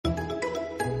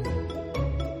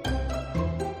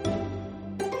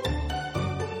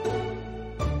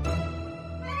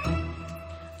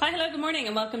Hi, hello, good morning,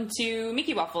 and welcome to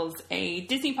Mickey Waffles, a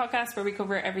Disney podcast where we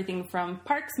cover everything from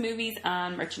parks, movies,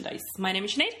 and merchandise. My name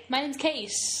is Sinead. My name's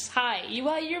Kate. Hi. You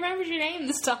remembered your name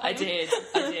this time. I did.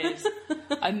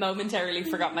 I momentarily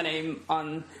forgot my name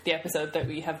on the episode that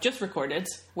we have just recorded,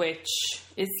 which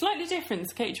is slightly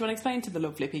different. Kate, do you want to explain to the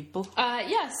lovely people?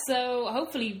 Yeah, so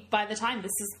hopefully by the time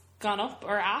this is gone up,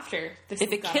 or after this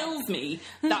if it kills me,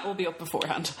 that will be up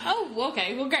beforehand. Oh,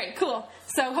 okay. Well, great. Cool.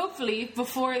 So hopefully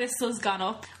before this has gone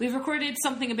up, we've recorded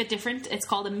something a bit different. It's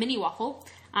called a mini waffle,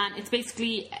 and it's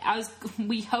basically,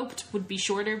 we hoped would be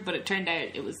shorter, but it turned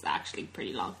out it was actually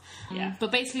pretty long. Yeah.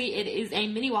 But basically it is a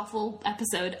mini waffle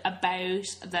episode about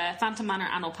the Phantom Manor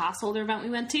annual pass holder event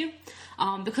we went to,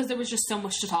 because there was just so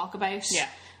much to talk about. Yeah.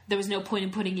 There was no point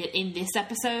in putting it in this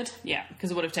episode. Yeah,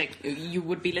 because it would have taken, you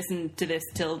would be listening to this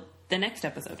till the next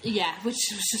episode. Yeah, which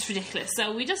was just ridiculous.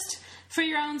 So we just, for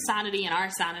your own sanity and our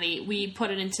sanity, we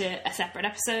put it into a separate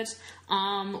episode.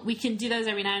 We can do those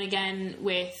every now and again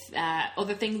with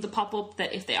other things that pop up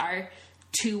that if they are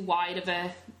too wide of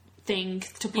a thing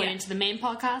to put into the main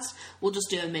podcast, we'll just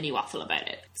do a mini waffle about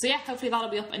it. So yeah, hopefully that'll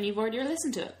be up and you've already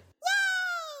listened to it.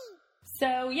 Yay!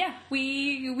 So yeah,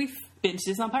 we've been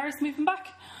to Disneyland Paris, moving back.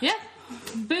 Yeah.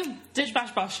 Boom. Dish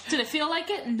bash bosh. Did it feel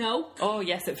like it? No. Oh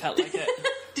yes, it felt like it.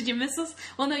 Did you miss us?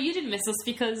 Well, no, you didn't miss us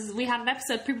because we had an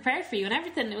episode pre-prepared for you and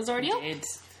everything. It was already up.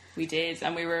 We did.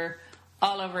 And we were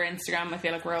all over Instagram. I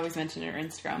feel like we're always mentioning our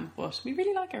Instagram, but we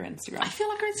really like our Instagram. I feel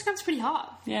like our Instagram's pretty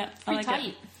hot. Yeah. It's pretty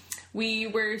tight. We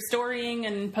were storying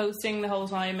and posting the whole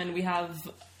time, and we have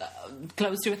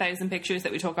close to 1,000 pictures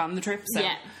that we took on the trip. So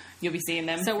yeah. You'll be seeing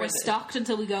them. So we're stocked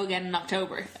until we go again in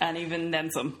October. And even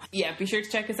then some. Yeah, be sure to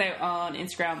check us out on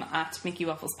Instagram at Mickey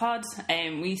Waffles Pod.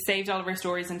 We saved all of our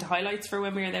stories into highlights for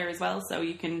when we were there as well, so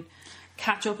you can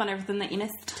catch up on everything that you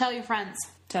missed. Tell your friends.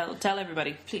 Tell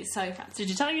everybody. Please, tell your friends.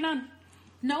 Did you tell your nan?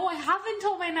 No, I haven't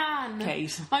told my nan.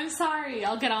 Kate. I'm sorry.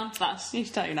 I'll get on to that. You need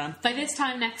to tell your nan. By this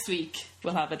time next week.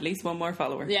 We'll have at least one more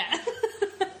follower. Yeah.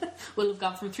 We'll have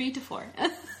gone from 3 to 4.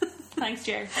 Thanks,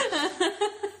 Jer.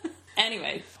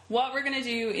 Anyway, what we're going to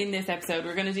do in this episode,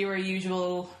 we're going to do our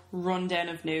usual rundown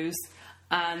of news,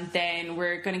 and then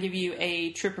we're going to give you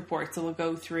a trip report, so we'll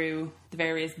go through the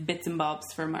various bits and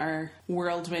bobs from our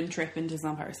whirlwind trip in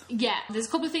Disneyland Paris. Yeah, there's a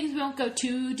couple of things we won't go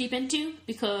too deep into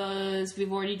because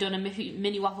we've already done a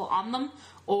mini waffle on them,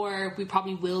 or we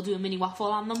probably will do a mini waffle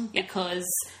on them because,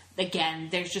 again,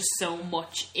 there's just so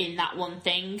much in that one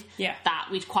thing that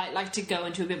we'd quite like to go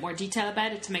into a bit more detail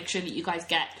about it to make sure that you guys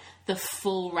get the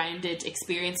full rounded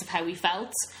experience of how we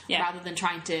felt rather than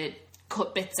trying to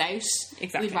cut bits out.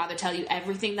 Exactly. We'd rather tell you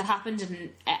everything that happened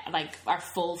and like our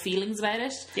full feelings about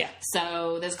it. Yeah.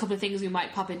 So there's a couple of things we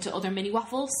might pop into other mini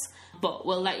waffles, but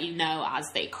we'll let you know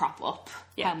as they crop up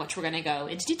how much we're going to go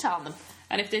into detail on them.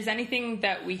 And if there's anything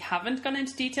that we haven't gone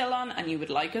into detail on and you would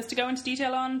like us to go into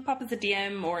detail on, pop us a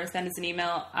DM or send us an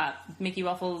email at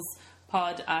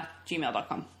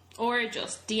mickeywafflespod@gmail.com. Or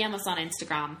just DM us on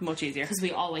Instagram. Much easier. Because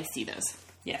we always see those.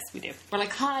 Yes, we do. We're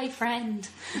like, hi, friend.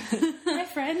 Hi,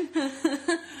 friend.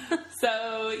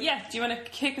 So, yeah, do you want to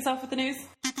kick us off with the news?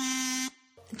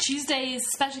 Tuesday's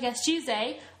Special Guest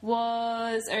Tuesday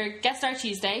Guest Star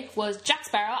Tuesday was Jack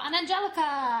Sparrow and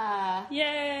Angelica.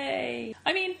 Yay!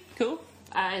 I mean, cool.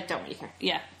 I don't really care.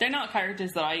 Yeah, they're not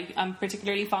characters that I am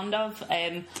particularly fond of.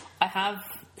 I have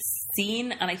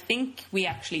seen, and I think we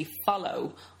actually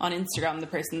follow on Instagram the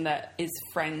person that is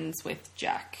friends with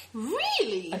Jack.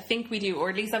 Really? I think we do, or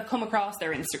at least I've come across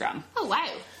their Instagram. Oh, wow.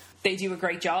 They do a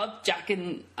great job. Jack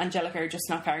and Angelica are just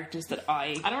not characters that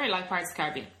I don't really like Pirates of the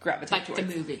Caribbean. Gravitate towards.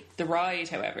 The movie. The ride,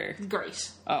 however. Great.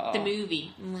 Oh. The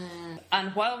movie.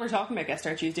 And while we're talking about Guest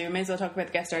Star Tuesday, we may as well talk about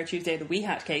the Guest Star Tuesday that we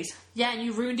had, Kate. Yeah, and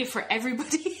you ruined it for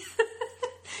everybody.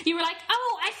 You were like,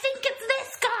 oh, I think it's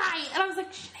this guy! And I was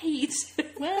like, Sinead.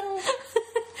 Well...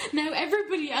 Now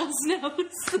everybody else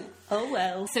knows. Oh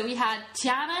well. So we had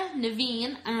Tiana,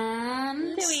 Naveen,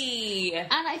 and... Louis.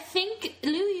 And I think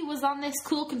Louis was on this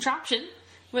cool contraption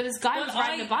where this guy was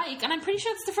riding a bike, and I'm pretty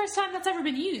sure it's the first time that's ever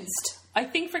been used. I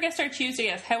think for Guest Star Tuesday,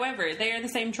 yes. However, they are the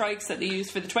same trikes that they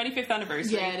used for the 25th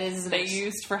anniversary. Yeah, it is, isn't They it?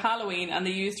 used for Halloween, and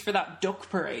they used for that duck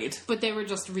parade. But they were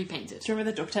just repainted. Do you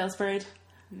remember the DuckTales parade?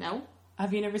 No.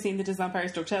 Have you never seen the Disneyland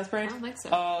Paris DuckTales parade? I don't think so.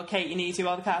 Oh, okay, you need to.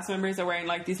 All the cast members are wearing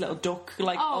like these little duck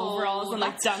overalls and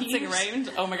like dancing cute.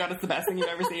 around. Oh my god, it's the best thing you've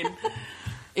ever seen.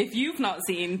 If you've not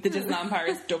seen the Disneyland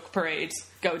Paris Duck Parade,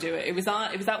 go do it. It was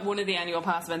at one of the annual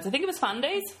pass events. I think it was Fan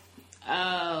Days.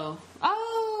 Oh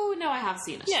no, I have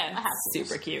seen it. Yeah, I have seen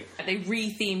super cute. They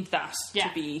re-themed that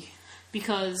to be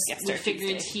because Yes, we Sir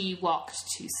figured Tuesday. he walked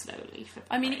too slowly for the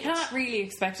I mean, you parade. can't really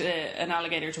expect an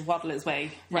alligator to waddle his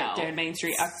way right No. down Main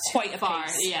Street at It's quite too a far.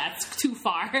 pace. Yeah, it's too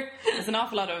far. There's an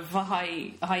awful lot of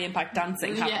high impact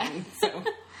dancing happening, so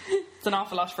it's an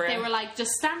awful lot for They him. were like,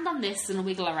 just stand on this and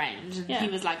wiggle around. And Yeah. he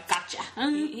was like, gotcha.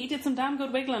 He did some damn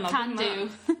good wiggling. I'll Can give him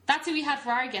do. that. That's who we had for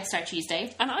our Guest Star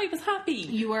Tuesday. And I was happy.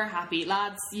 You were happy.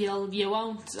 Lads, you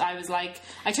won't. I was like,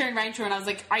 I turned around to her and I was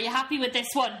like, are you happy with this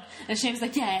one? And she was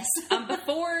like, yes. And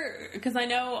before, because I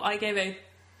know I gave out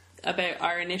about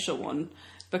our initial one,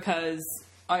 because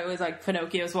I was like,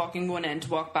 Pinocchio's walking one end to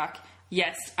walk back.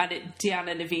 Yes, and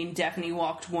Deanna Levine definitely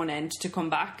walked one end to come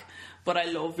back. But I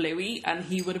love Louis, and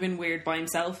he would have been weird by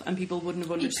himself, and people wouldn't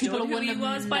have understood People who wouldn't he have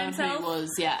was by known who himself. he was,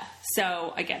 yeah.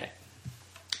 So I get it.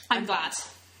 I'm glad.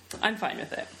 I'm fine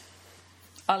with it.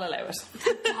 I'll allow it.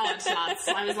 God, lads.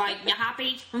 I was like, you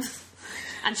happy?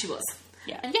 And she was.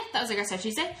 Yeah. And yeah, that was our Guest Star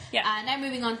Tuesday. Yeah. Now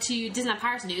moving on to Disneyland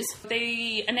Paris news.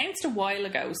 They announced a while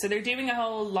ago, so they're doing a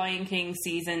whole Lion King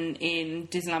season in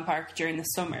Disneyland Park during the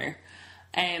summer.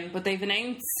 But they've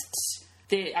announced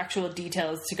the actual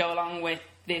details to go along with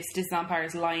this Disneyland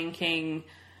Paris Lion King,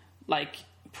 like,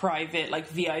 private, like,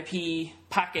 VIP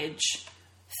package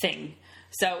thing.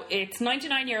 So it's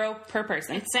 €99 per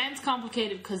person. It sounds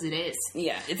complicated because it is.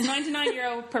 Yeah, it's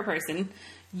 €99 per person.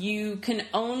 You can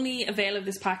only avail of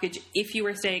this package if you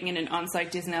are staying in an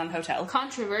on-site Disneyland hotel.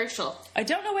 Controversial. I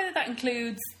don't know whether that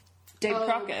includes David Oh.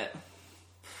 Crockett.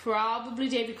 Probably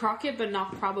Davy Crockett, but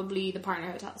not probably the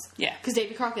partner hotels. Yeah. Because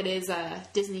Davy Crockett is a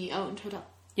Disney-owned hotel.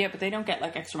 Yeah, but they don't get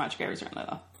like extra magic hours or anything like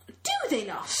that. Do they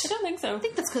not? I don't think so. I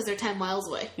think that's because they're 10 miles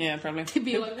away. Yeah, probably. They'd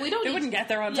be like, we don't They need- wouldn't get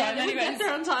there on Yeah, time they wouldn't anyways. get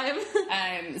there on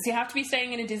time. So you have to be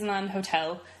staying in a Disneyland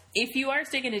hotel. If you are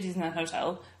staying in a Disneyland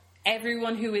hotel,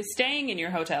 everyone who is staying in your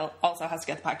hotel also has to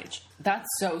get the package. That's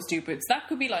so stupid. So that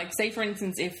could be like, say for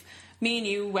instance, if me and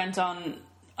you went on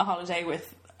a holiday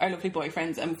with our lovely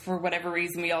boyfriends and for whatever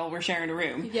reason we all were sharing a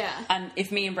room. Yeah. And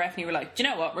if me and Breffney were like, do you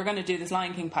know what, we're going to do this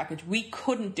Lion King package, we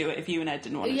couldn't do it if you and Ed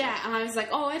didn't want to do it. Yeah, and I was like,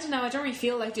 oh, I don't know, I don't really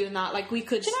feel like doing that. Like, we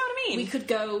could... Do you know what I mean? We could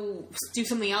go do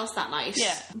something else that night.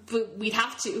 Yeah. But we'd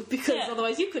have to, because Yeah.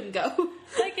 otherwise you couldn't go.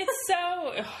 Like, it's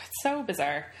so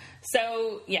bizarre.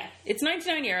 So, yeah, it's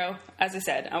 €99, as I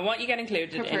said. And what you get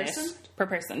included Per in person? it... Per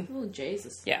person. Oh,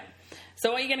 Jesus. Yeah.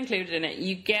 So what you get included in it,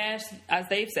 you get, as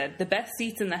they've said, the best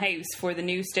seats in the house for the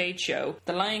new stage show,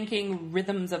 The Lion King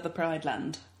Rhythms of the Pride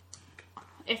Land.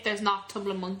 If there's not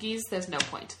Tumbling Monkeys, there's no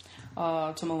point.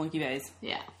 Oh, Tumble Monkey Bays.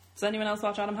 Yeah. Does anyone else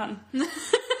watch Adam Hatton?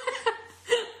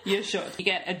 You should. You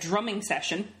get a drumming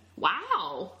session.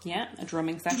 Wow. Yeah, a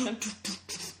drumming session.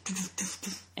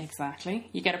 Exactly.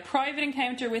 You get a private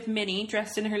encounter with Minnie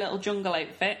dressed in her little jungle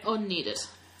outfit. Unneeded.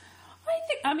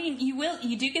 I mean,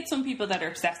 you do get some people that are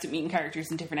obsessed with meeting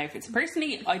characters in different outfits.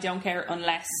 Personally, I don't care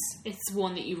unless... It's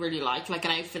one that you really like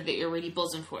an outfit that you're really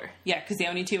buzzing for. Yeah, because the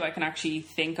only two I can actually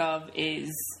think of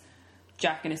is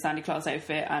Jack in his Santa Claus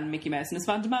outfit and Mickey Mouse in his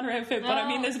Phantom Manor outfit. But I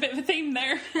mean, there's a bit of a theme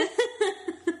there.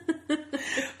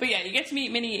 But yeah, you get to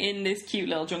meet Minnie in this cute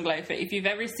little jungle outfit. If you've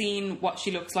ever seen what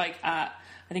she looks like at,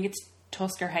 I think it's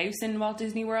Tusker House in Walt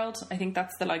Disney World. I think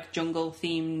that's the like jungle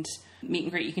themed meet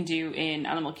and greet you can do in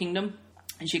Animal Kingdom.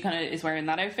 And she kind of is wearing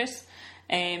that outfit.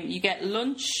 You get a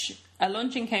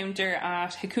lunch encounter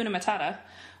at Hakuna Matata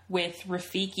with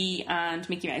Rafiki and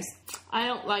Mickey Mouse. I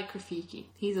don't like Rafiki.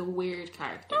 He's a weird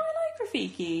character. Oh, I like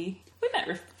Rafiki. We met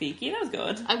Rafiki. That was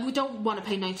good. I don't want to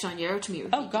pay €99 to meet Rafiki.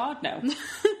 Oh, God, no.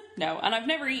 No, and I've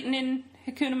never eaten in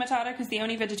Hakuna Matata because the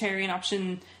only vegetarian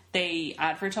option they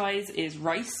advertise is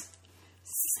rice.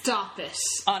 Stop it.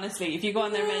 Honestly, if you go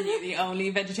on their menu, the only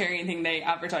vegetarian thing they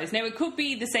advertise. Now, it could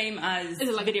be the same as Is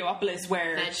it like Videopolis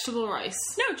where... Vegetable rice.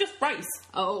 No, just rice.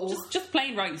 Oh. Just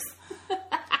plain rice.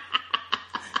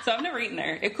 So I've never eaten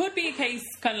there. It could be a case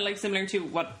kind of like similar to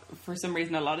what, for some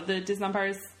reason, a lot of the Disneyland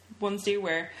Paris ones do,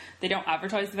 where they don't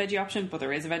advertise the veggie option, but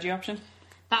there is a veggie option.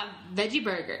 That veggie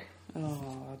burger.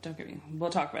 Oh, don't get me... We'll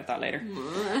talk about that later.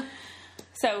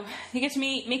 So, you get to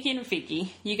meet Mickey and Rafiki.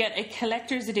 You get a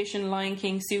collector's edition Lion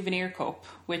King souvenir cup,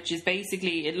 which is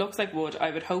basically, it looks like wood.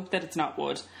 I would hope that it's not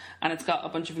wood. And it's got a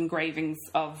bunch of engravings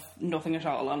of nothing at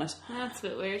all on it. That's a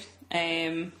bit weird.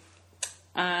 And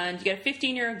you get a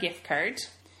 €15 gift card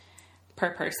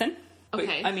per person.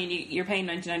 Okay. But, I mean, you're paying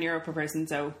 €99 per person,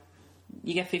 so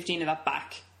you get 15 of that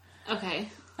back. Okay.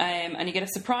 And you get a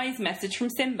surprise message from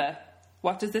Simba.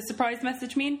 What does this surprise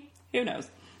message mean? Who knows?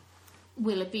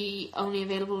 Will it be only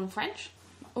available in French?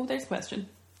 Oh, there's a question.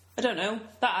 I don't know.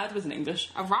 That ad was in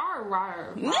English. A rar,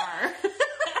 rar, rar.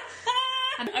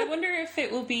 And I wonder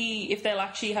if they'll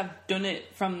actually have done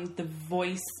it from the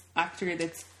voice actor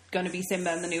that's going to be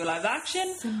Simba in the new live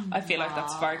action. I feel like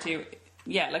that's far too...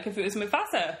 Yeah, like if it was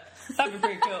Mufasa, that'd be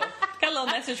pretty cool. Get a little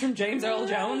message from James Earl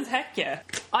Jones. Heck yeah.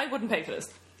 I wouldn't pay for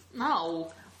this.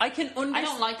 No. I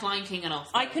don't like Lion King enough.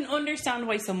 I can understand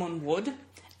why someone would.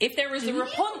 If there was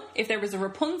a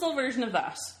Rapunzel version of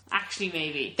that. Actually,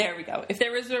 maybe. There we go. If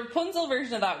there was a Rapunzel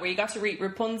version of that where you got to meet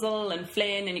Rapunzel and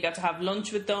Flynn and you got to have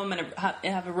lunch with them and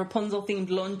have a Rapunzel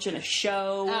themed lunch and a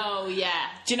show. Oh, yeah.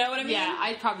 Do you know what I mean? Yeah,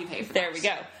 I'd probably pay for that. There we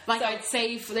go. Like, I'd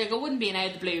save, like, it wouldn't be an out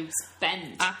of the blue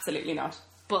spend. Absolutely not.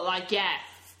 But, like, yeah,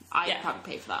 I'd probably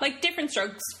pay for that. Like, different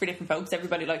strokes for different folks.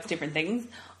 Everybody likes different things.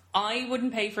 I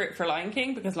wouldn't pay for it for Lion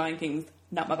King because Lion King's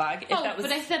not my bag.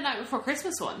 But I said Night Before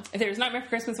Christmas one. If there's a Nightmare for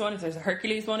Christmas one, if there's a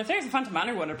Hercules one, if there's a Phantom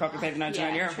Manor one, I'd probably pay the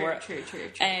 €99 for it.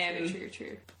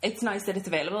 True. It's nice that it's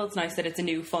available. It's nice that it's a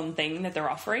new fun thing that they're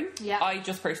offering. Yeah. I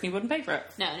just personally wouldn't pay for it.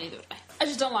 No, neither would I. I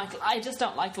just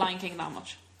don't like Lion King that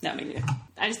much. No, me neither.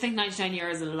 I just think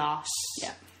 €99 is a lot.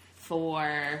 Yeah.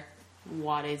 For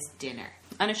what is dinner.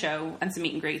 And a show, and some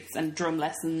meet and greets, and drum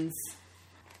lessons.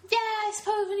 Yeah, I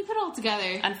suppose when you put it all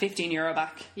together. And €15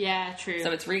 back. Yeah, true.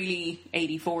 So it's really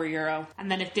 €84.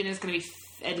 And then if dinner's going to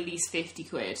be at least 50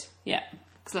 quid. Yeah.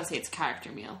 Because let's say it's a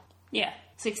character meal. Yeah.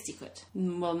 60 quid.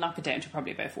 We'll knock it down to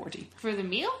probably about 40. For the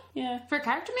meal? Yeah. For a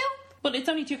character meal? But it's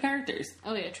only 2 characters.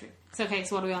 Oh yeah, true. So okay,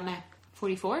 so what are we on now?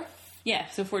 44? Yeah,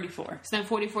 so 44. So then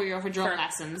 €44 for drum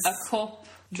lessons. A cup,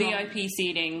 VIP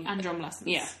seating. And drum lessons.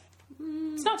 Yeah.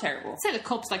 It's not terrible. I'd say the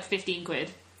cup's like 15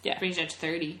 quid. Yeah. Brings you down to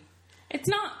 30. It's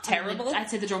not terrible. I'd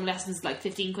say the drum lessons is like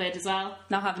 15 quid as well.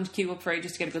 Not having to queue up for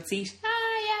ages to get a good seat.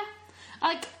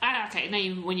 Yeah. Okay,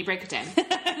 now when you break it down.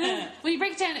 When you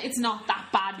break it down, it's not that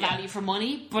bad value for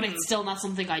money, but it's still not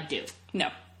something I'd do. No.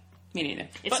 Me neither.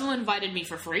 If someone invited me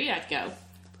for free, I'd go.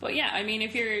 But yeah, I mean,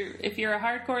 if you're a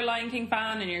hardcore Lion King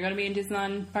fan and you're going to be in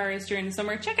Disneyland Paris during the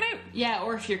summer, check it out. Yeah,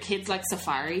 or if your kids like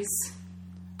safaris.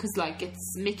 Because, like,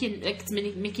 it's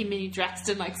Mickey Minnie dressed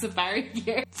in, like, safari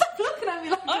gear. Stop looking at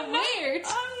me like I'm weird.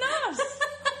 I'm not.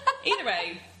 Either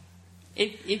way,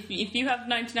 if you have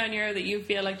 €99 that you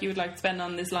feel like you would like to spend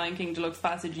on this Lion King Deluxe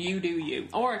Passage, you do you.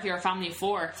 Or if you're a family of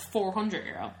 4,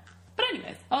 €400. But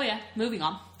anyways. Oh, yeah, moving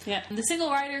on. Yeah. The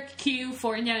single rider queue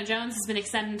for Indiana Jones has been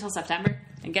extended until September.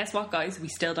 And guess what, guys? We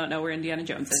still don't know where Indiana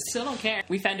Jones is. Still don't care.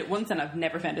 We found it once and I've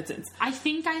never found it since. I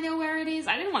think I know where it is.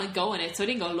 I didn't want to go in it, so I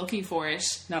didn't go looking for it.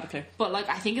 Not a clue. But, like,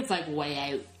 I think it's, like, way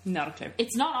out. Not a clue.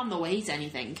 It's not on the way to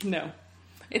anything. No.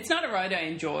 It's not a ride I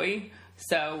enjoy,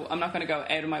 so I'm not going to go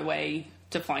out of my way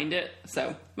to find it,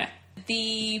 so meh.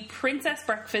 The Princess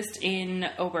Breakfast in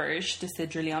Auberge de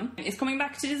Cendrillon is coming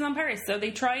back to Disneyland Paris. So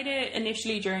they tried it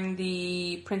initially during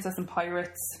the Princess and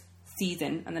Pirates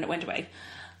season, and then it went away.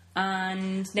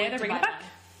 And now they're bringing it back.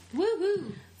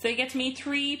 Woohoo! So you get to meet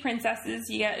 3 princesses,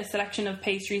 you get a selection of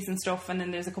pastries and stuff, and then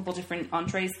there's a couple different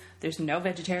entrees. There's no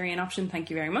vegetarian option, thank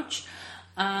you very much.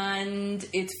 And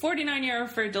it's €49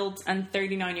 for adults and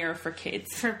 €39 for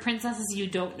kids. For princesses, you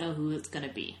don't know who it's going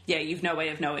to be. Yeah, you've no way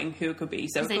of knowing who it could be.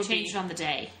 So they changed it on the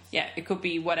day. Yeah, it could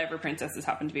be whatever princesses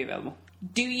happen to be available.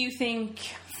 Do you think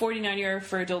 €49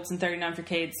 for adults and $39 for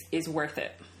kids is worth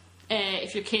it?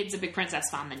 If your kid's a big princess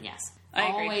fan, then yes. I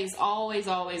agree.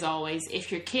 Always.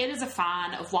 If your kid is a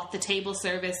fan of what the table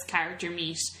service character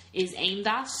meet is aimed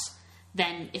at,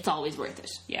 then it's always worth it.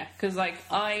 Yeah, because, like,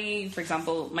 for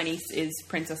example, my niece is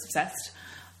princess obsessed,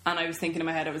 and I was thinking in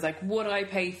my head, I was like, would I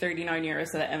pay €39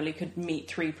 so that Emily could meet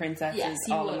 3 princesses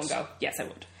all in one go? Yes, I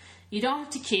would. You don't have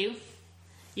to queue.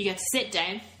 You get to sit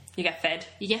down. You get fed.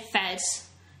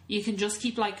 You can just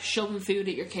keep, like, shoving food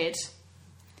at your kid.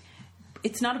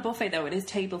 It's not a buffet, though. It is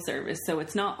table service, so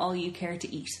it's not all you care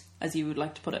to eat, as you would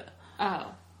like to put it.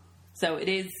 Oh. So it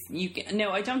is...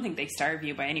 No, I don't think they starve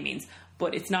you by any means,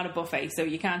 but it's not a buffet, so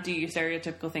you can't do your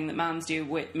stereotypical thing that moms do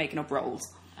with making up rolls.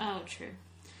 Oh, true.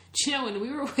 Do you know, when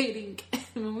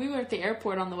we were at the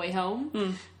airport on the way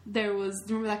home, there was...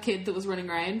 Remember that kid that was running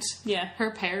around? Yeah.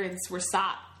 Her parents were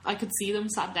sat... I could see them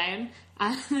sat down,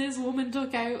 and this woman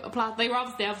took out a plastic... They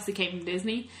obviously came from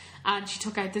Disney, and she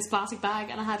took out this plastic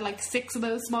bag, and I had like 6 of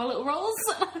those small little rolls,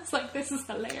 and I was like, this is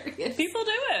hilarious. People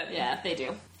do it. Yeah, they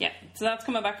do. Yeah, so that's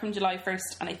coming back from July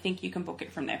 1st, and I think you can book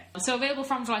it from there. So available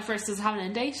from July 1st, does it have an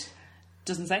end date?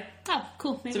 Doesn't say. Oh,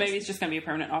 cool. Maybe it's just going to be a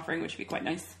permanent offering, which would be quite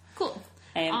nice. Cool.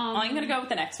 I'm going to go with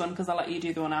the next one because I'll let you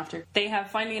do the one after. They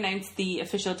have finally announced the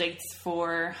official dates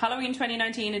for Halloween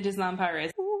 2019 in Disneyland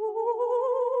Paris.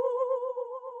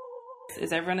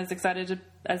 Is everyone as excited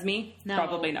as me? No.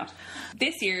 Probably not.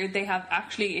 This year they have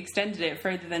actually extended it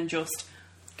further than just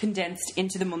condensed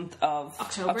into the month of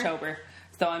October.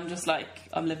 So I'm just like,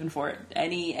 I'm living for it.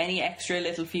 Any extra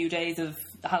little few days of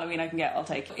Halloween I can get, I'll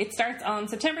take. It starts on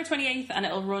September 28th and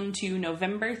it'll run to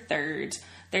November 3rd.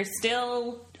 There's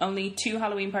still only 2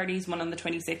 Halloween parties, one on the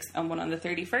 26th and one on the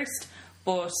 31st,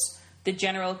 but the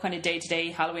general kind of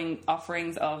day-to-day Halloween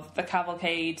offerings of the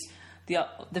cavalcade, the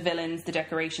villains, the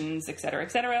decorations,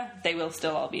 etc., they will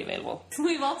still all be available.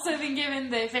 We've also been given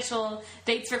the official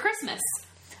dates for Christmas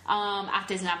at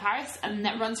Disneyland Paris, and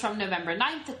that runs from November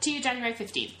 9th to January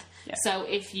 15th. Yeah. So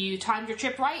if you timed your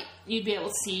trip right, you'd be able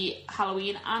to see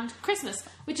Halloween and Christmas,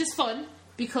 which is fun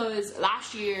because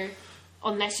last year,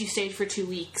 unless you stayed for 2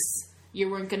 weeks, you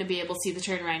weren't going to be able to see the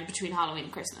turnaround between Halloween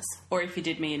and Christmas. Or if you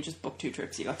did me and just booked 2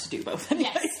 trips, you got to do both.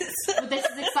 Yes. But this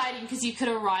is exciting because you could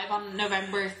arrive on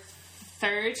November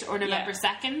 3rd or November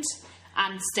 2nd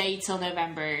and stay till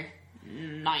November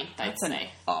 9th, That's an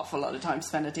awful lot of time to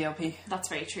spend at DLP. That's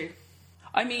very true.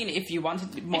 I mean, if you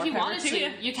wanted more, if you wanted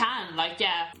to, you can. Like,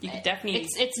 yeah, you could definitely.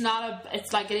 It's not a.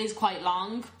 It's like it is quite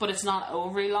long, but it's not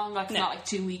overly long. Like, it's not like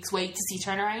 2 weeks wait to see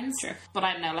turnarounds. Sure. But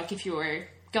I don't know. Like, if you were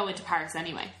going to Paris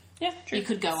anyway, yeah, true. You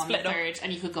could go on the Split 3rd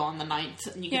and you could go on the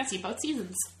 9th and you could see both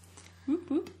seasons. Whoop,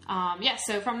 whoop. Yeah.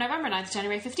 So from November 9th to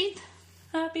January 15th.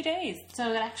 Happy days.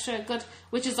 So that extra good,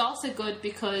 which is also good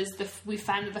because we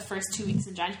found that the first 2 weeks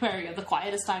in January are the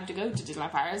quietest time to go to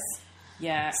Disneyland Paris.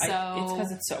 Yeah, So it's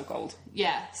because it's so cold.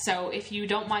 Yeah, so if you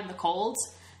don't mind the cold,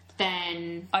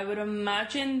 then I would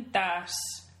imagine that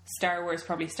Star Wars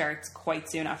probably starts quite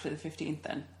soon after the 15th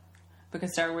then.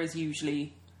 Because Star Wars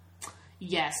usually...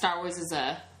 Yeah, Star Wars is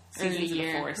a early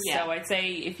year. Force. Yeah. So I'd say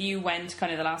if you went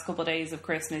kind of the last couple of days of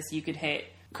Christmas, you could hit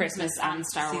Christmas and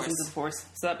Star Wars. Seasons of the Force.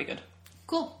 So that'd be good.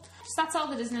 Cool. So that's all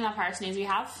the Disneyland Paris news we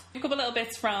have. A couple little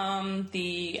bits from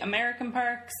the American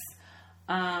parks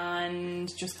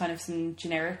and just kind of some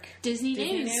generic Disney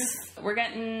news. We're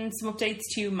getting some updates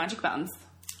to Magic Bands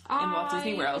in Walt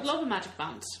Disney I World. would love a Magic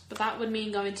Band, but that would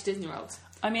mean going to Disney World.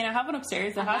 I mean, I have one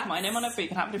upstairs that has my name on it, but you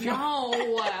can have it if you want.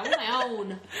 No, I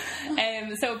want my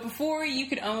own. So before you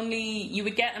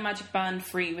would get a Magic Band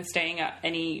free with staying at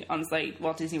any on-site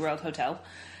Walt Disney World hotel.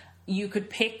 You could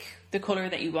pick the colour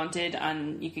that you wanted,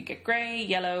 and you could get grey,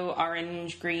 yellow,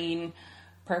 orange, green,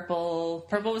 purple.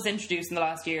 Purple was introduced in the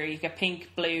last year. You get pink,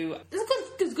 blue.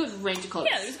 There's a good range of colours.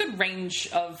 Yeah, there's a good range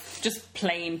of just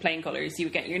plain colours. You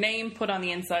would get your name put on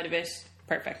the inside of it.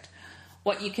 Perfect.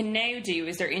 What you can now do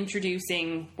is they're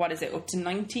introducing, up to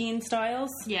 19 styles.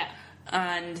 Yeah.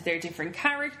 And they're different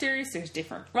characters, there's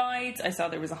different rides. I saw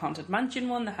there was a Haunted Mansion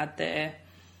one that had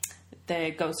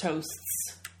the Ghost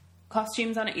Hosts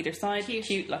costumes on it either side.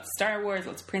 Cute. Lots of Star Wars,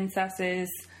 lots of princesses.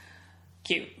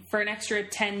 Cute. For an extra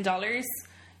 $10,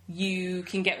 you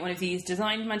can get one of these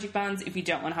designed Magic Bands if you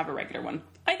don't want to have a regular one.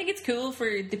 I think it's cool for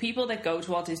the people that go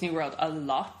to Walt Disney World a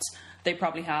lot. They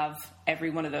probably have every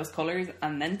one of those colours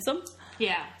and then some.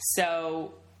 Yeah.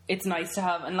 So it's nice to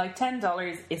have, and like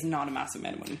 $10 is not a massive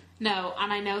amount of money. No,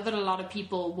 and I know that a lot of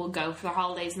people will go for their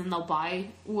holidays and then they'll buy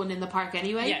one in the park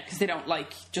anyway. Yeah, because they don't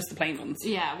like just the plain ones.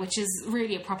 Yeah, which is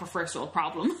really a proper first world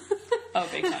problem. Oh,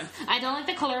 big time. I don't like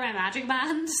the colour of my Magic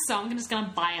Band, so I'm just going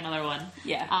to buy another one.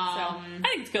 Yeah, so I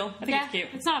think it's cool. I think it's cute.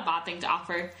 It's not a bad thing to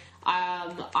offer.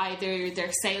 Either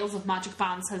their sales of Magic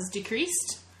Bands has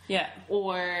decreased, yeah,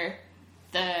 or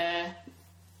the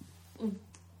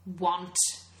want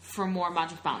for more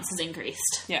Magic Bands has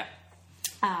increased. Yeah.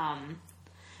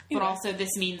 But also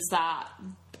this means that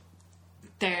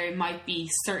there might be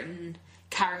certain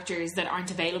characters that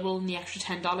aren't available in the extra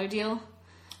 $10 deal.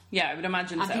 Yeah, I would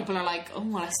imagine and so. And people are like, oh,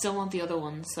 well, I still want the other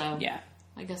one, so... Yeah.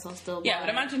 I guess I'll still buy. Yeah, I would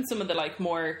imagine some of the like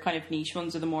more kind of niche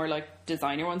ones or the more like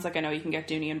designer ones. Like I know you can get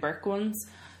Dooney and Burke ones,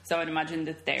 so I'd imagine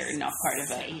that they're not part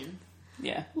of it.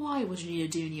 Yeah. Why would you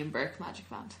need a Dooney and Burke Magic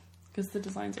Band? Because the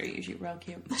designs are usually real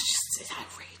cute. It's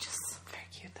outrageous. Very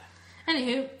cute though.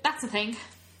 Anywho, that's the thing.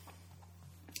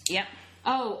 Yep.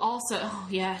 Oh, also,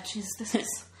 yeah, jeez, this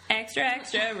is...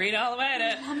 extra, read all about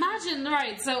it. Imagine,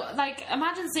 right, so, like,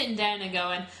 imagine sitting down and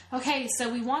going, okay,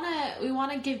 so we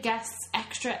wanna give guests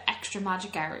extra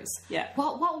magic hours. Yeah.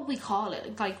 What would we call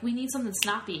it? Like, we need something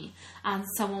snappy. And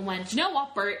someone went, you know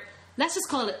what, Bert? Let's just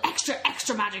call it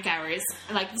extra magic hours.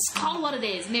 Like, just call it what it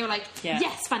is. And they were like,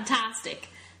 yes, fantastic.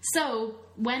 So,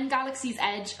 when Galaxy's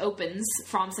Edge opens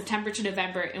from September to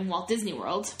November in Walt Disney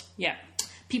World... Yeah.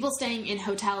 People staying in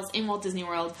hotels in Walt Disney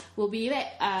World will be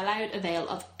allowed avail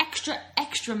of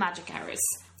extra magic hours,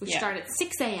 which start at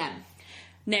 6 a.m.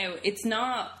 Now, it's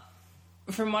not,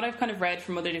 from what I've kind of read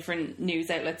from other different news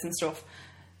outlets and stuff,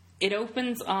 it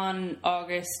opens on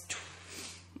August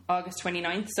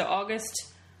 29th. So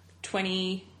August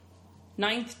 29th,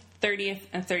 30th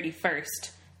and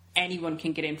 31st, anyone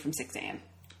can get in from 6 a.m.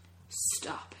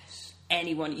 Stop it.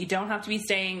 Anyone. You don't have to be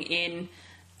staying in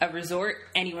a resort.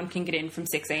 Anyone can get in from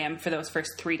 6 a.m. for those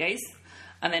first 3 days.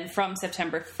 And then from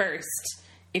September 1st,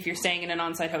 if you're staying in an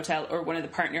on-site hotel or one of the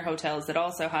partner hotels that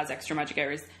also has extra magic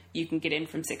hours, you can get in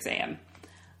from 6 a.m.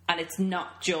 And it's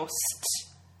not just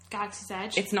Galaxy's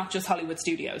Edge. It's not just Hollywood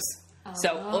Studios.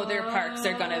 So other parks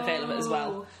are going to avail of it as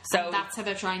well. So and that's how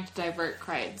they're trying to divert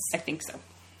crowds. I think so.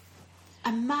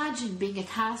 Imagine being a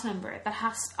cast member that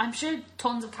has... I'm sure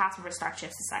tons of cast members start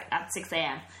shifts at 6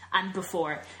 a.m. and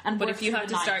before. But if you have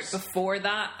to start before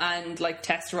that and like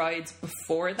test rides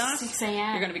before that, 6 a.m.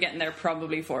 you're going to be getting there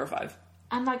probably 4 or 5.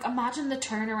 And like, imagine the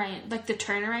turnaround. Like, the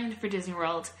turnaround for Disney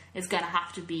World is going to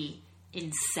have to be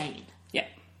insane. Yeah.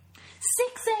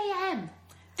 6 a.m.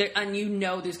 And you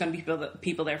know there's going to be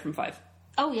people there from 5.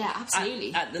 Oh yeah,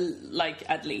 absolutely.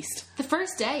 At least. The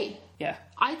first day. Yeah.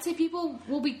 I'd say people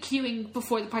will be queuing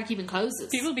before the park even closes.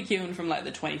 People will be queuing from like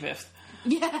the 25th.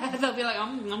 Yeah, they'll be like,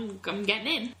 I'm getting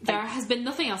in. There has been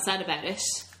nothing else said about it.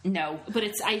 No. But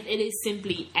it is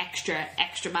simply extra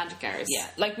magic hours. Yeah.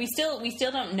 Like we still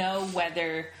don't know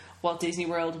whether Walt Disney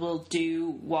World will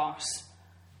do what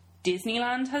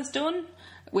Disneyland has done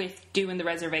with doing the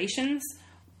reservations.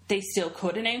 They still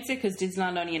could announce it because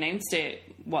Disneyland only announced it,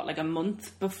 like a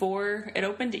month before it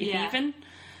opened, even.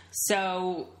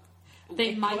 So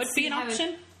they might could be an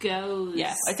option. Goes.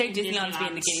 Yeah, I'd say Disneyland's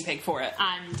being the guinea pig for it.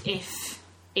 And if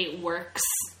it works,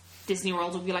 Disney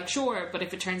World will be like, sure. But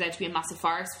if it turns out to be a massive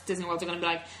farce, Disney World are going to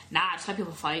be like, nah, just let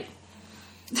people fight.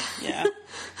 Yeah.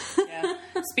 Yeah.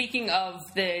 Speaking of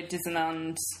the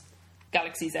Disneyland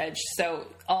Galaxy's Edge, so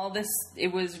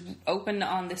it was open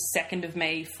on the 2nd of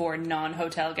May for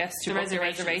non-hotel guests to book their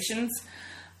reservations,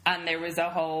 and there was a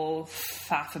whole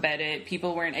faff about it.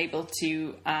 People weren't able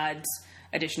to add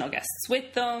additional guests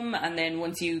with them, and then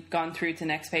once you'd gone through to the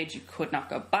next page, you could not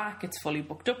go back. It's fully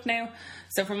booked up now.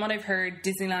 So from what I've heard,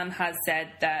 Disneyland has said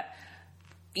that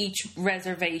each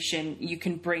reservation you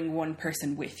can bring one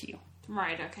person with you.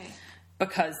 Right, okay.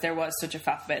 Because there was such a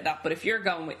faff about that. But if you're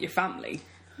going with your family...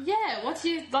 Yeah, what do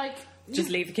you, like... Just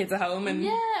leave the kids at home and...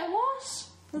 Yeah, what?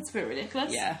 That's a bit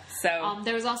ridiculous. Yeah, so...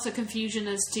 there was also confusion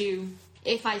as to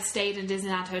if I stayed in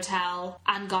Disneyland Hotel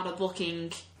and got a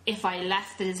booking, if I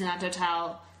left the Disneyland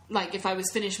Hotel, like if I was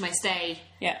finished my stay,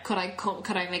 could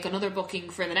I make another booking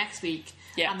for the next week?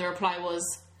 Yeah. And the reply was,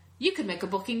 you can make a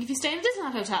booking if you stay in a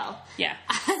Disneyland Hotel. Yeah.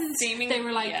 And they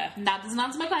were like, that doesn't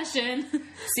answer my question.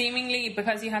 Seemingly,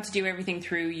 because you had to do everything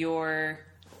through your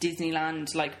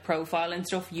Disneyland like profile and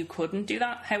stuff, you couldn't do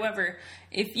that. However,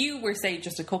 if you were, say,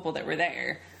 just a couple that were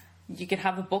there, you could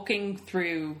have a booking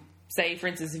through, say, for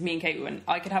instance, if me and Kate went,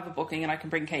 I could have a booking and I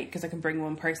can bring Kate because I can bring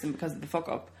one person because of the fuck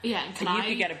up. Yeah, and you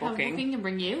could get a booking and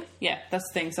bring you? Yeah, that's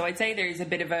the thing. So I'd say there's a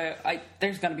bit of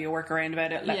there's going to be a workaround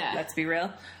about it. Let's be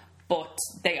real. But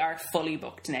they are fully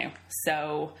booked now.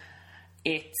 So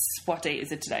it's, what date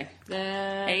is it today?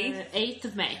 8th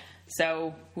of May.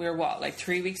 So we're like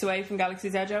 3 weeks away from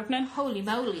Galaxy's Edge opening? Holy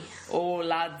moly. Oh,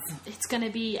 lads. It's going to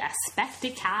be a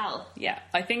spectacle. Yeah,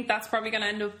 I think that's probably going to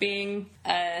end up being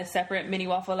a separate mini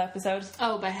waffle episode.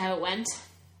 Oh, about how it went?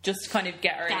 Just kind of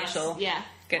get our initial... Yeah,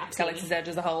 get absolutely. Galaxy's Edge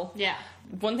as a whole. Yeah.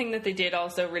 One thing that they did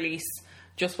also release,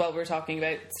 just while we were talking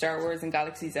about Star Wars and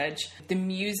Galaxy's Edge, the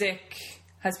music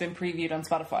has been previewed on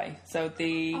Spotify. So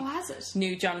the has it?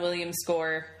 New John Williams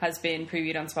score has been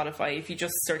previewed on Spotify. If you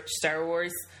just search Star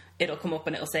Wars, it'll come up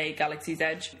and it'll say Galaxy's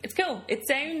Edge. It's cool.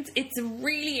 It's a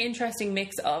really interesting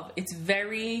mix of, it's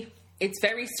very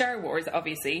Star Wars,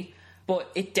 obviously,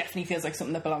 but it definitely feels like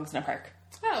something that belongs in a park.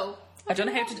 Oh. I don't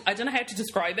know how to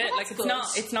describe it. Well, like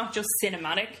it's not just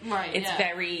cinematic. Right.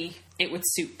 It would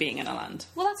suit being in a land.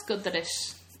 Well, that's good that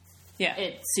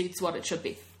it suits what it should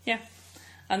be. Yeah.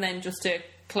 And then just to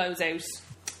close out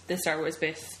the Star Wars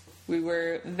bit, we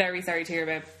were very sorry to hear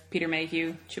about Peter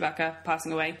Mayhew, Chewbacca,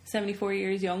 passing away. 74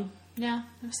 years young. Yeah,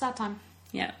 it was a sad time.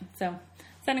 Yeah, so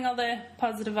sending all the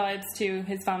positive vibes to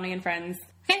his family and friends.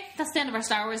 Okay, that's the end of our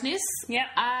Star Wars news. Yeah.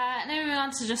 Now we move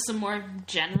on to just some more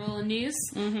general news.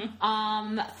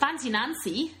 Mm-hmm. Fancy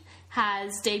Nancy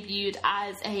has debuted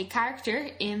as a character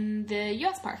in the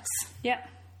US parks. Yeah.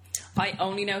 I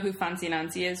only know who Fancy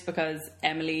Nancy is because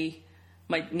Emily,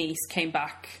 my niece, came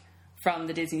back from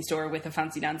the Disney store with a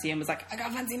Fancy Nancy and was like, I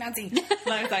got Fancy Nancy.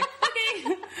 And I was like,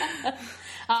 okay.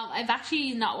 I've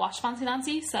actually not watched Fancy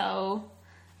Nancy, so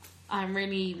I'm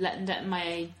really letting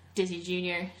my Disney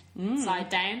Junior side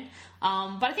down.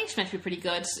 But I think she's meant to be pretty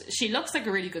good. She looks like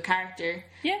a really good character.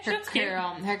 Yeah, she looks cute.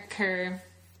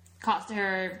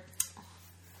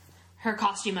 Her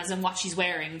costume, as in what she's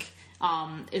wearing,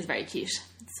 is very cute.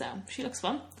 So she looks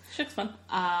fun. She looks fun.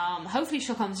 Hopefully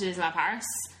she'll come to Disneyland Paris.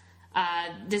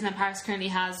 Disneyland Paris currently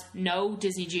has no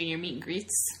Disney Junior meet and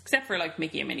greets. Except for like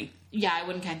Mickey and Minnie. Yeah, I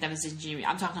wouldn't count them as Disney Junior.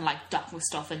 I'm talking like Doc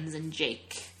McStuffins and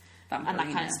Jake. Vampirina. And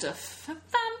that kind of stuff.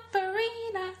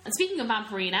 Vampirina. speaking of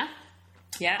Vampirina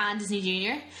and Disney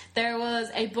Junior, there was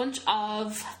a bunch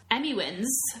of Emmy wins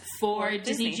for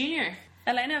Disney Junior.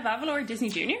 Elena of Avalor, Disney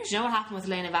Junior? Do you know what happened with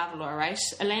Elena of Avalor, right?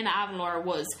 Elena of Avalor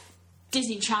was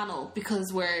Disney Channel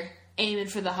because we're aiming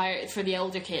for the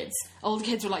older kids. Older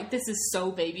kids were like, this is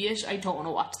so babyish, I don't want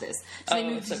to watch this. So they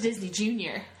moved to Disney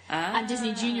Junior. And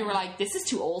Disney Junior were like, this is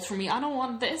too old for me, I don't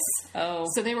want this.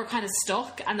 So they were kind of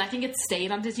stuck, and I think it's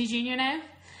stayed on Disney Junior now.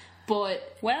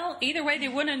 But well, either way, they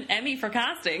won an Emmy for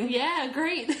casting. Yeah,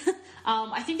 great.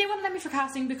 I think they won an Emmy for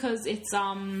casting because it's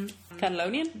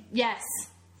Catalonian? Yes,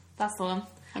 that's the one.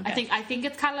 Okay. I think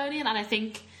it's Catalonian, and I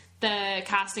think the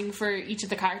casting for each of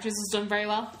the characters was done very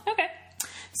well. Okay.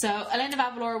 So Elena of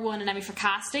Avalor won an Emmy for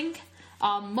casting.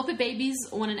 Muppet Babies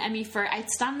won an Emmy for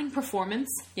outstanding performance.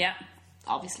 Yeah.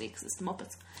 Obviously, because it's the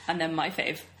Muppets. And then my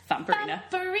fave, Vampirina.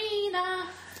 Vampirina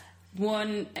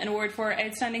won an award for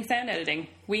outstanding sound editing.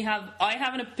 I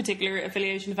have a particular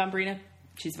affiliation to Vampirina.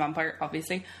 She's a vampire,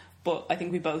 obviously, but I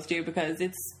think we both do because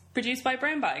it's produced by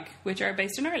Brown Bag, which are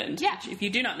based in Ireland. Yeah. Which, if you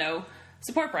do not know,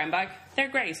 support Brown Bag. They're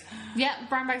great. Yeah,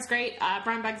 Brown Bag's great.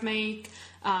 Brown Bags make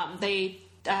they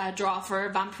draw for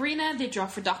Vampirina. They draw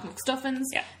for Doc McStuffins.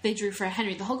 Yeah. They drew for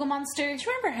Henry the Huggle Monster. Do you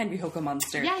remember Henry Huggle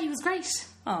Monster? Yeah, he was great.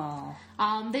 Aww.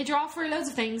 They draw for loads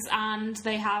of things, and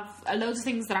they have loads of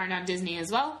things that aren't on Disney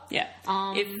as well. Yeah.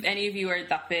 If any of you are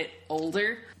that bit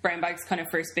older, Brown Bag's kind of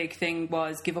first big thing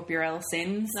was Give Up Your L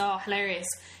Sins. Oh, hilarious.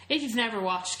 If you've never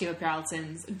watched Give Up Your L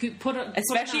Sins,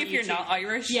 especially if you're not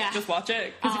Irish, just watch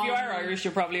it. Because if you are Irish,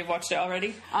 you'll probably have watched it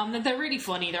already. They're really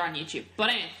funny. They're on YouTube. But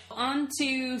anyway. On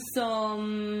to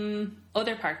some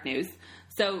other park news.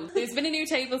 So, there's been a new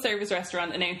table service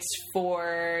restaurant announced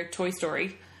for Toy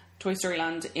Story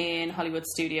Land in Hollywood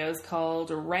Studios called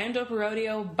Roundup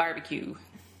Rodeo Barbecue. Do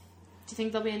you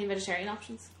think there'll be any vegetarian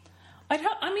options?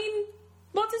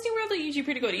 Well, Disney World are usually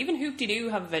pretty good. Even Hoop-de-Doo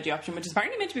have a veggie option, which is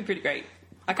apparently meant to be pretty great.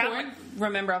 I can't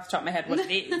remember off the top of my head what it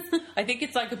is. I think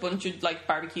it's like a bunch of like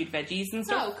barbecued veggies and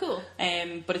stuff. Oh, cool.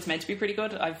 But it's meant to be pretty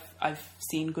good. I've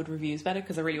seen good reviews about it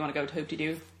because I really want to go to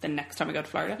Hoop-de-Doo the next time I go to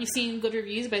Florida. You've seen good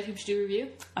reviews about Hoop-de-Doo review?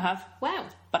 I have. Wow.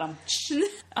 But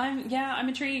I'm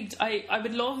intrigued. I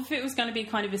would love if it was going to be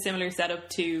kind of a similar setup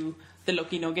to the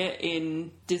Lucky Nugget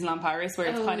in Disneyland Paris, where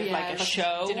it's kind of like a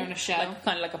show, dinner and a show,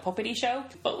 kind of like a puppety show.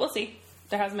 But we'll see.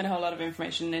 There hasn't been a whole lot of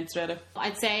information into it.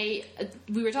 I'd say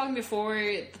we were talking before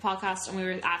the podcast, and we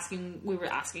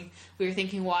were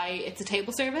thinking why it's a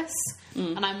table service,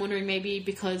 and I'm wondering maybe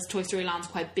because Toy Story Land's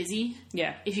quite busy.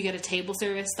 Yeah. If you get a table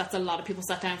service, that's a lot of people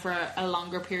sat down for a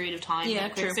longer period of time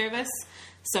than a quick service.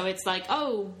 So it's like,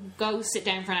 oh, go sit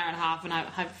down for an hour and a half and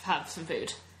have some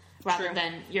food, rather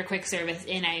than your quick service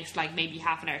in out like maybe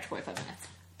half an hour to 45 minutes.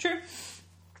 True.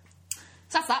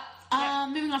 So that's that.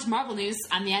 Moving on to Marvel news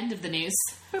and the end of the news.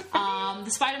 The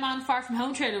Spider-Man Far From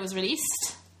Home trailer was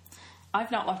released.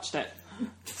 I've not watched it.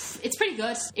 It's pretty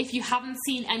good. If you haven't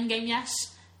seen Endgame yet,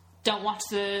 don't watch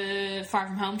the Far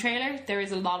From Home trailer. There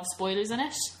is a lot of spoilers in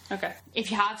it. Okay. If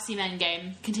you have seen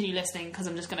Endgame, continue listening because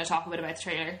I'm just going to talk a bit about the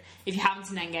trailer. If you haven't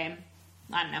seen Endgame,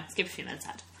 I don't know, skip a few minutes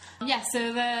ahead. Yeah,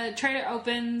 so the trailer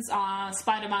opens on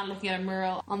Spider-Man looking at a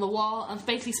mural on the wall, and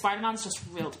basically Spider-Man's just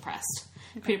real depressed.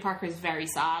 Peter Parker is very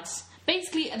sad.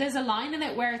 Basically, there's a line in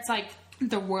it where it's like,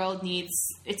 the world needs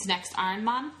its next Iron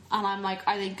Man. And I'm like,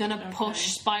 are they going to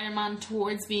push Spider-Man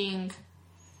towards being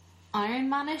Iron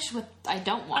Man-ish? I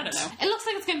don't know. It looks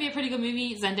like it's going to be a pretty good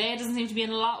movie. Zendaya doesn't seem to be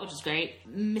in a lot, which is great.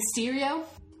 Mysterio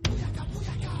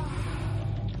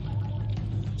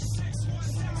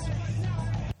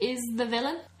is the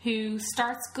villain who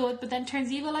starts good but then turns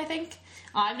evil, I think.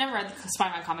 I've never read the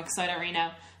Spider-Man comics, so I don't really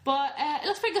know. But it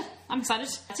looks pretty good. I'm excited.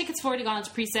 Tickets have already gone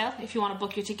into pre-sale if you want to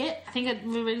book your ticket. I think it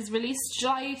was released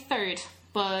July 3rd.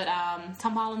 But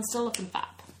Tom Holland's still looking fab.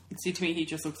 See, to me, he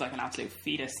just looks like an absolute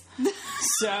fetus.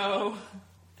 So...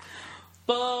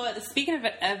 But speaking of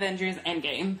Avengers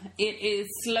Endgame, it is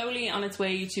slowly on its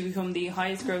way to become the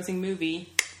highest grossing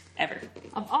movie ever.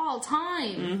 Of all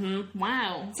time? Mm-hmm.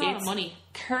 Wow. It's a lot of money.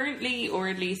 Currently, or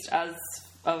at least as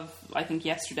of, I think,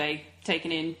 yesterday,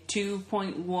 taken in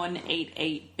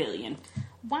 $2.188 billion.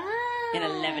 Wow. In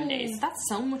 11 days. That's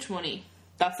so much money.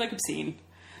 That's like obscene.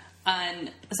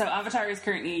 And so Avatar is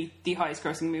currently the highest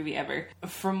grossing movie ever.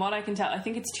 From what I can tell, I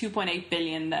think it's $2.8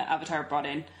 billion that Avatar brought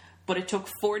in. But it took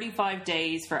 45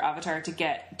 days for Avatar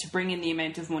to bring in the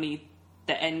amount of money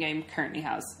that Endgame currently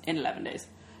has in 11 days.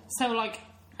 So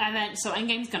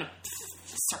Endgame's going to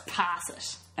surpass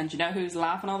it. And you know who's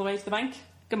laughing all the way to the bank?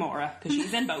 Gamora, because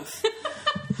she's in both.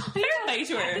 Fair play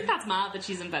to her. I think that's mad that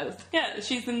she's in both. Yeah,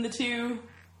 she's in the 2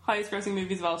 highest grossing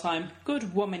movies of all time.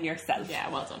 Good woman yourself. Yeah,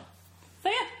 well done. So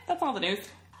yeah, that's all the news.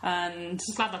 And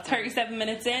I'm glad that's 37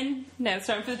 minutes in, now it's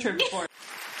time for the trip report.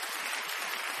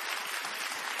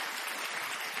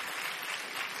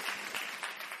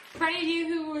 For any of you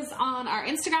who was on our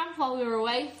Instagram while we were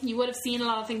away, you would have seen a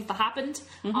lot of things that happened.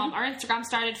 Our Instagram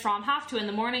started from 2:30 in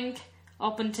the morning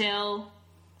up until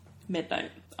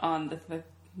Midnight on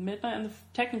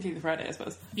technically the Friday, I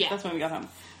suppose. Yeah. That's when we got home.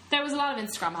 there was a lot of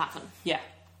Instagram happen. Yeah.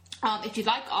 If you'd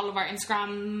like, all of our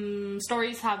Instagram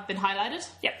stories have been highlighted.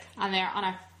 Yep. And they're on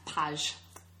our page.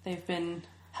 They've been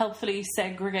helpfully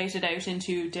segregated out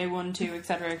into day 1, 2,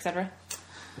 etc., etc.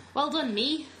 Well done,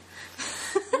 me.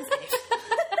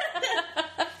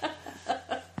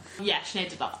 Yeah, Sinead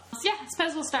did that. So yeah, I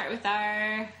suppose we'll start with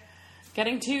our...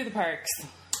 Getting to the parks.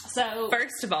 So...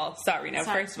 First of all, Okay,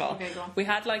 go on. we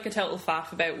had like a total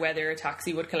faff about whether a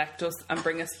taxi would collect us and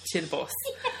bring us to the bus.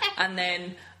 And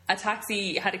then a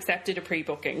taxi had accepted a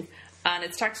pre-booking. And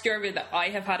it's a taxi driver that I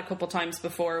have had a couple times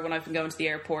before when I've been going to the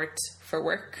airport for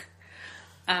work.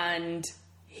 And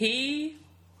he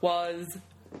was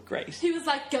great. He was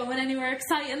like, going anywhere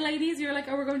exciting, ladies? You were like,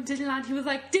 oh, we're going to Disneyland. He was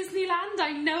like, Disneyland?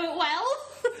 I know it well.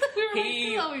 We were like,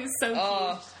 oh, he was so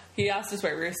cute. He asked us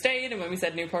where we were staying, and when we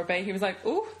said Newport Bay, he was like,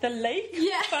 "Oh, the lake,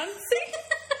 Yeah. fancy."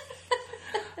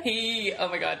 Oh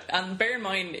my god! And bear in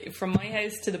mind, from my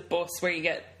house to the bus where you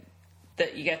get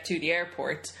to the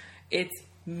airport, it's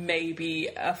maybe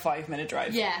a 5-minute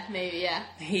drive. Yeah, maybe, yeah.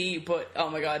 But oh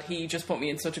my god, he just put me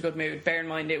in such a good mood. Bear in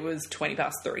mind, it was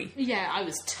 3:20. Yeah, I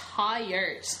was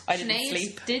tired. I didn't Sinead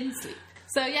sleep. Didn't sleep.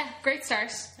 So yeah, great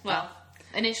start. Well,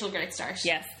 initial great start.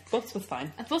 Yes, bus was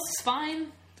fine. The bus was fine.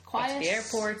 Got Quiet.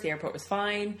 to the airport was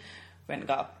fine. Went and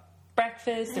got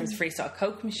breakfast. There was a freestyle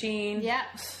Coke machine. Yeah.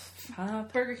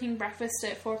 Fab. Burger King breakfast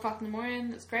at 4 o'clock in the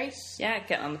morning. That's great. Yeah,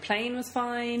 getting on the plane was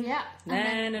fine. Yeah.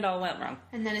 Then it all went wrong.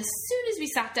 And then as soon as we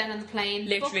sat down on the plane,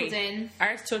 Literally, buckled in,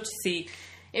 arse touch the seat,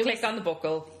 It click was- on the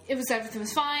buckle. everything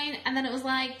was fine. And then it was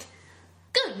like,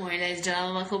 good morning, ladies and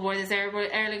gentlemen. Welcome aboard this Aer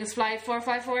Lingus flight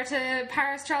 454 to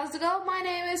Paris, Charles de Gaulle. My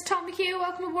name is Tom McHugh.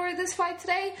 Welcome aboard this flight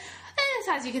today.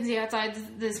 As you can see outside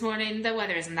this morning, the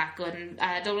weather isn't that good in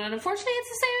Dublin. Unfortunately, it's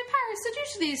the same in Paris. So due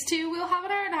to these two, we'll have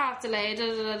an hour and a half delay. Da,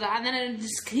 da, da, da. And then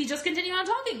he just continued on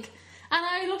talking. And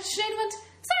I looked at Shane and went,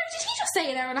 sorry, did he just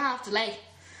say an hour and a half delay?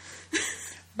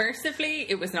 Mercifully,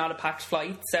 it was not a packed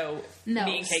flight, so No.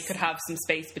 me and Kate could have some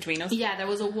space between us. Yeah, there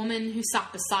was a woman who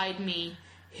sat beside me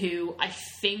who I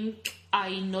think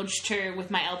I nudged her with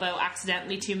my elbow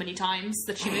accidentally too many times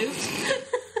that she moved.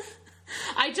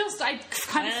 I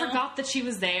kind of forgot that she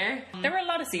was there. There were a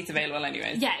lot of seats available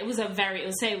anyways. Yeah, it was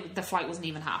say the flight wasn't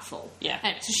even half full. Yeah.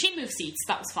 Anyway, so she moved seats,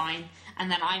 that was fine.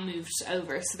 And then I moved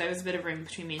over, so there was a bit of room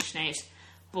between me and Sinead.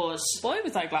 But... Boy,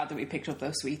 was I glad that we picked up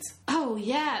those sweets. Oh,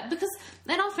 yeah, because,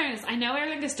 in all fairness, I know Aer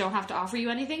Lingus don't have to offer you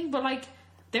anything, but, like,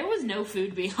 there was no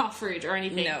food being offered or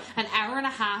anything. No. An hour and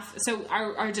a half, so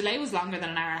our delay was longer than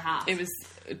an hour and a half. It was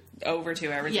over 2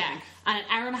 hours, I Yeah, think. and an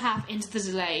hour and a half into the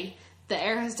delay, the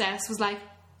air hostess was like,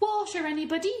 water,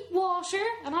 anybody? Water?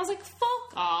 And I was like,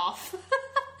 fuck off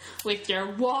with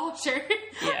your water.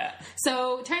 Yeah.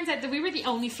 So, it turns out that we were the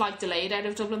only flight delayed out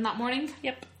of Dublin that morning.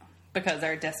 Yep. Because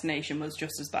our destination was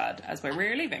just as bad as where we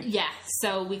were leaving. Yeah,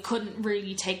 so we couldn't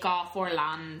really take off or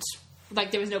land.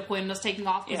 Like, there was no point in us taking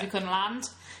off because we couldn't land.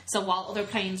 So while other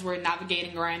planes were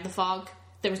navigating around the fog,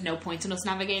 there was no point in us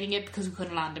navigating it because we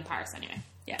couldn't land in Paris anyway.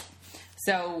 Yeah.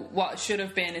 So what should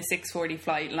have been a 6:40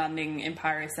 flight landing in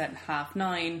Paris at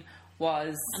 9:30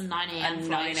 was A 9 a.m. a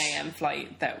flight. 9 a.m.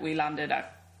 flight that we landed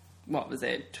at, what was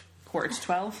it,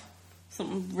 11:45?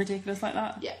 Something ridiculous like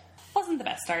that. Yeah. Wasn't the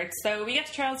best start. So we get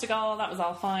to Charles de Gaulle, that was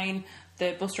all fine.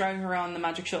 The bus driver on the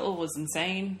Magic Shuttle was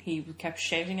insane. He kept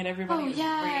shouting at everybody. Oh, It was really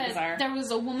yeah. bizarre. There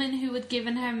was a woman who had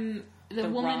given him the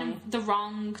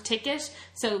wrong ticket,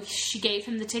 so she gave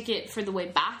him the ticket for the way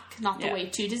back, not the way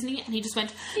to Disney, and he just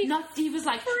went, he was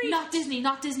like, not Disney,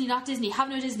 not Disney, not Disney, have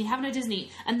no Disney, have no Disney,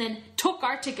 and then took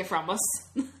our ticket from us.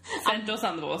 Sent us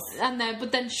on the bus.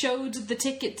 But then showed the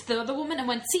ticket to the other woman and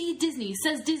went, see, Disney,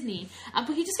 says Disney.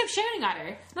 But he just kept shouting at her.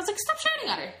 And I was like, stop shouting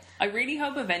at her. I really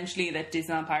hope eventually that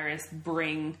Disneyland Paris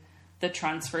bring the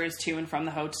transfers to and from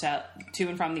the hotel, to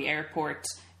and from the airport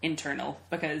internal,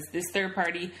 because this third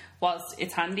party, whilst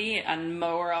it's handy and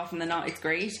more often than not it's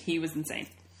great, he was insane.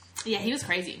 Yeah, he was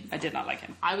crazy. I did not like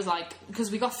him. I was like,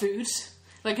 because we got food.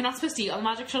 Like, you're not supposed to eat on the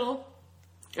Magic Shuttle.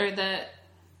 Or the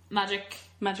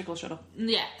Magical Shuttle.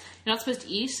 Yeah, you're not supposed to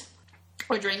eat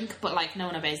or drink, but, like, no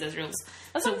one obeys those rules.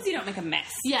 As long as you don't make a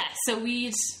mess. Yeah, so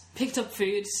we'd picked up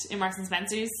food in Marks and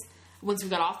Spencer's once we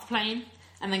got off the plane,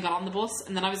 and then got on the bus,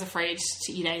 and then I was afraid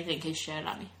to eat anything in case she shouted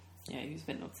at me. Yeah, he was a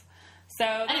bit nuts. So,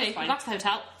 that Anyway, was fine. we got to the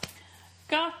hotel.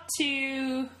 Got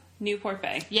to Newport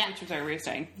Bay, Yeah. which was where we were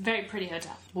staying. Very pretty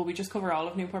hotel. Will we just cover all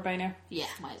of Newport Bay now? Yeah,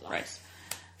 might as well. Right.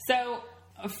 So,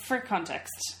 for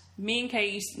context, me and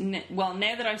Kate, well,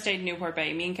 now that I've stayed in Newport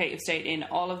Bay, me and Kate have stayed in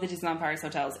all of the Disneyland Paris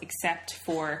hotels except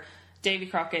for Davy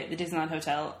Crockett, the Disneyland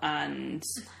Hotel, and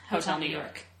Hotel New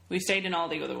York. We've stayed in all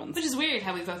the other ones. Which is weird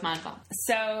how we both managed that.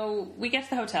 So, we get to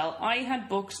the hotel. I had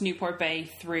booked Newport Bay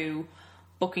through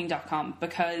Booking.com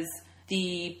because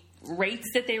the rates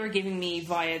that they were giving me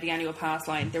via the annual pass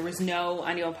line, there was no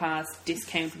annual pass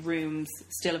discount rooms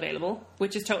still available,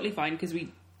 which is totally fine because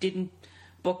we didn't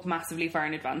book massively far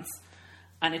in advance,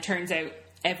 and it turns out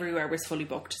everywhere was fully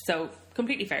booked, so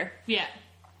completely fair. Yeah.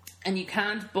 And you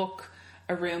can't book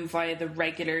a room via the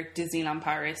regular Disneyland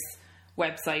Paris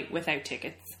website without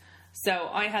tickets. So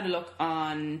I had a look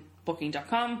on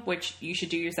Booking.com, which you should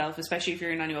do yourself, especially if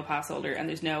you're an annual pass holder and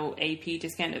there's no AP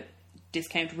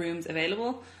discount rooms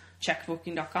available. Check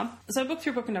Booking.com. So I booked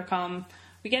through Booking.com.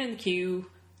 We get in the queue.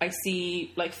 I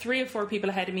see like 3 or 4 people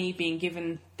ahead of me being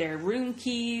given their room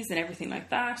keys and everything like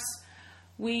that.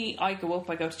 I go up,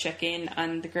 I go to check in,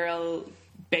 and the girl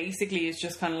basically is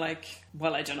just kind of like,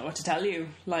 well, I don't know what to tell you.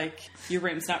 Like, your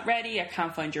room's not ready, I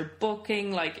can't find your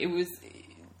booking. Like,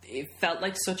 it felt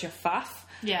like such a faff.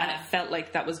 Yeah. And it felt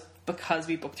like that was because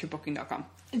we booked through Booking.com.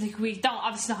 Like, we don't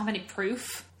obviously don't have any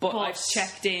proof. But I've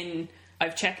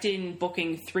checked in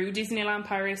booking through Disneyland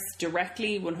Paris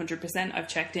directly, 100%. I've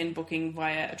checked in booking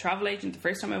via a travel agent the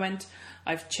first time I went.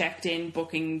 I've checked in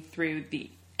booking through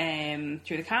the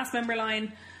cast member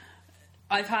line.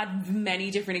 I've had many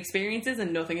different experiences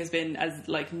and nothing has been as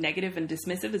like negative and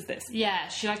dismissive as this. Yeah,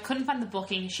 she like couldn't find the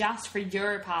booking. She asked for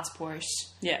your passport.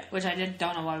 Yeah. Which I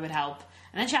don't know why would help.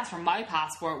 And then she asked for my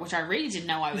passport, which I really didn't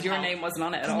know I would Your help. name wasn't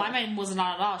on it at all. My name wasn't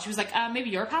on it at all. She was like, maybe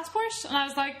your passport? And I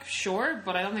was like, sure,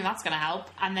 but I don't think that's going to help.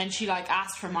 And then she like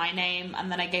asked for my name,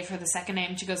 and then I gave her the second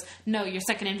name. She goes, no, your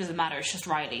second name doesn't matter. It's just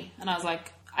Riley. And I was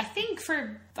like, I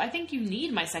think you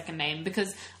need my second name,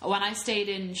 because when I stayed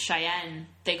in Cheyenne,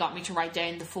 they got me to write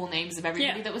down the full names of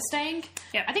everybody that was staying.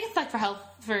 Yeah. I think it's like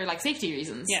for like safety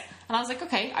reasons. Yeah. And I was like,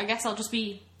 okay, I guess I'll just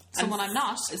be someone I'm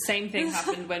not. The same thing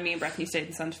happened when me and Breffney stayed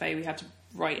in Santa Fe. We had to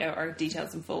write out our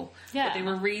details in full. Yeah. But they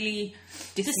were really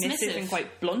dismissive and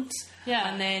quite blunt. Yeah.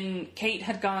 And then Kate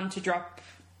had gone to drop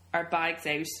our bags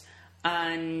out,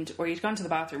 or he'd gone to the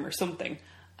bathroom or something.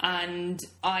 And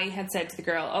I had said to the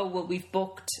girl, oh, well, we've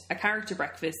booked a character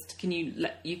breakfast. Can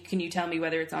you tell me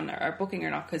whether it's on our booking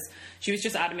or not? Because she was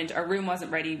just adamant our room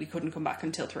wasn't ready. We couldn't come back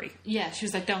until 3. Yeah, she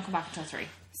was like, don't come back until 3.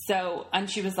 So, and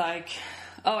she was like,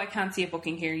 oh, I can't see a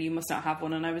booking here. You must not have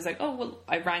one. And I was like, oh, well,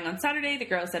 I rang on Saturday. The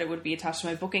girl said it would be attached to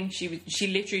my booking. She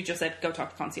literally just said, go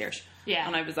talk to concierge. Yeah.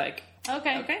 And I was like,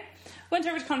 Okay. Went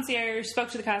over to concierge, spoke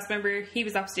to the cast member. He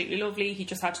was absolutely lovely. He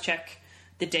just had to check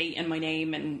the date and my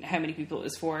name and how many people it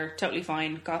was for. Totally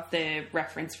fine. Got the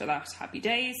reference for that. Happy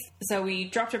days. So we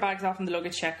dropped our bags off in the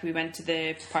luggage check. We went to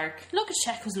the park. Luggage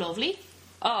check was lovely.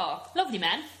 Oh, Lovely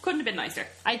men. couldn't have been nicer.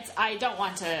 I don't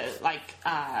want to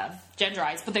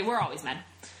genderize, but they were always men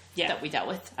that we dealt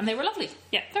with, and they were lovely.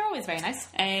 Yeah. They're always very nice.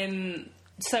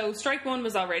 So strike 1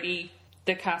 was already,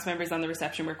 the cast members on the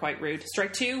reception were quite rude.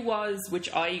 Strike 2 was,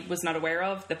 which I was not aware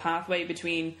of, the pathway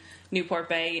between Newport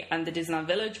Bay and the Disneyland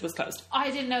Village was closed.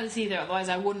 I didn't know this either, otherwise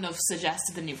I wouldn't have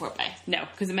suggested the Newport Bay. No,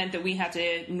 because it meant that we had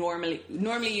to normally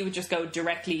you would just go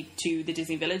directly to the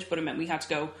Disney Village, but it meant we had to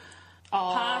go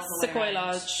past the way Sequoia around.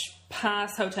 Lodge,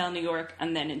 past Hotel New York,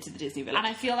 and then into the Disney Village. And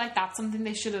I feel like that's something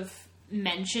they should have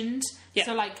mentioned. Yeah.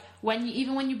 So like when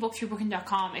you book through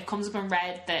Booking.com, it comes up in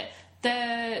red that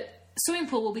the swimming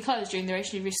pool will be closed during the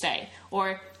duration of your stay,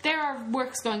 or there are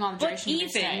works going on but duration of your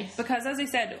stay. even, because as I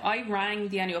said, I rang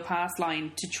the annual pass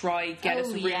line to try get us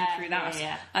a room through that.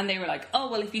 Yeah. And they were like,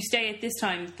 oh, well, if you stay at this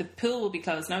time, the pool will be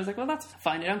closed. And I was like, well, that's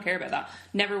fine. I don't care about that.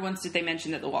 Never once did they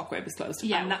mention that the walkway was closed.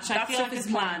 Yeah, and that which I feel stuff like is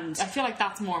is more- planned. I feel like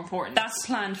that's more important. That's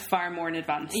planned far more in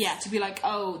advance. Yeah, to be like,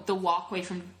 oh, the walkway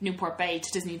from Newport Bay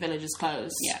to Disney Village is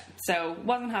closed. Yeah, so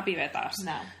wasn't happy about that.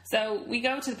 No. So we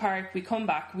go to the park, we come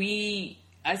back,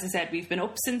 as I said, we've been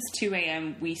up since 2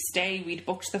 a.m. We stay, we'd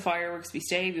booked the fireworks,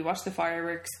 we watch the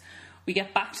fireworks. We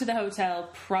get back to the hotel,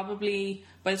 probably,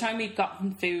 by the time we'd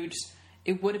gotten food,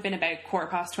 it would have been about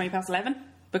 11:15.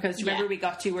 Because you remember we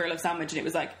got 2 Earl of Sandwich and it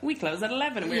was like, we close at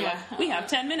 11. And we were like, we have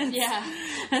 10 minutes.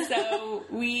 Yeah. So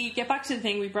we get back to the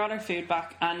thing, we brought our food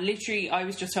back, and literally I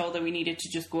was just told that we needed to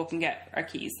just go up and get our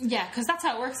keys. Yeah, because that's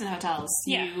how it works in hotels.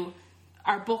 Yeah. You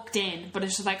are booked in, but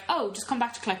it's just like, oh, just come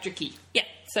back to collect your key. Yeah.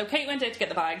 So Kate went out to get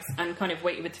the bags and kind of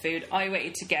waited with the food. I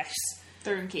waited to get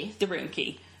The room key. the room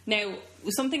key. Now,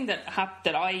 something that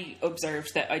that I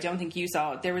observed that I don't think you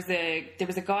saw, there was a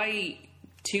guy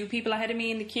 2 people ahead of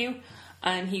me in the queue,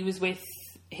 and he was with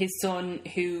his son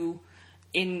who,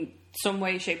 in some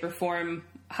way, shape, or form,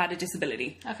 had a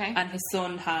disability. Okay. And his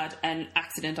son had an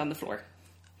accident on the floor.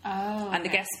 Oh. And the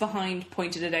guests behind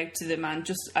pointed it out to the man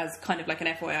just as kind of like an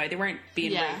FYI. They weren't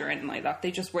being Yeah. rude or anything like that. They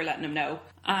just were letting him know.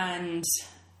 And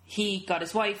he got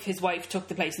his wife. His wife took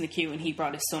the place in the queue and he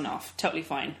brought his son off. Totally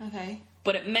fine. Okay.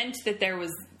 But it meant that there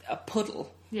was a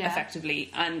puddle, Yeah. effectively.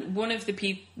 And I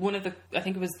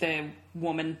think it was the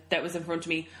woman that was in front of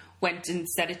me, went and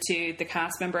said it to the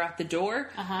cast member at the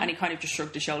door. And he kind of just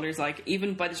shrugged his shoulders. Like,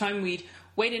 even by the time we'd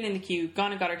waited in the queue,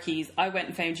 gone and got our keys, I went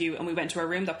and found you, and we went to our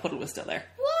room, that puddle was still there.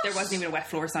 What? There wasn't even a wet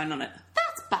floor sign on it.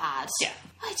 That's bad. Yeah.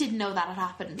 I didn't know that had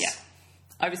happened. Yeah.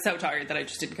 I was so tired that I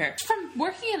just didn't care. From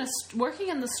working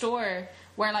in the store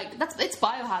where, like, it's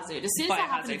biohazard. As soon as that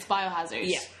happens, it's biohazard.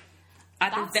 Yeah.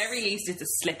 At That's- the very least, it's a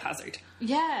slip hazard.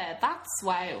 Yeah, that's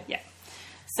wow. Yeah.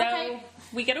 So Okay.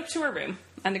 we get up to our room,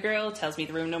 and the girl tells me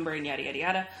the room number and yada yada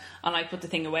yada, and I put the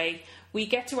thing away. We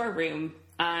get to our room,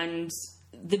 and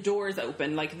the door is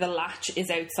open. Like, the latch is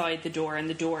outside the door, and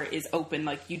the door is open.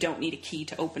 Like, you don't need a key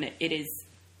to open it. It is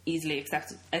easily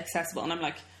accessible. And I'm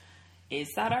like, is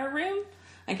that our room?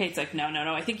 And Kate's like, no,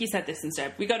 I think you said this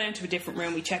instead. We go down to a different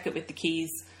room, we check it with the keys.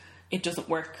 It doesn't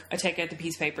work. I take out the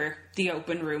piece of paper. The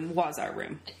open room was our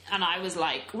room. And I was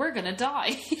like, we're gonna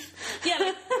die.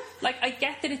 Yeah, like I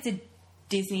get that it's a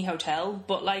Disney hotel,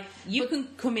 but like you can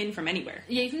come in from anywhere.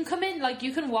 Yeah, you can come in, like,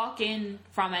 you can walk in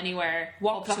from anywhere,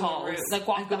 Walk up to the a halls, room, like,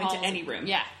 walk and the go into halls. any room.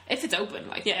 Yeah, if it's open,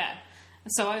 like, yeah.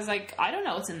 So I was like, I don't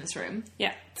know what's in this room.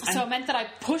 Yeah. So it meant that I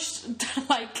pushed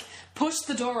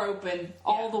the door open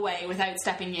all the way without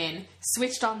stepping in,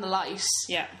 switched on the light,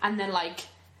 Yeah. and then, like,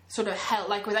 sort of held,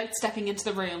 like, without stepping into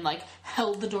the room, like,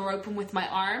 held the door open with my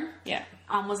arm. Yeah.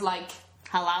 And was like,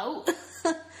 hello?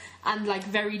 And, like,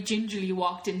 very gingerly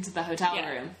walked into the hotel Yeah.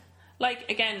 room.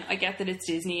 Like, again, I get that it's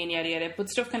Disney and yada yada, but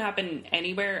stuff can happen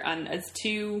anywhere. And as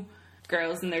two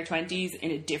girls in their 20s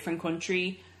in a different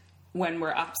country, when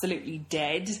we're absolutely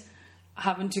dead,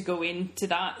 having to go into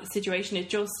that situation,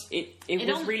 it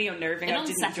was really unnerving. I didn't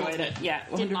enjoy unsettled it. me. Yeah,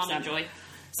 100%. Did not enjoy.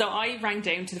 So I rang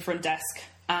down to the front desk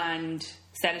and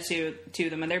said it to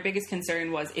them, and their biggest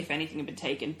concern was if anything had been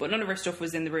taken, but none of our stuff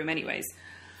was in the room anyways.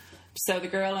 So the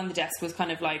girl on the desk was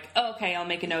kind of like, oh, okay, I'll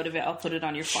make a note of it, I'll put it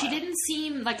on your file. She didn't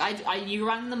seem like you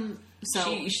rang them.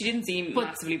 So She didn't seem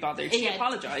massively bothered. She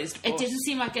apologised. It didn't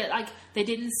seem like they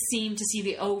didn't seem to see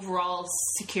the overall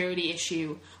security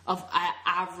issue of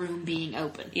a room being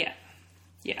open. Yeah.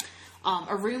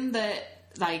 A room that,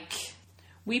 like,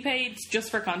 We paid, just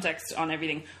for context on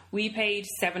everything, we paid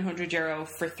 €700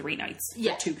 for 3 nights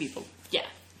for 2 people. Yeah,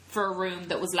 for a room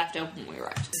that was left open when we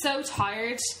arrived. So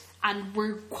tired, and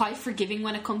we're quite forgiving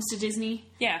when it comes to Disney.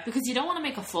 Yeah. Because you don't want to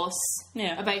make a fuss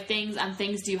about things, and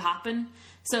things do happen.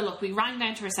 So look, we rang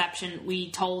down to reception,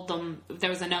 we told them, there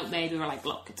was a note made, we were like,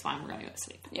 look, it's fine, we're going to go to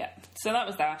sleep. Yeah, so that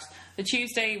was that. The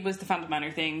Tuesday was the Phantom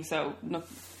Manor thing, so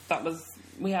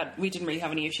we didn't really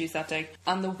have any issues that day.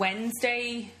 On the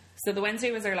Wednesday, so the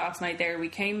Wednesday was our last night there, we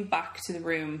came back to the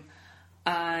room,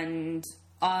 and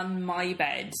on my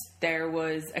bed there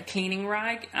was a cleaning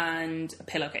rag and a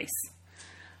pillowcase.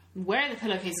 Where the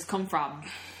pillowcases come from,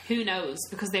 who knows?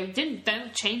 Because they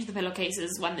don't change the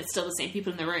pillowcases when it's still the same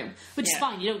people in the room, which is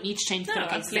fine. You don't need to change the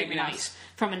pillowcases absolutely every not. night.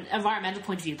 From an environmental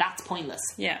point of view, that's pointless.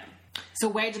 Yeah. So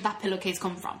where did that pillowcase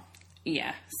come from?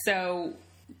 Yeah, so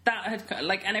that had,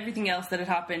 like, and everything else that had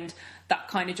happened, that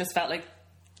kind of just felt like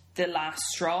the last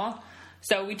straw.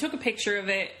 So we took a picture of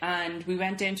it and we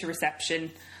went down to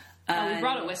reception. We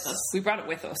brought it with us. We brought it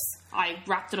with us. I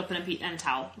wrapped it up in a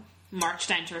towel, marched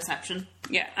down to reception.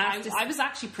 Yeah, I was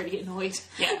actually pretty annoyed.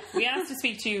 Yeah, we asked to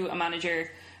speak to a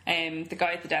manager. The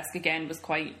guy at the desk again was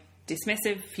quite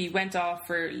dismissive. He went off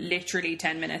for literally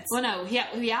 10 minutes. Well, no,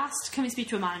 we asked, can we speak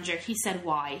to a manager? He said,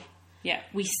 why? Yeah.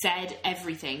 We said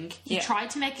everything. He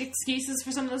tried to make excuses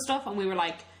for some of the stuff, and we were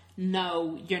like,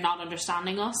 no, you're not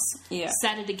understanding us. Yeah.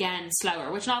 Said it again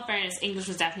slower, which, in all fairness, English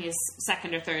was definitely his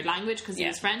second or third language because he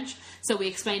was French. So we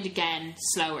explained again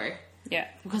slower. Yeah.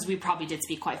 Because we probably did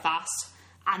speak quite fast.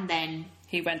 And then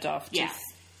he went off.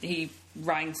 He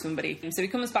rang somebody. So he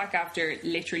comes back after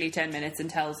literally 10 minutes and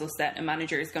tells us that a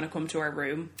manager is going to come to our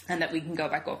room and that we can go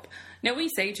back up. Now we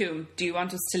say to him, do you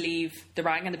want us to leave the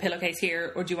rag and the pillowcase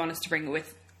here, or do you want us to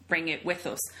bring it with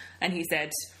us? And he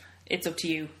said, it's up to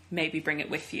you, maybe bring it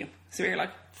with you. So we were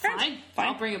like, fine.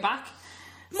 I'll bring it back.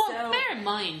 Well, bear in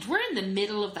mind, we're in the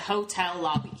middle of the hotel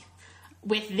lobby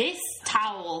with this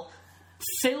towel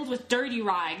filled with dirty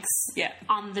rags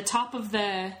on the top of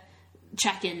the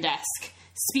check-in desk,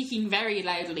 speaking very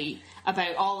loudly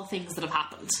about all the things that have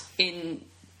happened. In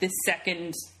the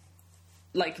second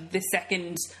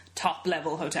top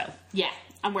level hotel. Yeah.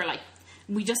 And we're like,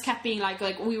 we just kept being like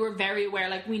we were very aware,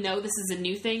 like, we know this is a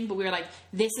new thing, but we were like,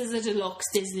 this is a deluxe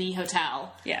Disney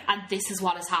hotel. Yeah. And this is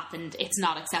what has happened. It's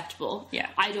not acceptable. Yeah.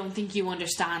 I don't think you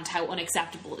understand how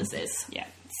unacceptable this is. Yeah.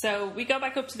 So we go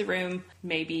back up to the room,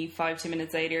 maybe 5-10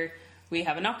 minutes later. We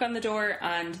have a knock on the door,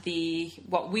 and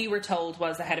what we were told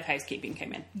was the head of housekeeping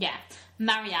came in. Yeah.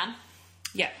 Marianne.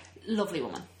 Yeah. Lovely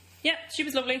woman. Yeah, she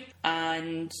was lovely.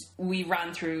 And we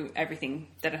ran through everything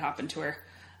that had happened to her.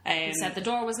 He said the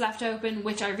door was left open,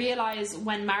 which I realised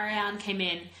when Marianne came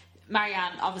in.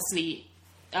 Marianne obviously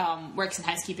works in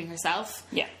housekeeping herself.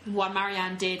 Yeah. What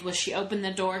Marianne did was she opened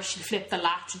the door, she flipped the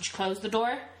latch, and she closed the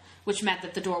door, which meant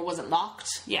that the door wasn't locked,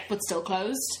 yeah, but still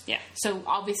closed. Yeah. So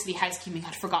obviously housekeeping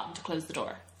had forgotten to close the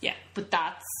door. Yeah. But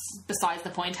that's besides the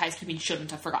point. Housekeeping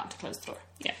shouldn't have forgotten to close the door.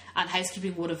 Yeah. And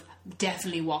housekeeping would have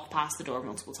definitely walked past the door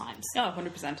multiple times. Oh,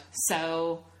 100%.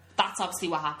 So that's obviously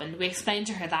what happened. We explained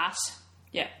to her that.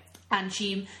 Yeah. And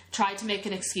she tried to make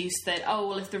an excuse that, oh,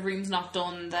 well, if the room's not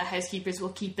done, the housekeepers will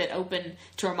keep it open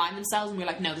to remind themselves. And we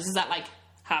were like, no, this is at like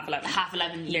half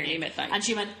 11 nearly midnight. And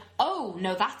she went, oh,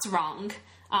 no, that's wrong.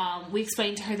 We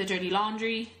explained to her the dirty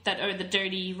laundry, or the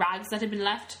dirty rags that had been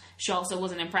left. She also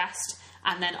wasn't impressed.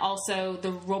 And then also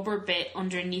the rubber bit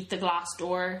underneath the glass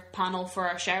door panel for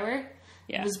our shower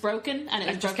was broken. And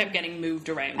it just kept getting moved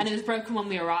around. And it was broken when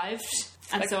we arrived.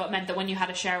 And so it meant that when you had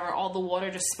a shower, all the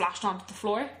water just splashed onto the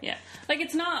floor. Yeah. Like,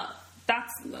 it's not...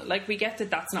 That's... Like, we get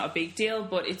that that's not a big deal,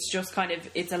 but it's just kind of...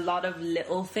 It's a lot of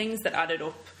little things that added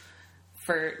up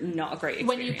for not a great experience.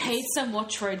 When you paid so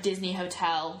much for a Disney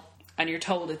hotel... And you're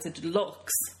told it's a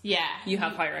deluxe. Yeah. You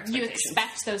have higher expectations. You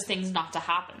expect those things not to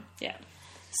happen. Yeah.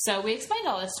 So we explained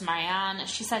all this to Marianne.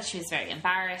 She said she was very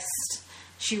embarrassed.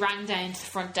 She rang down to the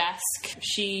front desk.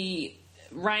 She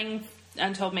rang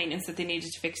and told maintenance that they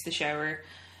needed to fix the shower.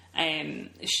 I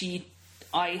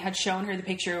had shown her the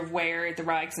picture of where the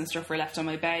rags and stuff were left on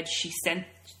my bed. She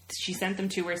sent them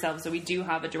to herself, so we do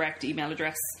have a direct email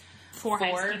address for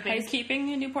housekeeping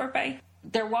in Newport Bay.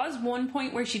 There was one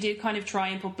point where she did kind of try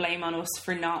and put blame on us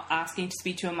for not asking to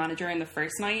speak to a manager in the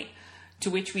first night, to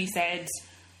which we said,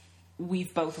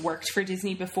 we've both worked for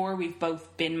Disney before, we've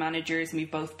both been managers, and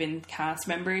we've both been cast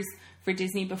members for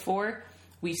Disney before.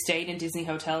 We've stayed in Disney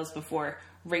hotels before.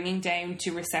 Ringing down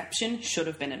to reception should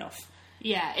have been enough.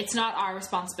 Yeah, it's not our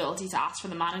responsibility to ask for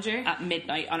the manager. At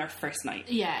midnight on our first night.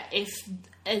 Yeah, if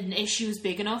an issue's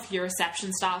big enough, your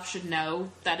reception staff should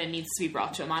know that it needs to be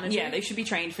brought to a manager. Yeah, they should be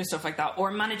trained for stuff like that.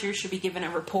 Or managers should be given a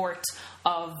report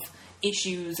of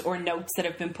issues or notes that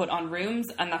have been put on rooms,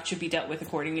 and that should be dealt with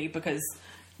accordingly, because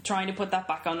trying to put that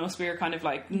back on us, we were kind of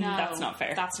like, no, that's not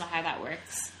fair. That's not how that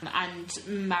works. And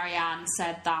Marianne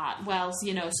said that, well,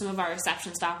 you know, some of our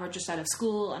reception staff were just out of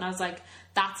school, and I was like,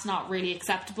 that's not really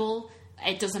acceptable.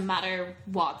 It doesn't matter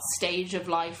what stage of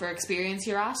life or experience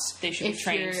you're at. They should be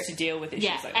trained to deal with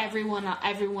issues like that. Everyone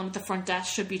at the front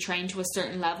desk should be trained to a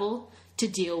certain level to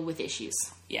deal with issues.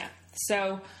 Yeah.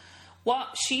 So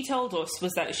what she told us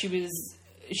was that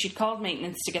she'd called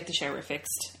maintenance to get the shower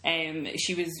fixed.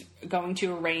 She was going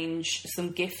to arrange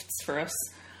some gifts for us.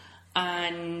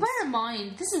 And bear in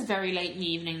mind, this is very late in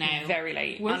the evening now. Very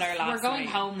late on our last night. We're going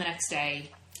home the next day.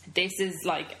 This is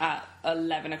like at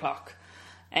 11 o'clock.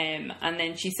 And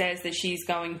then she says that she's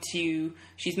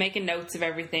making notes of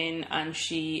everything, and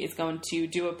she is going to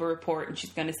do up a report, and she's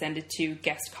going to send it to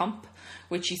Guest Comp,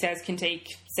 which she says can take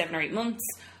 7 or 8 months.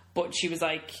 But she was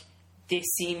like, this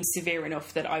seems severe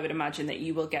enough that I would imagine that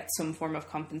you will get some form of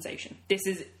compensation. This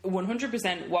is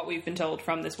 100% what we've been told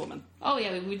from this woman. Oh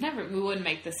yeah, we wouldn't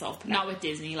make this up. No. Not with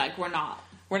Disney. Like, we're not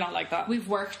like that. We've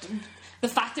worked. The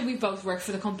fact that we both worked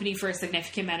for the company for a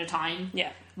significant amount of time.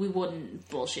 Yeah, we wouldn't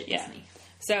bullshit Disney.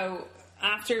 So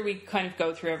after we kind of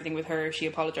go through everything with her, she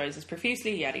apologises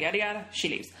profusely, yada yada yada, she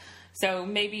leaves. So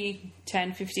maybe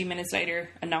 10-15 minutes later,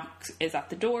 a knock is at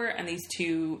the door, and these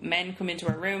 2 men come into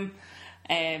our room.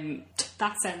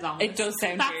 That sounds ominous. It does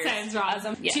sound weird. That sounds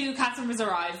wrong. 2 customers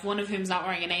arrive, one of whom's not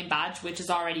wearing a name badge, which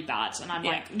is already bad, and I'm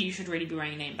like, you should really be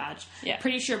wearing a name badge. Yeah.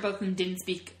 Pretty sure both of them didn't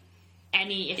speak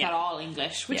any, if at all,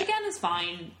 English, which again is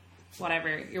fine.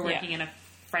 Whatever, you're working in a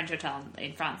French hotel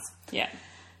in France. Yeah.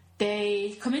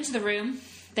 They come into the room.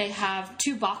 They have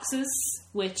 2 boxes,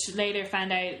 which later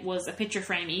found out was a picture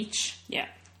frame each. Yeah.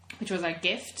 Which was our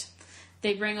gift.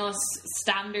 They bring us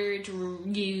standard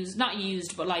not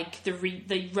used, but like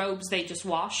the robes they just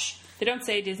wash. They don't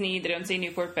say Disney, they don't say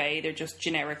Newport Bay, they're just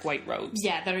generic white robes.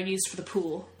 Yeah, that are used for the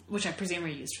pool, which I presume are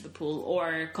used for the pool,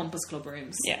 or Compass Club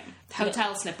rooms. Yeah.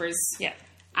 Hotel slippers. Yeah.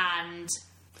 And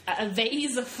a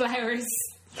vase of flowers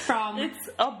from It's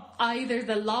a either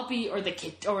the lobby or the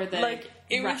kit or the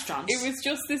restaurant. It was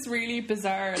just this really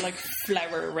bizarre like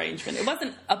flower arrangement. It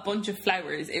wasn't a bunch of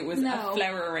flowers. It was a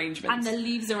flower arrangement. And the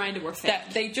leaves around it were fake.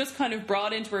 That they just kind of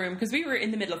brought into a room because we were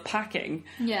in the middle of packing.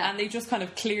 Yeah. And they just kind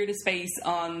of cleared a space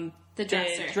on the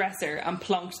dresser and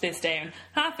plonked this down.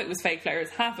 Half it was fake flowers,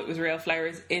 half it was real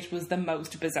flowers. It was the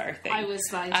most bizarre thing. I was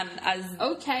like, and as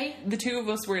okay, the two of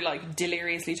us were like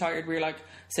deliriously tired. We were like,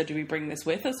 so do we bring this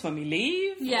with us when we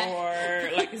leave? Yeah.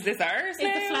 Or like, is this ours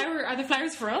now? Are the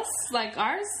flowers for us? Like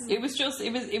ours? It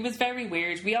was very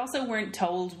weird. We also weren't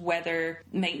told whether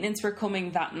maintenance were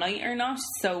coming that night or not.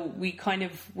 So we kind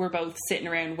of were both sitting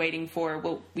around waiting for,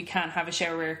 well, we can't have a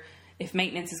shower if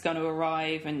maintenance is going to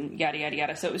arrive and yada yada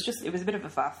yada. So it was a bit of a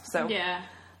faff. So yeah,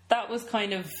 that was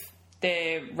kind of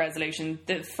the resolution.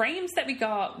 The frames that we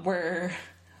got were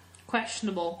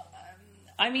questionable.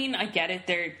 I mean, I get it.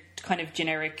 They're kind of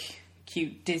generic,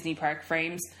 cute Disney park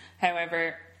frames.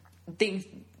 However,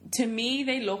 to me,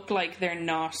 they look like they're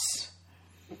not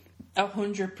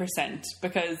 100%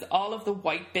 because all of the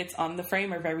white bits on the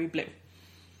frame are very blue.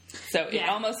 So it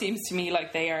almost seems to me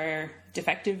like they are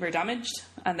defective or damaged,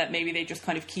 and that maybe they just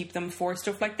kind of keep them for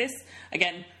stuff like this.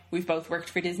 Again, we've both worked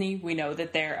for Disney. We know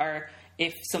that there are,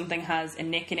 if something has a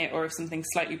nick in it or if something's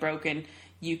slightly broken,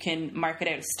 you can mark it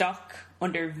out of stock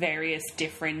under various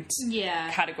different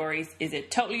categories. Is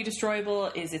it totally destroyable?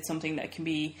 Is it something that can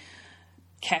be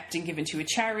kept and given to a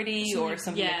charity, or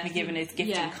something that can be given as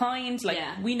gift in kind? Like,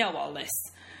 we know all this.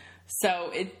 So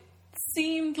it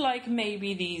seemed like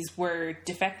maybe these were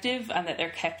defective and that they're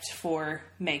kept for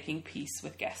making peace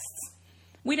with guests.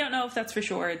 We don't know if that's for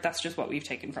sure. That's just what we've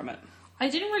taken from it. I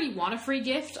didn't really want a free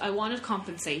gift. I wanted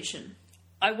compensation.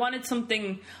 I wanted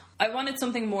something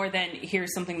more than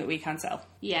here's something that we can't sell.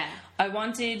 Yeah. I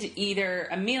wanted either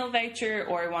a meal voucher,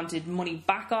 or I wanted money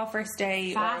back off our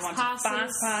stay, or I wanted fast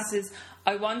passes.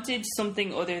 I wanted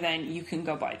something other than you can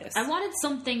go buy this. I wanted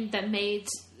something that made,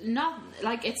 not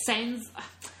like it sounds,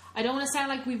 I don't want to sound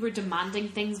like we were demanding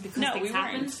things because things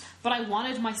happened, but I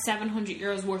wanted my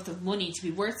 €700 worth of money to be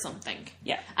worth something.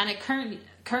 Yeah. And it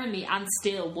currently and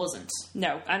still wasn't.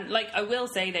 No. And like, I will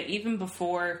say that even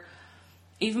before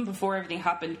everything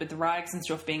happened with the rags and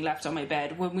stuff being left on my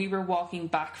bed, when we were walking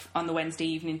back on the Wednesday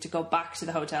evening to go back to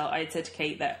the hotel, I had said to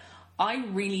Kate that I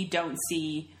really don't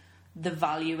see the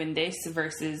value in this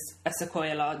versus a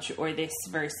Sequoia Lodge, or this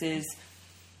versus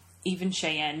even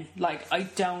Cheyenne. Like, I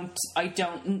don't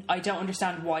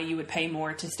understand why you would pay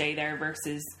more to stay there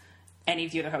versus any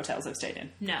of the other hotels I've stayed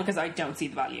in. No. Because I don't see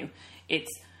the value.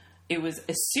 It was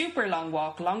a super long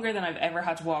walk, longer than I've ever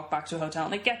had to walk back to a hotel.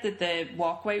 And I get that the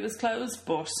walkway was closed,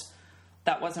 but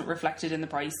that wasn't reflected in the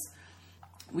price.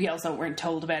 We also weren't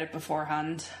told about it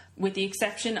beforehand. With the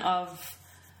exception of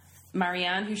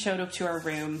Marianne, who showed up to our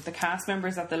room, the cast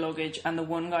members at the luggage, and the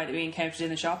one guy that we encountered in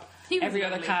the shop, every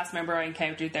other cast member I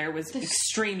encountered there was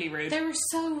extremely rude. They were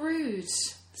so rude.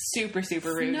 Super,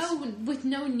 super rude. With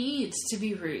no need to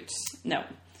be rude. No.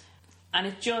 And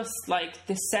it just, like,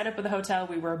 the setup of the hotel,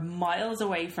 we were miles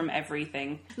away from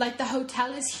everything. Like, the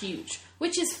hotel is huge,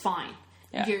 which is fine.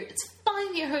 Yeah. It's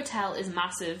fine, your hotel is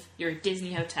massive. You're a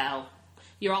Disney hotel.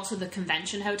 You're also the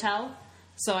convention hotel.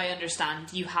 So I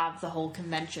understand you have the whole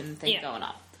convention thing going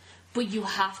on. But you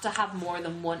have to have more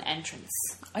than one entrance.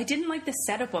 I didn't like the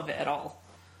setup of it at all.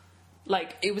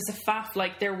 Like, it was a faff.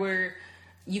 Like,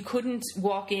 you couldn't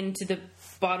walk into the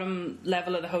bottom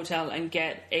level of the hotel and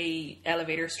get a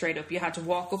elevator straight up. You had to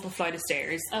walk up a flight of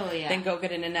stairs. Oh, yeah. Then go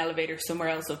get in an elevator somewhere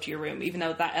else up to your room, even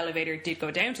though that elevator did go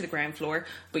down to the ground floor,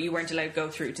 but you weren't allowed to go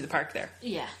through to the park there.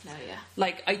 Yeah.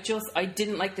 Like, I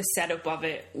didn't like the setup of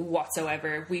it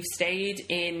whatsoever. We've stayed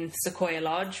in Sequoia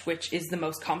Lodge, which is the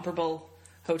most comparable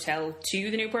hotel to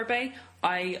the Newport Bay.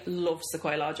 I loved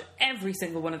Sequoia Lodge. Every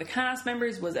single one of the cast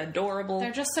members was adorable.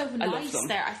 They're just so nice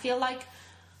there. I feel like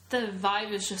the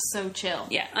vibe is just so chill.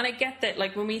 Yeah, and I get that,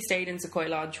 like, when we stayed in Sequoia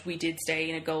Lodge, we did stay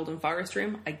in a Golden Forest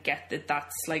room. I get that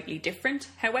that's slightly different.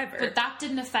 However, but that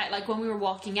didn't affect, like, when we were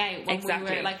walking out.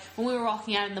 When we were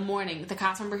walking out in the morning, the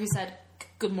cast member who said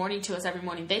good morning to us every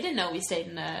morning, they didn't know we stayed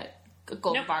in a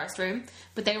Golden Forest room,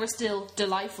 but they were still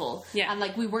delightful. Yeah, and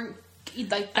like, we weren't.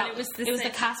 Like, that, it was the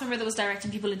cast member that was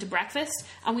directing people into breakfast,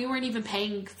 and we weren't even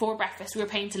paying for breakfast. We were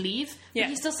paying to leave. Yeah.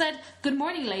 But he still said, "Good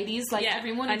morning, ladies," like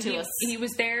every morning to us. He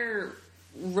was there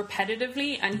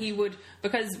repetitively, and he would,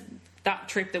 because that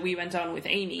trip that we went on with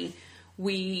Amy,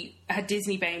 we had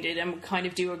Disney bounded and would kind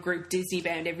of do a group Disney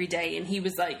bound every day, and he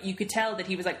was like, you could tell that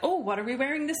he was like, oh, what are we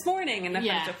wearing this morning, and that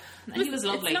kind of stuff. He was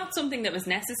lovely. It's not something that was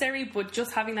necessary, but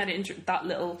just having that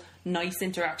little nice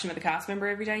interaction with the cast member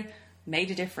every day,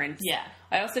 made a difference. Yeah.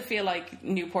 I also feel like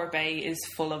Newport Bay is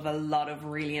full of a lot of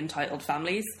really entitled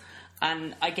families.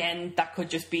 And again, that could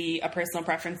just be a personal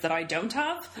preference that I don't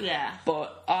have. Yeah.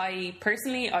 But I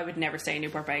would never stay in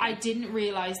Newport Bay again. I didn't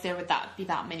realise there would be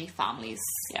that many families.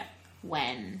 Yeah.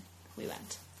 When we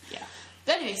went. Yeah.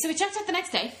 But anyway, so we checked out the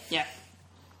next day. Yeah.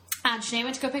 And Sinead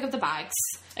went to go pick up the bags.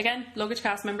 Again, luggage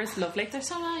cast members, lovely. They're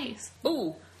so nice.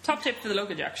 Ooh, top tip for the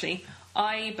luggage, actually.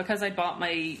 Because I bought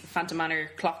my Phantom Manor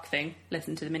clock thing,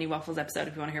 listen to the Mini Waffles episode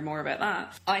if you want to hear more about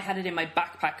that, I had it in my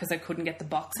backpack because I couldn't get the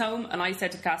box home, and I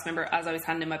said to the cast member as I was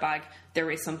handing my bag, there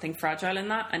is something fragile in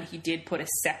that, and he did put a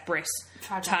separate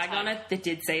tag on it that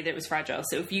did say that it was fragile.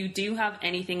 So if you do have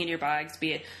anything in your bags,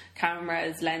 be it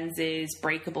cameras, lenses,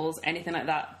 breakables, anything like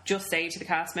that, just say to the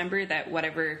cast member that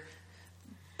whatever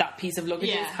that piece of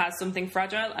luggage is has something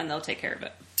fragile, and they'll take care of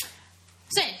it.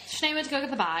 So, Sinead went to go get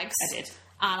the bags. I did.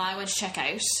 And I went to check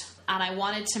out, and I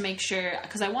wanted to make sure,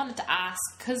 because I wanted to ask,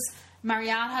 because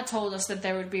Marianne had told us that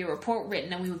there would be a report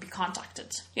written and we would be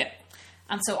contacted. Yeah.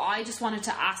 And so I just wanted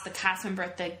to ask the cast member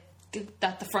at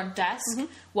the front desk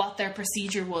what their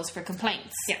procedure was for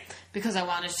complaints. Yeah. Because I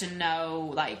wanted to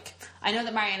know, like, I know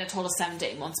that Marianne had told us 7 to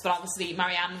 8 months, but obviously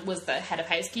Marianne was the head of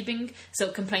housekeeping,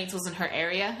 so complaints was in her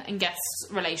area and guest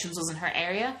relations was in her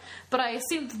area. But I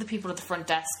assumed that the people at the front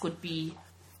desk would be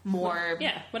more...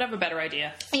 Yeah, would have a better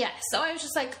idea. Yeah, so I was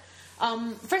just like,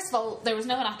 first of all, there was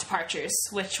no one at departures,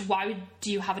 which, why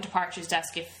do you have a departures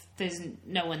desk if there's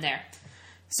no one there?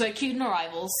 So I queued in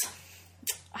arrivals,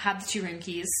 I had the 2 room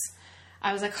keys.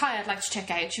 I was like, hi, I'd like to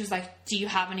check out. She was like, do you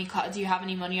have any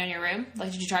money on your room?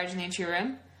 Like, did you charge anything to your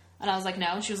room? And I was like, no.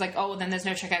 And she was like, oh, then there's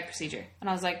no checkout procedure. And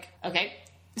I was like, okay.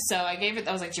 So I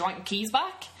was like, do you want your keys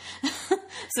back?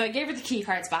 So I gave her the key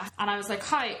cards back, and I was like,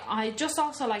 hi, I'd just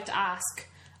also like to ask,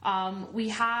 we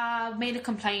have made a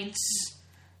complaint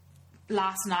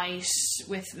last night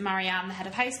with Marianne, the head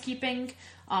of housekeeping.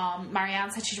 Marianne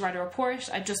said she'd write a report.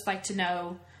 I'd just like to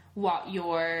know what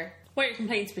your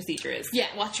complaints procedure is. Yeah,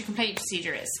 what your complaint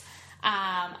procedure is.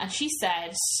 And she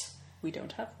said, we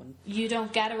don't have one. You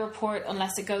don't get a report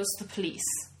unless it goes to the police.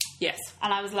 Yes.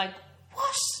 And I was like,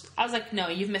 what? I was like, no,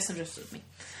 you've misunderstood me.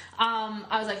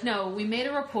 I was like, no, we made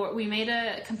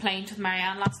a complaint with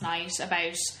Marianne last night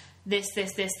about this,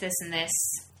 and this.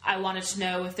 I wanted to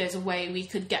know if there's a way we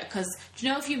could get, because do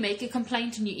you know if you make a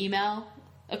complaint and you email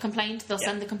a complaint, they'll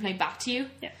send the complaint back to you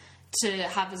to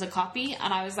have as a copy.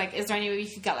 And I was like, is there any way we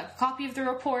could get like a copy of the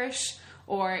report,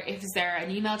 or is there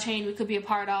an email chain we could be a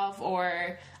part of,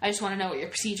 or I just want to know what your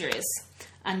procedure is.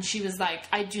 And she was like,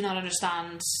 I do not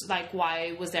understand, like,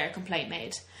 why was there a complaint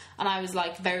made? And I was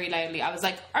like, very loudly, I was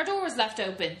like, our door was left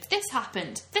open, this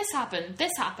happened.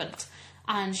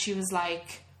 And she was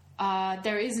like,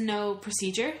 there is no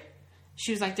procedure.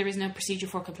 She was like, there is no procedure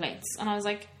for complaints. And I was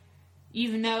like,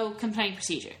 you've no complaint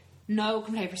procedure. No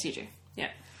complaint procedure.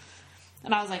 Yeah.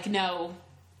 And I was like, no,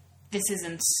 this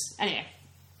isn't. Anyway.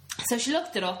 So she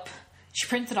looked it up, she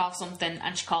printed off something,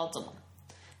 and she called someone.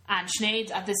 And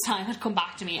Sinead at this time had come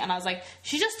back to me, and I was like,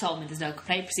 she just told me there's no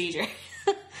complaint procedure.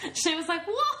 Sinead was like,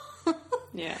 what?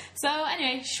 Yeah. So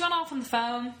anyway, she went off on the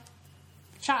phone,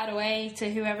 chatted away to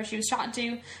whoever she was chatting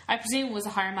to. I presume it was a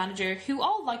hiring manager, who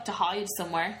all like to hide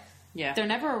somewhere. Yeah. They're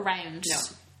never around,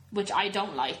 which I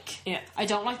don't like. Yeah. I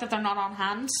don't like that they're not on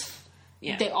hand.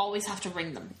 Yeah. They always have to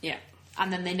ring them. Yeah.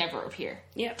 And then they never appear.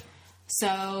 Yeah.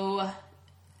 So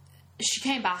she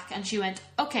came back and she went,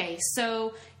 okay,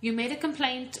 so you made a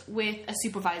complaint with a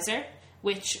supervisor,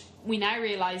 which we now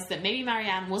realise that maybe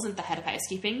Marianne wasn't the head of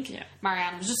housekeeping. Yeah.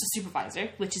 Marianne was just a supervisor,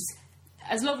 which is,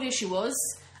 as lovely as she was,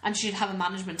 and she did have a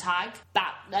management tag,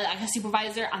 that like a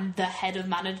supervisor and the head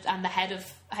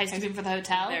of housekeeping for the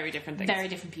hotel, very different things, very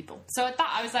different people. So at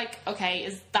that I was like,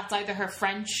 okay, that's either her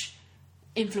French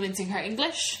influencing her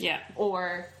English,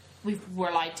 or we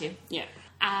were lied to. Yeah.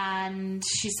 And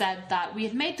she said that we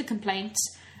had made the complaint,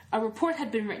 a report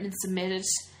had been written and submitted,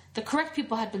 the correct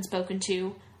people had been spoken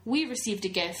to, we received a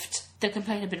gift, the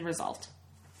complaint had been resolved.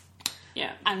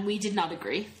 Yeah. And we did not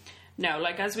agree. No,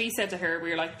 like, as we said to her,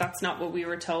 we were like, that's not what we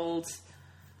were told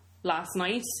last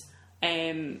night.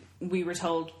 We were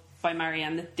told by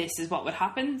Marianne that this is what would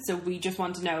happen, so we just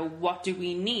want to know, what do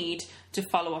we need to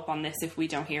follow up on this if we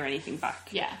don't hear anything back?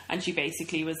 Yeah. And she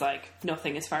basically was like,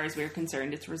 nothing, as far as we're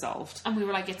concerned, it's resolved. And we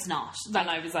were like, it's not. Like,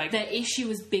 and I was like, the issue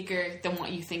is bigger than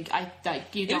what you think.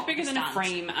 It was bigger than a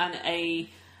frame and a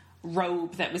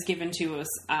robe that was given to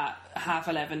us at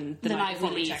 11:30 the night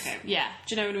before we check out. Yeah.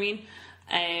 Do you know what I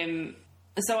mean?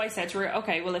 So I said to her,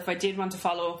 okay, well, if I did want to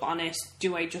follow up on it,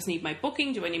 do I just need my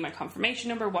booking? Do I need my confirmation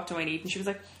number? What do I need? And she was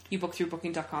like, you book through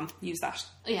booking.com, use that.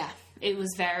 Yeah, it was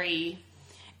very...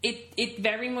 it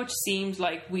very much seemed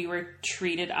like we were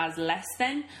treated as less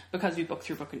than because we booked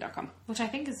through Booking.com. Which I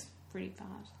think is pretty bad.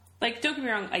 Like, don't get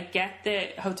me wrong, I get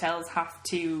that hotels have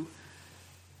to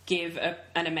give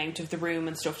an amount of the room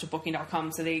and stuff to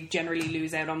Booking.com, so they generally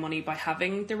lose out on money by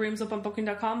having the rooms up on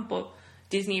Booking.com, but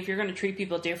Disney, if you're going to treat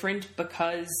people different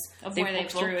because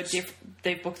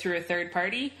they've booked through a third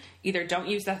party, either don't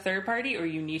use that third party or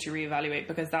you need to reevaluate,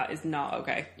 because that is not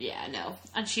okay. Yeah, no.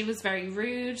 And she was very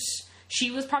rude.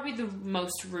 She was probably the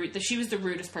most rude. She was the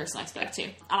rudest person I spoke to.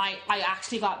 And I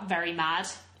actually got very mad.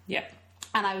 Yeah.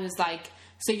 And I was like,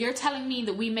 so you're telling me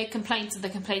that we make complaints and the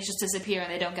complaints just disappear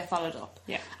and they don't get followed up?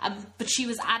 Yeah. But she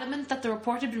was adamant that the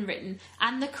report had been written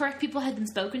and the correct people had been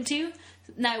spoken to.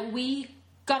 Now, we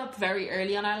got up very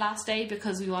early on our last day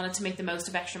because we wanted to make the most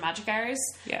of extra magic hours.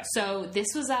 Yeah. So this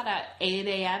was at 8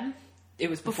 a.m. It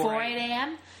was before 8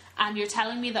 a.m. And you're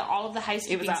telling me that all of the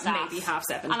housekeeping staff... It was at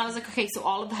staff... maybe 7:30. And I was like, okay, so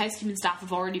all of the housekeeping staff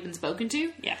have already been spoken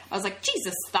to? Yeah. I was like,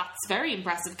 Jesus, that's very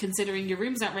impressive considering your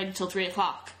rooms aren't ready till 3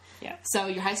 o'clock. Yeah. So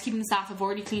your housekeeping staff have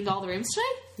already cleaned all the rooms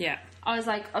today? Yeah. I was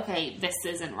like, okay, this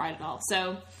isn't right at all.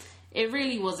 So it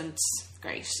really wasn't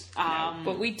great. No,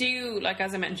 but we do, like,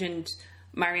 as I mentioned,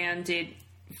 Marianne did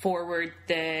forward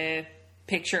the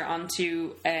picture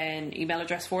onto an email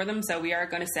address for them, so we are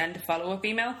going to send a follow-up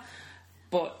email.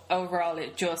 But overall,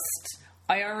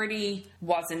 I already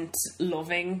wasn't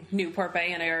loving Newport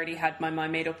Bay, and I already had my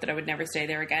mind made up that I would never stay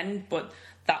there again. But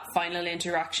that final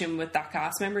interaction with that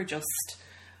cast member just,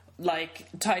 like,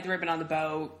 tied the ribbon on the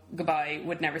bow, goodbye,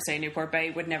 would never stay in Newport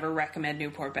Bay, would never recommend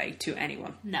Newport Bay to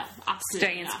anyone. No, absolutely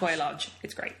Stay in not. Sequoia Lodge.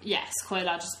 It's great. Yes, Sequoia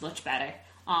Lodge is much better.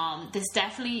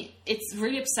 It's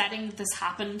really upsetting that this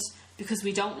happened because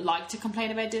we don't like to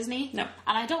complain about Disney. No.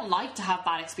 And I don't like to have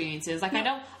bad experiences. Like,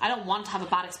 No. I don't want to have a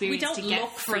bad experience We don't to get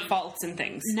look for free. faults in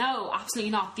things. No,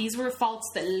 absolutely not. These were faults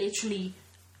that literally,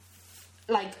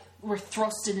 like, were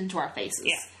thrusted into our faces.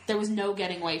 Yeah. There was no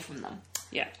getting away from them.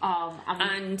 Yeah.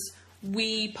 And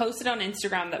we posted on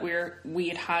Instagram that we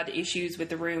had issues with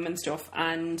the room and stuff,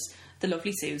 and the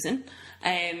lovely Susan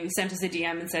sent us a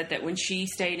DM and said that when she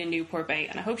stayed in Newport Bay,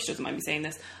 and I hope she doesn't mind me saying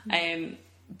this,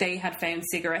 they had found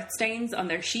cigarette stains on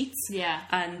their sheets. Yeah.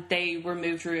 And they were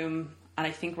moved room, and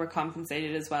I think were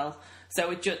compensated as well.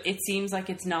 So it seems like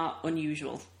it's not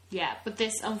unusual. yeah, but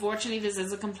unfortunately, this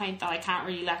is a complaint that I can't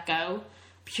really let go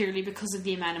purely because of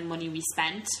the amount of money we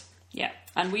spent. Yeah,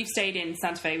 and we've stayed in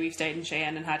Santa Fe, we've stayed in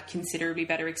Cheyenne, and had considerably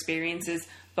better experiences,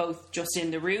 both just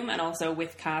in the room and also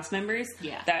with cast members.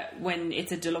 Yeah. That when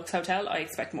it's a deluxe hotel, I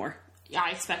expect more.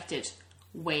 I expected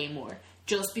way more.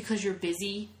 Just because you're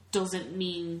busy doesn't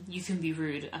mean you can be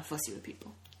rude and fussy with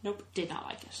people. Nope. Did not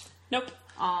like it. Nope.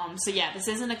 So yeah, this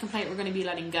isn't a complaint we're going to be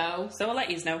letting go. So I'll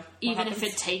let you know. Even if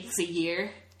it takes a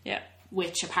year, Yeah.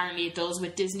 which apparently it does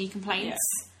with Disney complaints.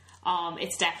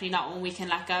 It's definitely not one we can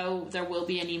let go. There will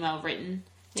be an email written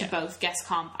to both Guest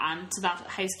Comp and to that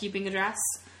housekeeping address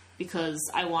because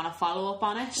I want to follow up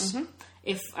on it. Mm-hmm.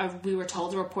 If we were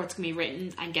told the report's going to be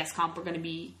written and Guest Comp are going to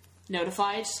be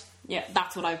notified,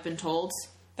 that's what I've been told.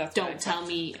 Don't tell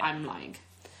me I'm lying.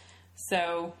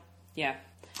 So, yeah.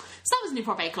 So that was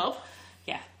Newport Bay Club.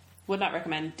 Yeah. Would not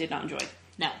recommend, did not enjoy.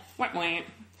 No.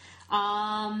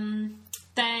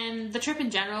 Then the trip in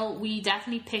general, we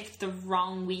definitely picked the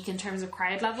wrong week in terms of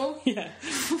crowd level. Yeah.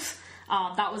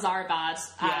 That was our bad.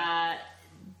 Yeah.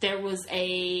 There was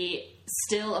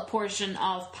still a portion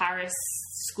of Paris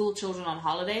school children on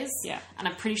holidays. Yeah. And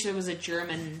I'm pretty sure there was a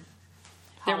German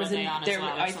holiday on as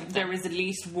well or something. There was at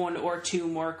least one or two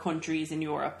more countries in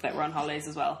Europe that were on holidays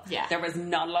as well. Yeah. There was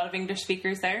not a lot of English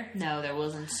speakers there. No, there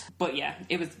wasn't. But yeah,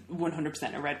 it was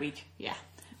 100% a red week. Yeah.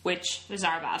 Which, it was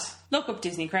our bad. Look up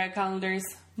Disney crowd calendars.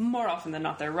 More often than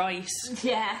not, they're right.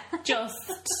 Yeah. Just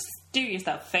do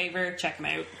yourself a favour, check them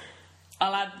out.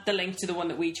 I'll add the link to the one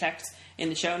that we checked in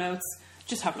the show notes.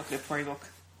 Just have a look at it before you book.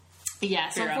 Yeah,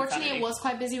 so unfortunately it was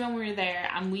quite busy when we were there,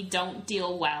 and we don't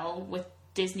deal well with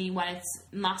Disney when it's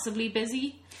massively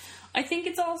busy. I think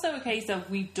it's also a case of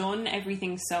we've done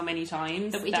everything so many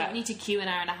times that we don't need to queue an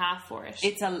hour and a half for it.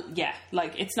 It's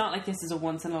it's not like this is a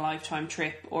once in a lifetime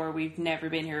trip or we've never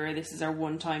been here or this is our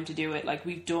one time to do it. Like,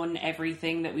 we've done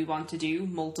everything that we want to do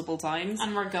multiple times.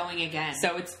 And we're going again.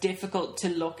 So it's difficult to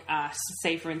look at,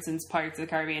 say for instance, Pirates of the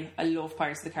Caribbean. I love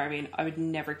Pirates of the Caribbean. I would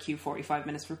never queue 45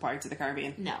 minutes for Pirates of the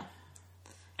Caribbean. No.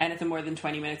 Anything more than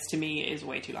 20 minutes to me is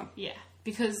way too long. Yeah.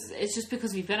 Because it's just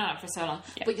because we've been on it for so long.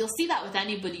 Yeah. But you'll see that with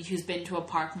anybody who's been to a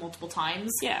park multiple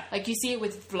times. Yeah. Like, you see it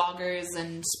with vloggers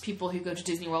and people who go to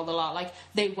Disney World a lot. Like,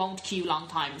 they won't queue long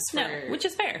times for... No, which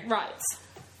is fair. Rides.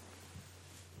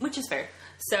 Which is fair.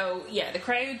 So, yeah, the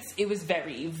crowds, it was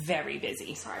very, very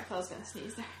busy. Sorry, I was going to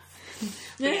sneeze there.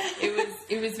 Yeah,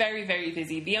 it was very, very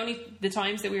busy. The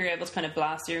times that we were able to kind of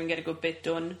blast through and get a good bit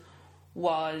done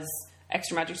was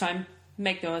extra magic time.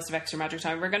 Make the most of extra magic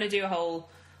time. We're going to do a whole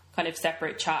kind of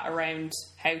separate chat around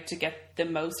how to get the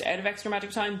most out of extra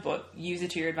magic time, but use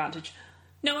it to your advantage.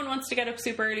 No one wants to get up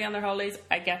super early on their holidays.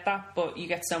 I get that, but you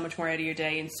get so much more out of your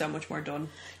day and so much more done.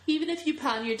 Even if you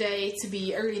plan your day to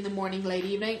be early in the morning, late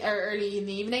evening, or early in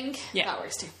the evening, that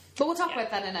works too. But we'll talk about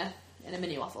that in a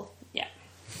mini waffle. Yeah.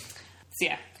 So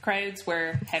yeah, the crowds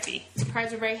were heavy. The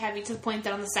crowds were very heavy to the point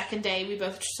that on the second day we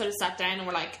both sort of sat down and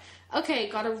were like, okay,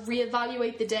 gotta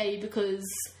reevaluate the day because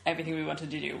everything we wanted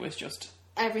to do was just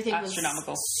everything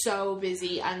astronomical. Was so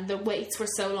busy and the waits were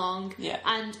so long. Yeah.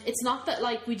 And it's not that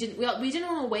like we didn't want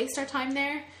to waste our time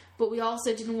there, but we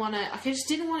also didn't want to. I just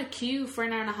didn't want to queue for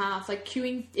an hour and a half. Like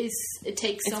queuing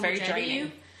takes so much out of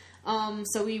you.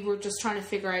 So we were just trying to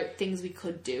figure out things we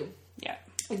could do. Yeah.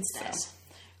 Instead,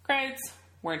 crowds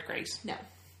weren't great. No,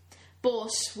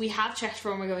 but we have checked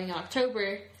for when we're going in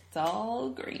October. It's all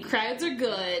green. Crowds are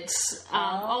good.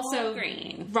 Also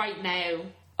green right now.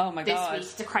 Oh my god! This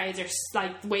week the crowds are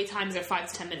like the wait times are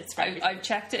 5 to 10 minutes for everything. I've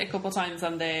checked it a couple times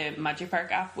on the Magic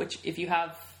Park app. Which, if you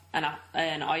have an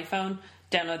iPhone,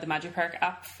 download the Magic Park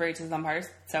app for Disneyland Paris.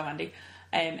 It's so handy.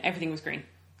 Everything was green.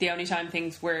 The only time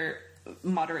things were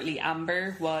moderately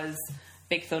amber was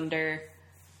Big Thunder,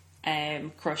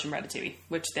 Crush, and Ratatouille,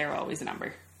 which they're always in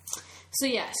amber. So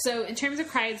yeah, so in terms of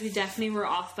crowds, we definitely were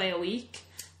off by a week,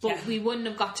 but we wouldn't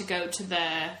have got to go to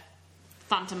the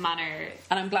Phantom Manor,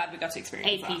 and I'm glad we got to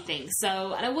experience AP thing.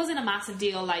 So, and it wasn't a massive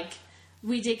deal. Like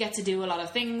we did get to do a lot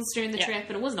of things during the trip,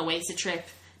 and it wasn't a wasted trip.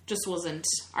 Just wasn't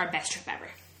our best trip ever.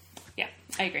 Yeah,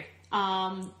 I agree.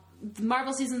 The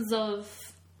Marvel seasons of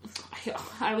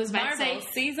I was about Marvel to say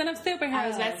season of superheroes. I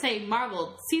was about to say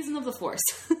Marvel season of the Force.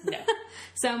 No.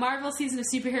 So Marvel season of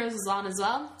superheroes was on as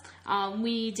well.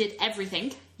 We did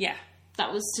everything. Yeah,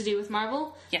 that was to do with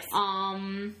Marvel. Yes.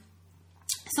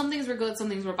 Some things were good, some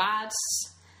things were bad.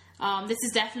 This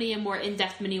is definitely a more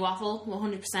in-depth mini waffle,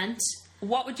 100%.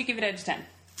 What would you give it out of 10?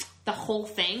 The whole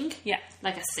thing? Yeah.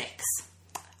 Like a 6.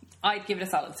 I'd give it a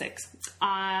solid 6.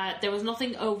 There was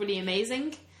nothing overly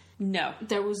amazing. No.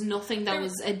 There was nothing that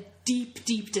was a deep,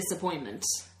 deep disappointment.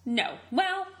 No.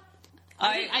 Well,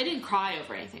 I didn't cry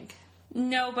over anything.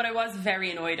 No, but I was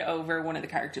very annoyed over one of the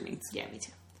character meets. Yeah, me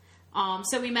too.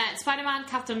 So we met Spider-Man,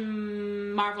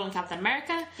 Captain Marvel, and Captain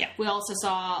America. Yeah. We also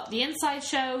saw the Inside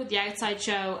Show, the Outside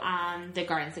Show, and the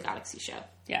Guardians of the Galaxy show.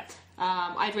 Yeah.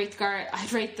 I'd rate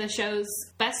the shows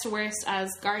best to worst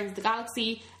as Guardians of the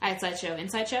Galaxy, Outside Show,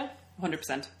 Inside Show.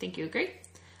 100%. Think you agree?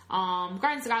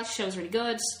 Guardians of the Galaxy show was really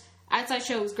good. Outside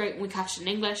Show was great when we catched it in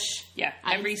English. Yeah.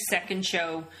 Every second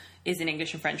show is in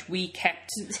English and French. We kept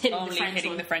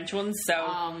hitting the French ones,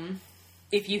 so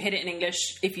if you hit it in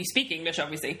English, if you speak English,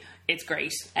 obviously, it's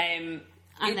great. And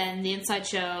then the Inside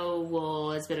Show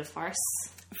was a bit of farce.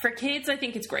 For kids, I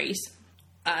think it's great.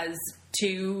 As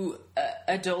to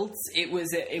adults, it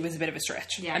was a bit of a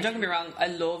stretch. Yeah, and don't get me wrong, I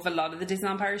love a lot of the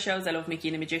Disneyland Paris shows. I love Mickey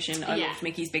and the Magician. I love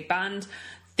Mickey's Big Band.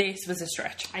 This was a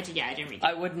stretch. I didn't read it.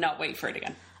 I would not wait for it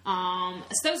again. So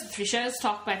those are the 3 shows.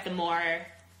 Talk about them more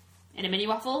in a mini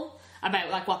waffle, about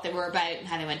like what they were about and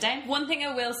how they went down. One thing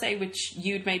I will say, which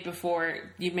you'd made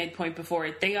point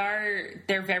before, they're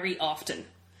very often.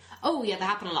 Oh yeah, they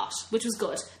happen a lot, which was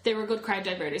good. They were good crowd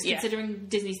diverters, considering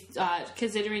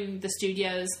considering the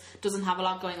studios doesn't have a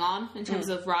lot going on in terms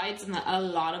of rides, and that a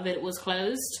lot of it was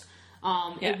closed.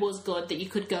 It was good that you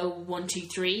could go 1, 2,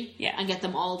 3 and get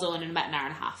them all done in about an hour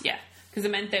and a half. Yeah, because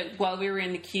it meant that while we were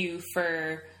in the queue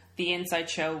for the Inside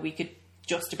Show, we could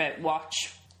just about watch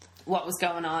what was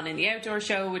going on in the outdoor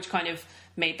show, which kind of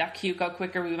made that queue go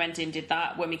quicker. We went in, did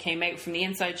that. When we came out from the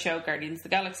Inside Show, Guardians of the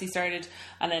Galaxy started,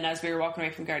 and then as we were walking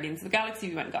away from Guardians of the Galaxy,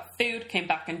 we went and got food, came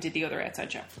back and did the other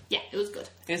Outside Show. Yeah, it was good.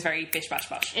 It was very bish bash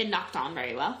bosh. It knocked on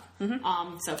very well.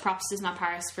 Mm-hmm. So props to Disneyland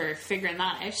Paris for figuring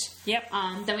that out. Yep.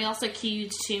 Then we also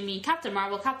queued to meet Captain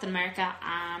Marvel, Captain America,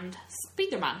 and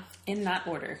Spider-Man. In that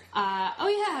order.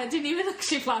 I didn't even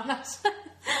actually plan that.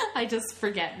 I just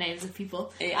forget names of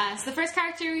people. Yeah. So the first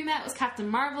character we met was Captain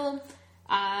Marvel.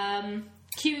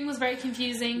 Queuing was very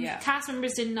confusing. Yeah. Cast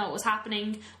members didn't know what was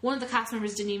happening. One of the cast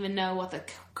members didn't even know what the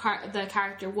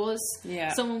character was.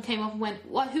 Yeah. Someone came up and went,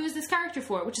 who is this character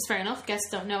for? Which is fair enough.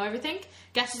 Guests don't know everything.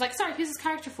 Guests was like, sorry, who's this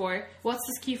character for? What's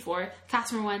this queue for?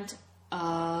 Cast member went,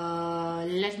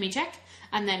 let me check.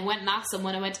 And then went and asked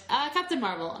someone and went, Captain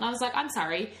Marvel. And I was like, I'm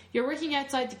sorry, you're working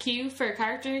outside the queue for a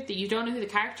character that you don't know who the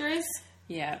character is?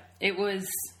 Yeah, it was...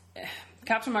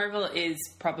 Captain Marvel is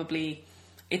probably...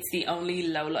 It's the only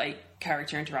low-light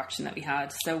character interaction that we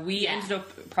had. So we ended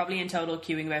up probably in total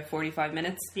queuing about 45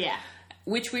 minutes. Yeah.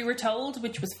 which we were told,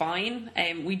 which was fine.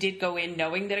 We did go in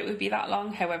knowing that it would be that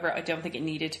long. However, I don't think it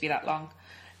needed to be that long.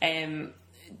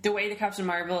 The way the Captain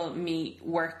Marvel meet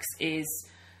works is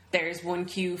there's one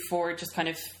queue for just kind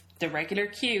of the regular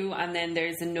queue, and then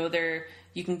there's another.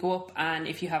 You can go up, and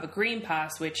if you have a green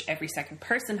pass, which every second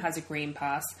person has a green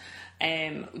pass,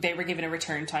 they were given a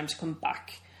return time to come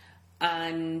back.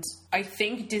 And I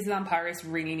think Disneyland Paris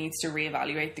really needs to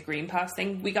reevaluate the green pass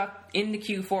thing. We got in the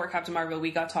queue for Captain Marvel,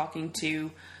 we got talking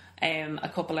to a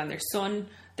couple and their son.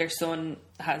 Their son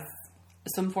has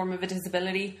some form of a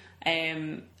disability,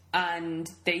 and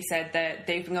they said that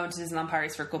they've been going to Disneyland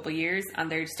Paris for a couple of years, and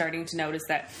they're starting to notice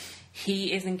that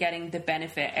he isn't getting the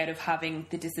benefit out of having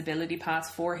the disability pass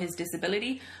for his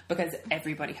disability because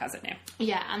everybody has it now.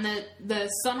 Yeah, and the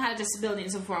son had a disability in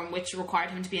some form which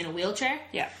required him to be in a wheelchair.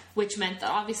 Yeah. Which meant that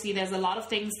obviously there's a lot of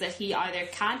things that he either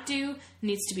can't do,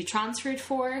 needs to be transferred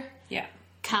for. Yeah.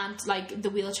 Can't, like, the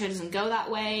wheelchair doesn't go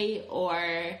that way,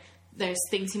 or there's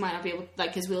things he might not be able,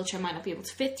 like his wheelchair might not be able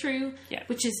to fit through. Yeah.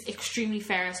 Which is extremely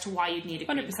fair as to why you'd need a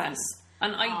green 100%. pass.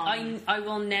 And I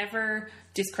will never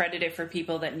discredit it for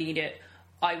people that need it.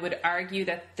 I would argue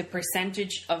that the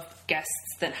percentage of guests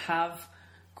that have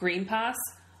Green Pass,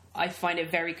 I find it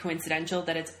very coincidental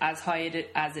that it's as high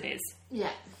as it is.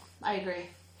 Yeah, I agree.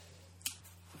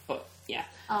 But, yeah.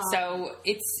 So,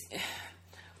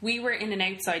 we were in an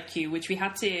outside queue, which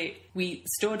we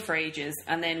stood for ages,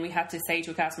 and then we had to say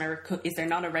to a cast member, is there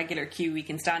not a regular queue we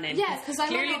can stand in? Yeah, because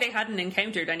clearly they hadn't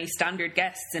encountered any standard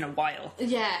guests in a while.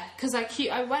 Yeah, because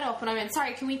I went up and I went,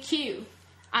 sorry, can we queue?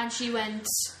 And she went,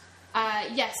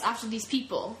 yes, after these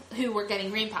people who were getting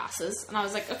green passes. And I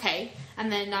was like, okay. And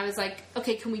then I was like,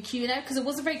 okay, can we queue now? Because it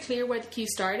wasn't very clear where the queue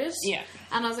started. Yeah.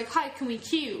 And I was like, hi, can we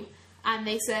queue? And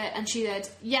she said,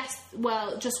 yes,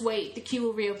 well, just wait. The queue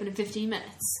will reopen in 15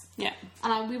 minutes. Yeah.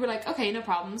 And we were like, okay, no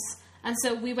problems. And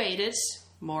so we waited.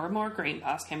 More and more Green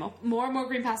Pass came up. More and more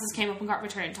green passes came up and got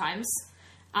return times.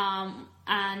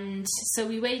 And so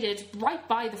we waited right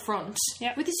by the front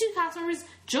with these two cast members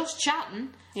just chatting.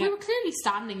 Yep. We were clearly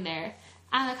standing there.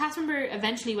 And the cast member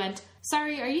eventually went,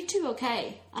 sorry, are you two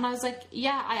okay? And I was like,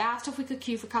 yeah, I asked if we could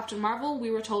queue for Captain Marvel.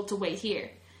 We were told to wait here.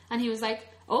 And he was like,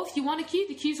 oh, if you want to queue,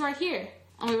 the queue's right here.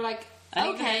 And we were like,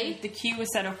 okay. The queue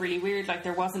was set up really weird. Like,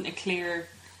 there wasn't a clear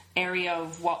area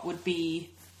of what would be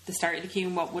the start of the queue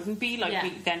and what wouldn't be. Like,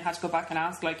 we then had to go back and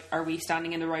ask, like, are we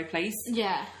standing in the right place?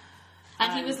 Yeah.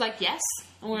 And he was like, yes.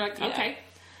 And we were like, okay.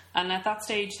 And at that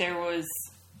stage, there was,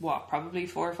 probably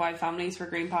 4 or 5 families for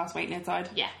Green Pass waiting outside?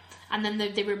 Yeah. And then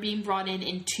they were being brought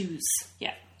in twos.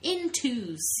 Yeah. In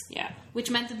twos. Yeah. Which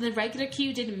meant that the regular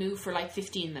queue didn't move for like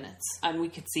 15 minutes. And we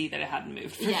could see that it hadn't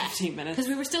moved for 15 minutes. Because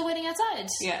we were still waiting outside.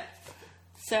 Yeah.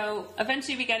 So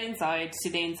eventually we get inside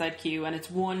to the inside queue, and it's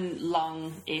one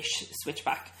long-ish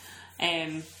switchback.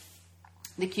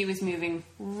 The queue is moving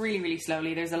really, really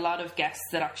slowly. There's a lot of guests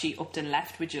that actually upped and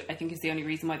left, which I think is the only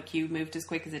reason why the queue moved as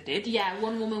quick as it did. Yeah,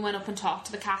 one woman went up and talked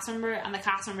to the cast member, and the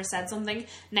cast member said something.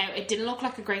 Now, it didn't look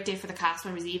like a great day for the cast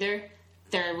members either.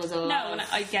 There was a lot No, and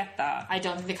I get that. I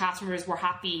don't think the cast members were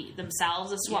happy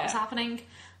themselves as to what was happening.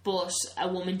 But a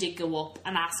woman did go up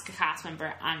and ask a cast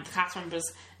member, and the cast member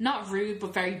was not rude,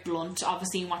 but very blunt,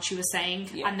 obviously, in what she was saying.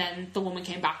 Yeah. And then the woman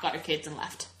came back, got her kids, and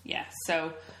left. Yeah,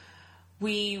 so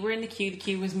we were in the queue. The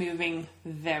queue was moving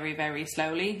very, very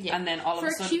slowly. Yeah. And then all of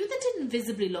a sudden... For a queue that didn't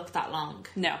visibly look that long.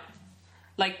 No.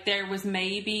 Like, there was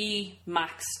maybe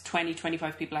max 20,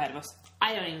 25 people ahead of us.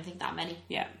 I don't even think that many.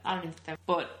 Yeah. I don't even think that.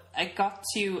 But I got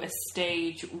to a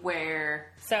stage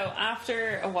where... So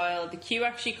after a while, the queue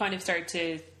actually kind of started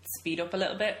to speed up a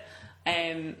little bit.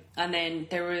 And then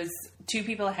there was 2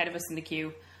 people ahead of us in the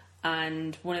queue,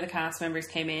 and one of the cast members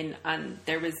came in, and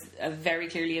there was very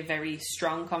clearly a very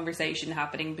strong conversation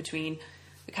happening between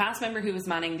the cast member who was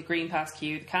manning the Green Pass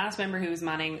queue, the cast member who was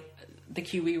manning the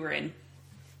queue we were in,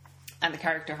 and the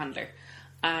character handler.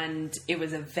 And it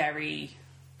was a very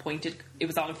pointed... It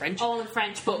was all in French. All in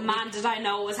French, but man, did I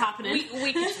know what was happening.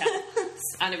 We could tell.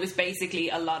 And it was basically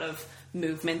a lot of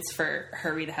movements for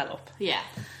hurry the hell up. Yeah.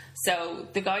 So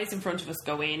the guys in front of us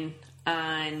go in,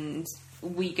 and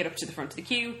we get up to the front of the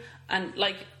queue, and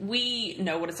like, we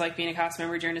know what it's like being a cast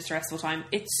member during a stressful time.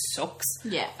 It sucks.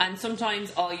 Yeah. And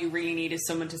sometimes all you really need is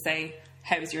someone to say,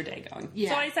 how's your day going? Yeah.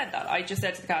 So I said that. I just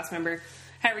said to the cast member,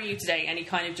 how are you today? And he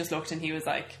kind of just looked, and he was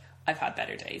like, I've had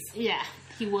better days. Yeah.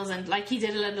 He wasn't, like, he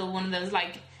did a little one of those,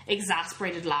 like,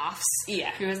 exasperated laughs.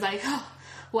 Yeah. He was like, oh,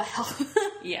 well.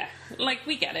 Yeah. Like,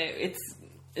 we get it.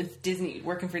 It's Disney.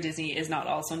 Working for Disney is not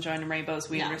all sunshine and rainbows.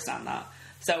 We understand that.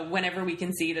 So whenever we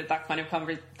can see that kind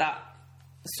of that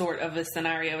sort of a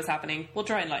scenario is happening, we'll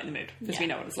try and lighten the mood, because we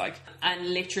know what it's like.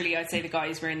 And literally, I'd say the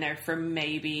guys were in there for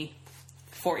maybe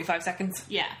 45 seconds.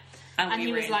 Yeah. And And we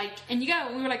he were was in. like, and you go,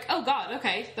 and we were like, oh god,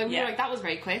 okay. Like, we Yeah. were like, that was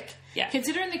very quick. Yeah.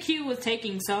 Considering the queue was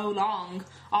taking so long,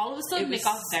 all of a sudden It was- it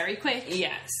got very quick.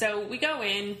 Yeah, so we go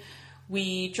in,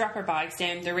 we drop our bags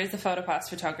down. There is a PhotoPass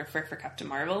photographer for Captain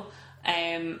Marvel.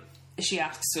 She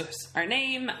asks us our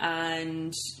name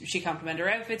and she complimented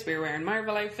our outfits. We were wearing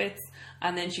Marvel outfits.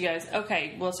 And then she goes,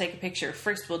 okay, we'll take a picture.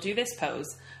 First, we'll do this pose.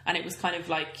 And it was kind of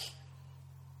like,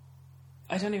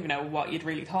 I don't even know what you'd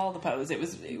really call the pose. It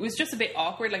was just a bit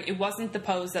awkward. Like, it wasn't the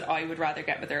pose that I would rather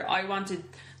get with her. I wanted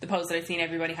the pose that I'd seen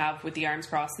everybody have with the arms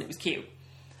crossed, and it was cute.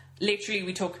 Literally,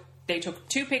 they took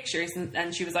 2 pictures,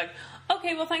 and she was like,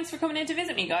 okay, well, thanks for coming in to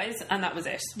visit me, guys. And that was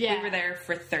it. Yeah. We were there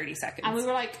for 30 seconds. And we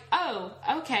were like, oh,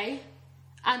 okay.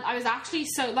 And I was actually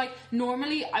so, like,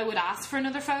 normally I would ask for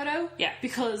another photo. Yeah.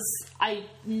 Because I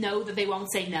know that they won't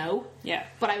say no. Yeah.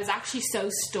 But I was actually so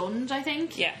stunned, I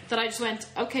think. Yeah. That I just went,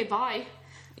 okay, bye.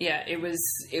 Yeah, it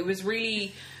was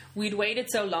really, we'd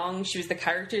waited so long. She was the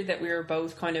character that we were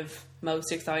both kind of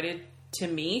most excited to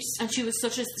meet. And she was a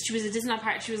Disneyland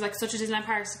Paris. She was like such a Disneyland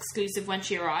Paris exclusive when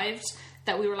she arrived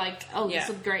that we were like, oh, Yeah. this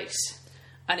will be great.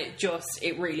 And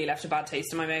it really left a bad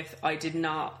taste in my mouth. I did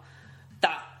not,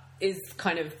 that is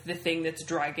kind of the thing that's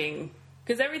dragging,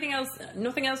 because everything else,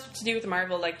 nothing else to do with the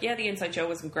Marvel, like, yeah, the inside show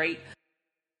wasn't great.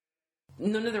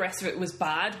 None of the rest of it was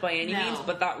bad by any No. means,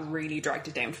 but that really dragged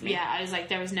it down for me. Yeah, I was like,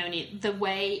 there was no need. The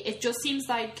way, it just seems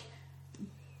like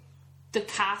the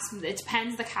cast, it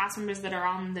depends the cast members that are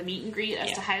on the meet and greet as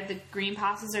Yeah. to how the green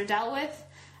passes are dealt with.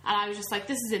 And I was just like,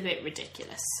 this is a bit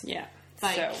ridiculous. Yeah.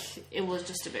 Like, So, it was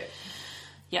just a bit.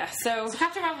 yeah, so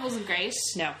Captain Marvel wasn't great.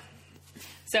 no.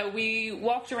 So we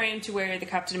walked around to where the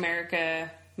Captain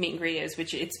America meet and greet is,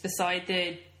 which it's beside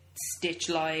the Stitch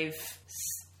Live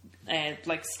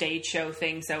like stage show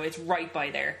thing, so it's right by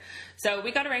there. So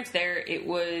we got around to there. It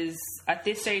was, at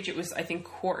this stage, it was, I think,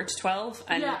 11:45,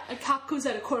 and Yeah, a cap goes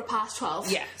out at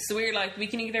 12:15. yeah, so we were like, we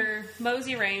can either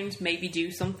mosey around, maybe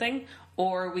do something,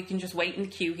 or we can just wait in the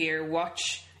queue here,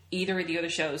 watch either of the other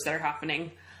shows that are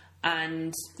happening,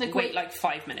 and Like, wait wait- like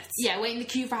 5 minutes. Yeah, wait in the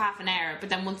queue for half an hour, but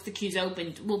then once the queue's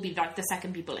opened, we'll be like the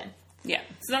second people in. Yeah,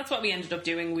 so that's what we ended up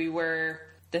doing. We were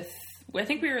I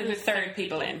think we were the third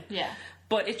people in. Yeah.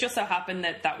 But it just so happened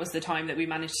that that was the time that we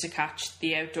managed to catch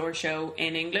the outdoor show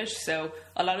in English. So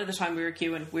a lot of the time we were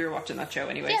queuing, we were watching that show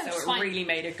anyway. Yeah, so that's it fine. really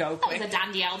made it go That quick. was a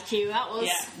dandy old queue, that was.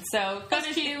 Yeah. So Got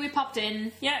the queue, we popped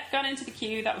in. got into the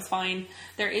queue. That was fine.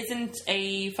 There isn't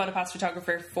a PhotoPass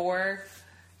photographer for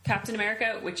Captain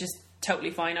America, which is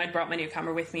totally fine. I'd brought my new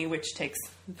camera with me, which takes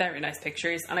very nice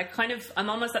pictures. And I'm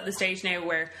almost at the stage now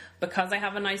where, because I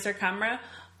have a nicer camera,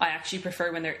 I actually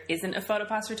prefer when there isn't a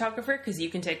PhotoPass photographer, because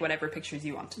you can take whatever pictures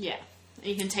you want. Yeah.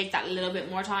 You can take that little bit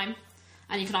more time.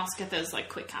 And you can also get those, like,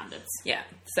 quick candidates. Yeah.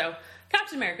 So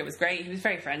Captain America was great. He was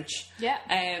very French. Yeah.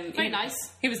 Very he- nice.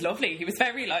 He was lovely. He was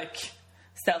very, like,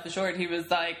 self-assured. He was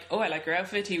like, oh, I like your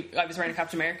outfit. I was wearing a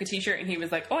Captain America t-shirt, and he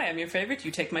was like, oh, I am your favourite. You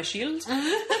take my shield.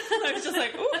 I was just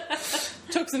like, ooh.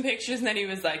 Took some pictures, and then he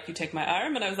was like, you take my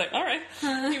arm. And I was like, all right.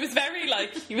 He was very,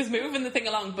 like, he was moving the thing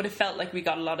along, but it felt like we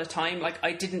got a lot of time. Like,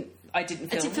 I didn't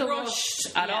feel rushed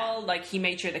at yeah. all. Like, he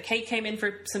made sure that Kate came in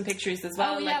for some pictures as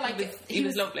well. Oh, yeah, like, he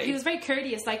was lovely. He was very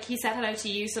courteous. Like, he said hello to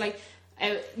you. So, like,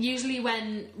 usually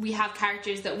when we have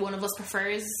characters that one of us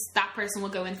prefers, that person will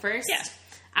go in first. Yeah.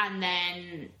 And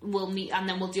then we'll meet, and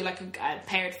then we'll do like a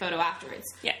paired photo afterwards.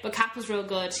 Yeah. But Cap was real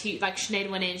good. He, like, Sinead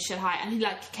went in, said hi, and he,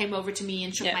 like, came over to me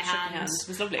and shook my hand. It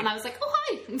was lovely. And I was like, oh,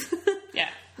 hi. Yeah,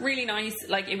 really nice.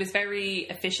 Like, it was very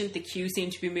efficient. The queue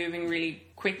seemed to be moving really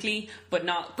quickly, but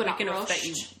not quick not enough that rushed.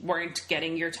 you weren't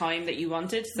getting your time that you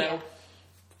wanted. So, Yeah.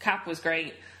 Cap was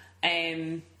great.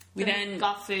 We then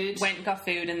got food. went and got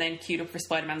food, and then queued up for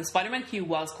Spider-Man. The Spider-Man queue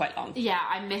was quite long, Yeah,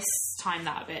 I mistimed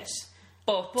that a bit.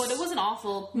 but But it wasn't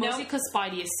awful, mostly No. because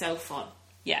Spidey is so fun.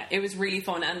 yeah, it was really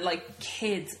fun, and like,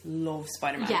 kids love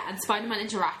Spider-Man. Yeah, and Spider-Man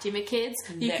interacting with kids,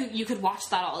 Yeah. you could watch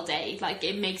that all day. Like,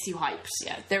 it makes you hyped.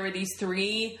 Yeah, there were these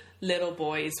 3 little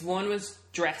boys. One was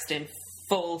dressed in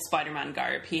full Spider-Man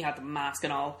garb. He had the mask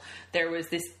and all. There was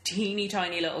this teeny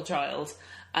tiny little child,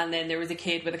 and then there was a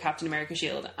kid with a Captain America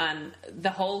shield. And the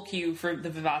whole queue, for the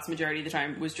vast majority of the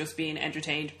time, was just being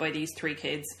entertained by these 3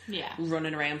 kids Yeah.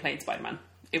 running around playing Spider-Man.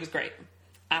 It was great.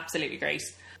 Absolutely great.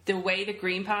 The way the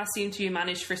Green Pass seemed to be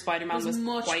managed for Spider-Man was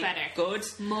much quite better. good.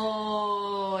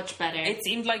 Much better. It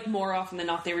seemed like more often than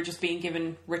not they were just being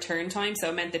given return time, so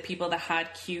it meant that people that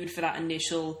had queued for that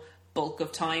initial bulk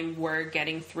of time were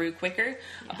getting through quicker.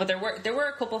 But there were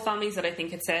a couple of families that I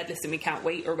think had said, listen, we can't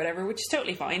wait or whatever, which is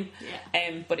totally fine.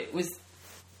 Yeah. But it was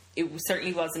it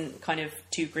certainly wasn't kind of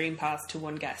 2 green pass to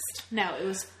 1 guest. No, it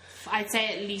was, I'd say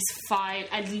at least five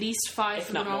If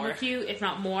for the not normal more. queue, if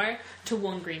not more, to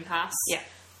 1 green pass. Yeah.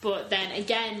 But then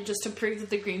again, just to prove that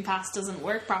the green pass doesn't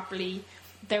work properly,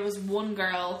 there was one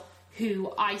girl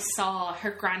who I saw,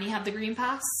 her granny had the green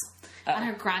pass, and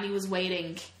her granny was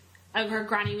waiting. Her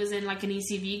granny was in like an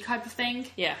ECV type of thing.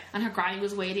 Yeah. And her granny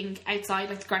was waiting outside.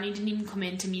 Like the granny didn't even come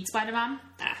in to meet Spider-Man.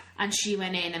 And she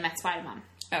went in and met Spider-Man.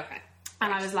 Okay.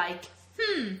 And I was like,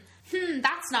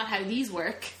 that's not how these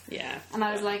work. Yeah. And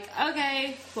I was like,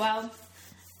 okay, well.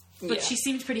 But Yeah. she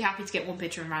seemed pretty happy to get one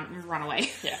picture and run away.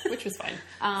 Yeah, which was fine.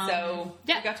 yeah.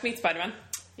 we got to meet Spider-Man.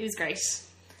 It was great.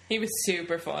 He was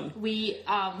super fun. We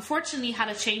fortunately had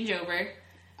a changeover.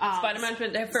 Spider-Man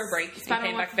went there for a break. He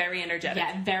came back very energetic.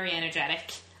 Yeah, very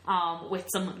energetic. With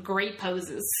some great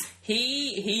poses.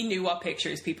 He knew what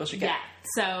pictures people should get. Yeah,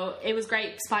 so it was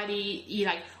great. Spidey, he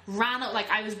like ran up, like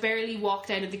I was barely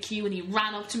walked out of the queue and he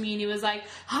ran up to me and he was like,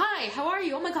 "Hi, how are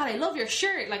you? Oh my god, I love your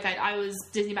shirt." Like I was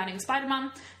Disney banding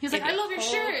Spider-Man. He was like, "I love your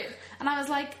shirt," and I was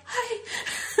like,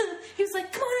 "Hi." He was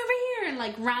like, "Come on over here," and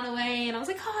like ran away. And I was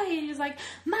like, "Hi," and he was like,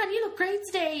 "Man, you look great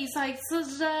today." He's like,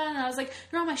 and I was like,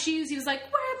 "You're on my shoes." He was like,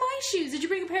 "Where are my shoes? Did you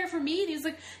bring a pair for me?" And he was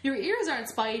like, "Your ears aren't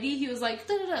Spidey." He was like,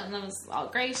 and that was all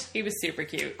great. He was super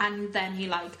cute. And then he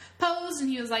like posed and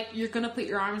he was like, "You're gonna put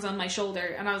your arms on my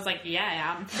shoulder," and I was like, "Yeah, I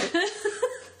am."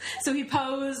 So he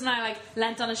posed and I like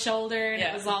leant on his shoulder and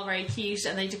it was all very cute.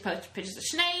 And then he took pictures of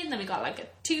Sinead and then we got like a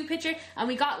 2 picture and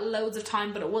we got loads of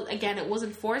time, but it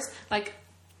wasn't forced. Like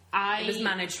It was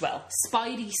managed well.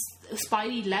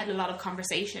 Spidey led a lot of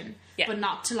conversation, but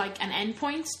not to like an end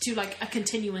point, to like a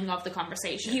continuing of the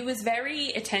conversation. He was very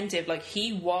attentive. Like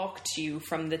he walked you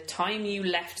from the time you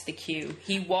left the queue.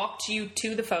 He walked you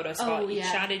to the photo spot. You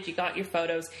chatted. You got your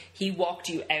photos. He walked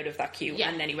you out of that queue,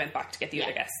 and then he went back to get the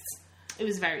other guests. It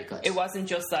was very good. It wasn't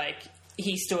just like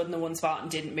he stood in the one spot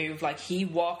and didn't move. Like he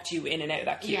walked you in and out of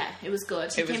that queue. Yeah, it was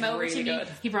good. He came over to me. Good.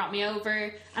 He brought me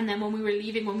over, and then when we were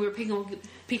leaving, when we were picking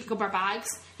up our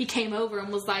bags, he came over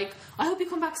and was like, "I hope you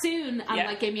come back soon," and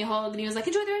like gave me a hug, and he was like,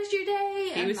 "Enjoy the rest of your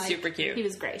day." He and, was like, super cute. He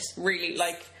was great. Really,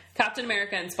 like Captain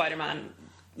America and Spider-Man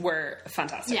were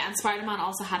fantastic. Yeah, and Spider-Man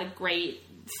also had a great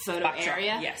photo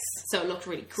area. Yes. So it looked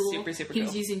really cool. Super, super He was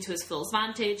cool. using to his full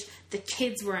advantage. The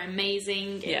kids were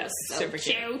amazing. It was so super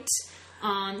cute.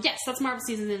 Yes, that's Marvel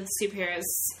Seasons in Superheroes.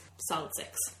 Solid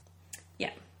 6.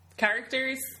 Yeah.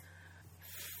 Characters,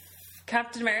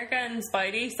 Captain America and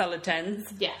Spidey, solid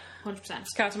 10s. Yeah, 100%.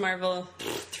 Captain Marvel,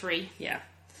 3. yeah.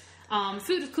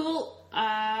 Food was cool.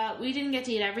 We didn't get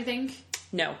to eat everything.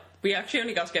 No. We actually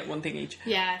only got to get one thing each.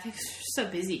 Yeah, I think it's so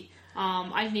busy.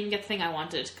 I didn't even get the thing I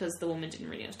wanted because the woman didn't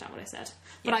really understand what I said.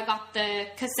 But I got the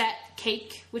cassette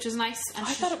cake, which was nice. And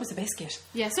I thought it was a biscuit.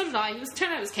 Yeah, so did I.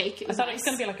 Turned out it was cake. It was I thought nice. it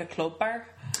was going to be like a club bar.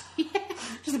 Yeah,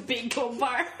 just a big club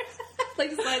bar.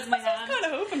 Like the size of my hand. That's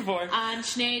what I was kind of hoping for. And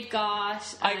Sinead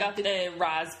got... I got the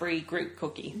raspberry Groot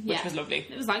cookie, which was lovely.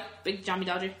 It was like big Jammy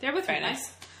Dodger. They're both Very really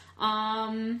nice.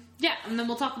 Yeah, and then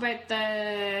we'll talk about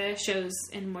the shows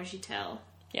in more detail.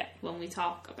 Yeah. When we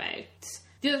talk about...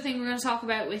 The other thing we're going to talk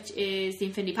about, which is the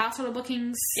Infinity Pass holder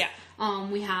bookings. Yeah.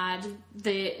 We had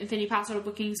the Infinity Pass holder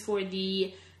bookings for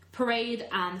the parade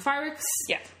and the fireworks.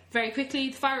 Yeah. Very quickly,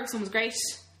 the fireworks one was great.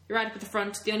 You're right up at the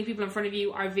front. The only people in front of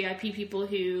you are VIP people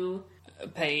who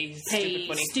Pay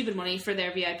stupid money for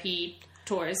their VIP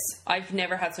tours. I've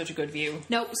never had such a good view.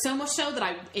 No, so much so that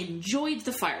I enjoyed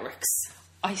the fireworks.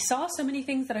 I saw so many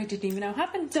things that I didn't even know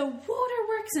happened. The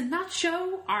waterworks in that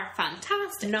show are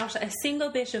fantastic. Not a single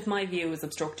bit of my view was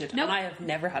obstructed, Nope. and I have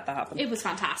never had that happen. It was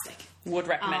fantastic. Would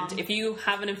recommend. If you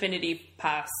have an Infinity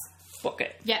Pass, book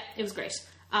it. Yeah, it was great.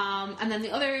 And then the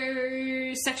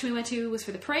other section we went to was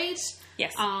for the parade.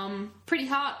 Yes. Pretty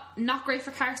hot. Not great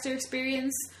for character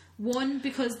experience. One,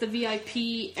 because the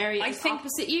VIP area is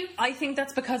opposite you. I think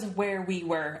that's because of where we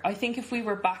were. I think if we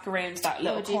were back around that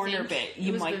little do you corner think bit, it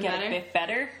you was might been get better? a bit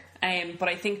better. But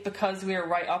I think because we were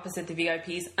right opposite the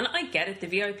VIPs, and I get it, the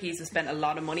VIPs have spent a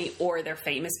lot of money, or they're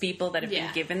famous people that have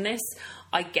been given this.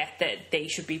 I get that they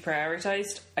should be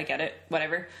prioritised. I get it,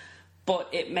 whatever. But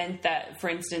it meant that, for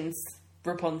instance,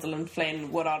 Rapunzel and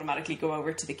Flynn would automatically go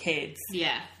over to the kids.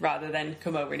 Yeah. Rather than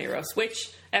come over near us.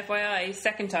 Which, FYI,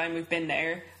 second time we've been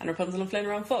there, and Rapunzel and Flynn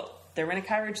are on foot. They're in a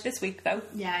carriage this week, though.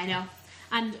 Yeah, I know.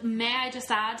 And may I just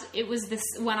add, it was this,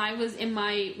 when I was in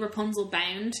my Rapunzel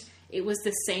bound, it was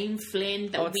the same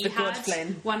Flynn that we had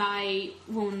Flynn.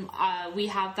 when we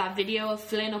have that video of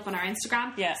Flynn up on our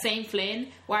Instagram. Yeah. Same Flynn,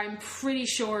 where I'm pretty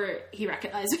sure he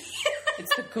recognised me.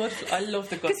 It's the good. I love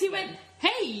the good. Because he Flynn. went,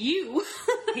 "Hey, you!"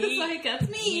 I was like, "That's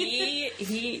me."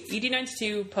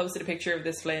 ED92 posted a picture of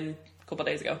this Flynn a couple of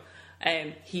days ago,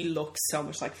 He looks so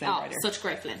much like Flynn Rider. Such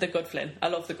great Flynn. The good Flynn. I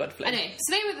love the good Flynn. Anyway,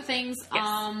 so they were the things.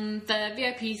 Yes. The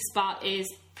VIP spot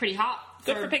is pretty hot.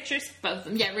 Good for pictures. Both of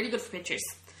them. Yeah, really good for pictures.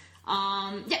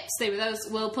 So they were those.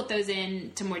 We'll put those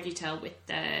into more detail with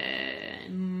the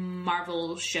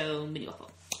Marvel show mini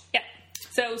waffle. Yeah.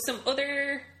 So some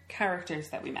other characters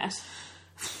that we met.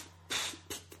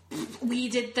 We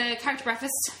did the character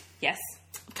breakfast. Yes.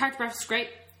 Character breakfast was great.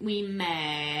 I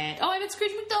met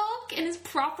Scrooge McDuck in his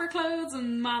proper clothes,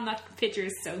 and man, that picture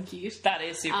is so cute. That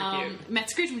is super cute. We met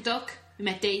Scrooge McDuck, we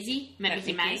met Daisy, met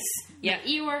Mickey Mouse, met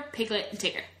Eeyore, Piglet, and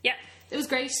Tigger. Yeah. It was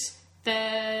great.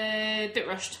 The bit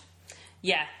rushed.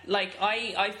 Yeah, like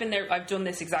I've been there. I've done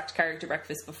this exact character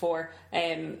breakfast before.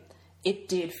 It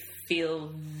did feel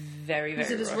very, very.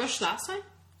 Was it as rushed last time?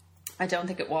 I don't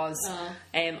think it was.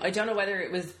 I don't know whether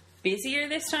it was busier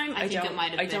this time. I think it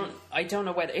might have been. I don't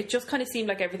know whether it just kind of seemed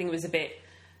like everything was a bit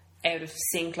out of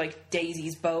sync. Like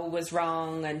Daisy's bow was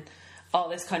wrong and all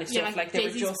this kind of stuff. Yeah, like there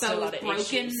Daisy's were just bow a lot was of broken,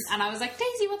 issues. and I was like,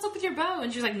 Daisy, what's up with your bow?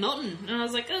 And she was like, nothing. And I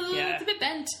was like, oh, it's a bit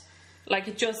bent. Like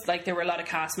it just like there were a lot of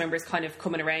cast members kind of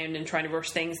coming around and trying to rush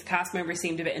things. The cast members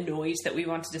seemed a bit annoyed that we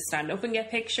wanted to stand up and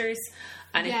get pictures,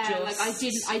 and it just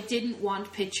like I didn't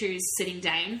want pictures sitting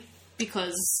down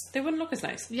because they wouldn't look as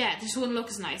nice. Yeah, they just wouldn't look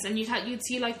as nice, and you'd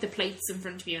see like the plates in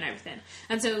front of you and everything,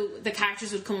 and so the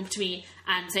characters would come up to me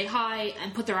and say hi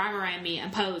and put their arm around me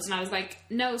and pose, and I was like,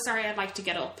 no, sorry, I'd like to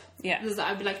get up. Yeah, because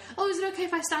I'd be like, oh, is it okay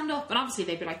if I stand up? And obviously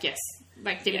they'd be like, yes.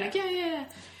 Like they'd be like, yeah.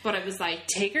 But I was like,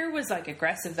 Tigger was like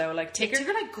aggressive though. Like Tigger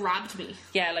like grabbed me.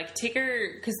 Yeah, like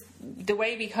Tigger, because the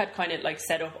way we had kind of like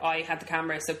set up, I had the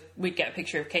camera, so we'd get a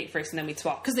picture of Kate first, and then we'd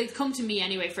swap. Because they'd come to me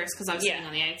anyway first, because I was sitting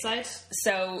on the outside.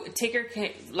 So Tigger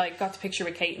got the picture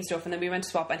with Kate and stuff, and then we went to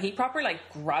swap, and he proper like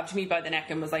grabbed me by the neck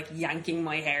and was like yanking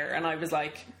my hair, and I was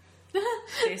like,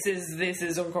 this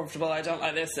is uncomfortable. I don't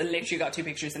like this. And literally got 2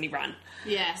 pictures, and he ran.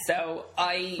 Yeah. So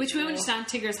which we understand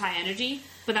Tigger's high energy,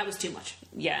 but that was too much.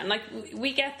 Yeah, and like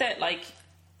we get that like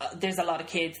there's a lot of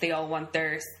kids, they all want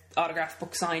their autograph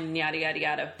book signed, yada yada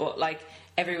yada, but like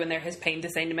everyone there has paid the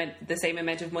same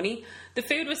amount of money. The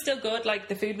food was still good. Like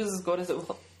the food was as good as it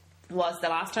was the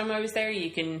last time I was there.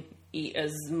 You can eat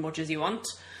as much as you want.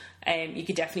 You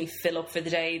could definitely fill up for the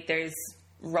day. There's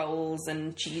rolls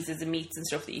and cheeses and meats and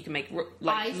stuff that you can make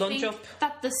like lunch up. I think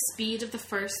that the speed of the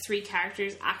first 3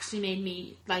 characters actually made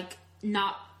me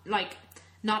not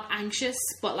anxious,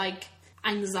 but like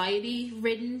anxiety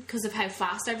ridden because of how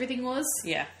fast everything was.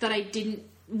 Yeah. That I didn't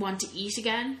want to eat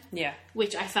again. Yeah.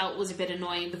 Which I felt was a bit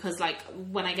annoying because like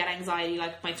when I get anxiety,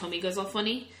 like my tummy goes all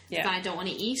funny. Yeah. Then I don't want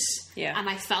to eat. Yeah. And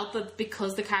I felt that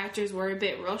because the characters were a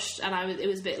bit rushed and it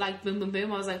was a bit like boom boom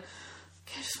boom, I was like,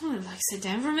 okay, I just want to like sit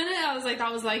down for a minute. I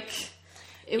was like,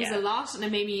 it was a lot, and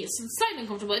it made me slightly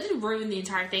uncomfortable. It didn't ruin the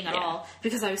entire thing at all,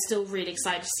 because I was still really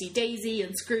excited to see Daisy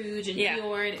and Scrooge and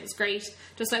Eeyore, and it was great.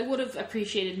 Just I would have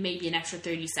appreciated maybe an extra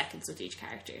 30 seconds with each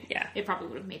character. Yeah. It probably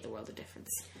would have made the world of difference.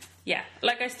 Yeah,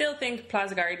 like I still think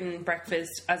Plaza Garden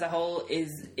breakfast as a whole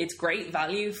it's great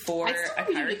value for a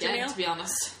character meal. To be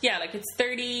honest. Yeah, like it's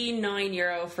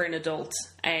 €39 for an adult,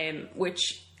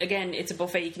 which again, it's a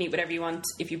buffet. You can eat whatever you want.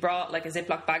 If you brought like a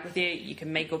Ziploc bag with you, you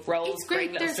can make up rolls. It's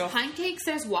great. Little There's stuff. pancakes,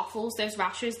 there's waffles, there's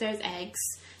rashers, there's eggs,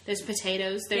 there's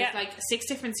potatoes, there's like 6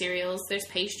 different cereals, there's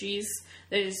pastries,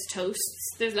 there's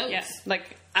toasts, there's loads. Yeah,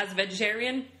 like as a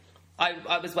vegetarian,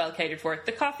 I was well catered for it.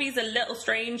 The coffee's a little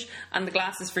strange, and the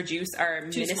glasses for juice are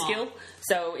minuscule. Small.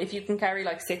 So if you can carry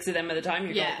like 6 of them at a time,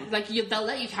 you're golden. Like they'll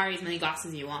let you carry as many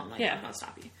glasses as you want. Like I'm not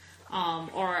stop you.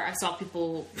 Or I saw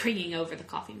people bringing over the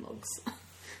coffee mugs.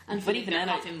 But even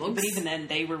then,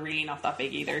 they were really not that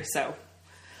big either. So,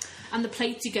 and the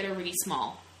plates you get are really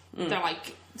small. They're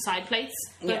like side plates.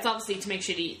 But it's obviously to make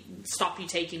sure to stop you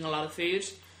taking a lot of food.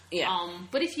 Yeah.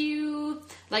 But if you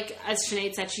like, as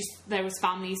Sinead said, there was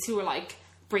families who were like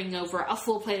bringing over a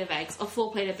full plate of eggs, a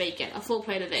full plate of bacon, a full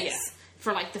plate of this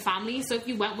for like the family. So if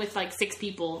you went with like 6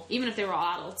 people, even if they were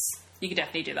all adults, you could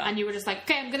definitely do that. And you were just like,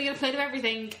 okay, I'm going to get a plate of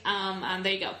everything, and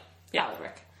there you go. Yeah. That would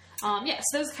work.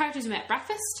 So those characters we met at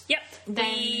breakfast. Yep.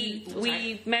 Then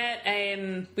we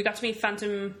met. We got to meet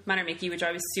Phantom Manor Mickey, which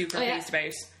I was super pleased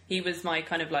about. He was my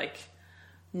kind of like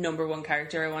number 1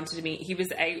 character I wanted to meet. He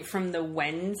was out from the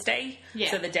Wednesday,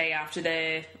 so the day after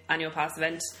the annual pass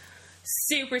event.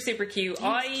 Super super cute. He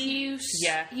was cute.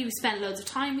 Yeah. He spent loads of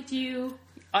time with you.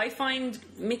 I find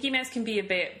Mickey Mouse can be a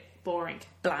bit bland.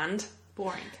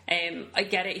 Boring. I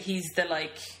get it. He's the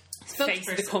like face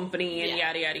of the company and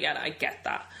yada yada yada. I get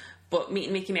that. But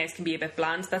meeting Mickey Mouse can be a bit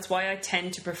bland. That's why I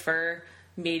tend to prefer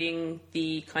meeting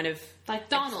the kind of like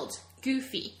Donald,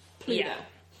 Goofy, Pluto. Yeah.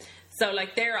 So,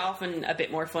 like, they're often a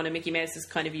bit more fun, and Mickey Mouse is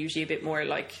kind of usually a bit more,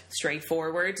 like,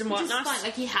 straightforward and Which is whatnot. fine.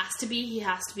 Like, he has to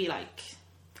be, like,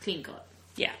 clean cut.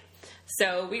 Yeah.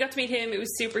 So we got to meet him. It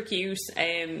was super cute.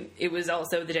 It was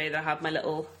also the day that I had my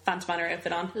little Phantom Manor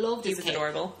outfit on. Loved He his was cape.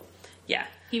 adorable. Yeah.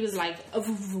 He was like,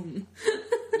 vroom.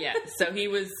 Yeah. So he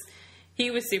was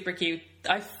super cute.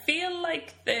 I feel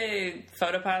like the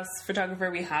PhotoPass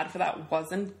photographer we had for that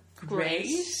wasn't great.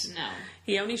 No.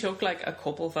 He only took like a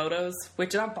couple photos,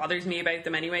 which that bothers me about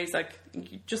them anyways. Like,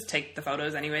 you just take the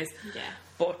photos anyways. Yeah.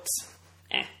 But,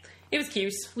 it was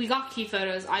cute. We got cute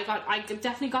photos. I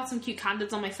definitely got some cute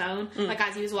candids on my phone. Like,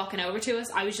 as he was walking over to us,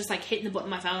 I was just like hitting the button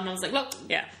on my phone and I was like, look,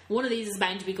 Yeah. one of these is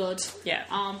bound to be good. Yeah.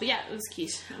 But yeah, it was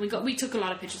cute. And we took a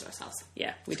lot of pictures ourselves.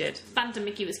 Yeah, we did. Phantom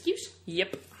Mickey was cute.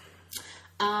 Yep.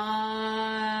 We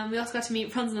also got to meet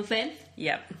Rapunzel and Flynn,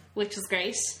 Yep. which was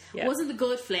great. Yeah. Wasn't the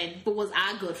good Flynn, but was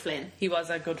a good Flynn. He was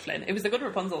a good Flynn. It was a good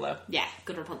Rapunzel though. Yeah,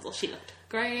 good Rapunzel. She looked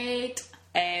great.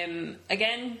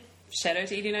 Again, shout out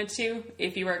to ED92.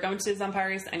 If you are going to Disneyland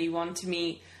Paris and you want to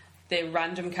meet the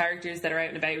random characters that are out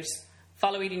and about,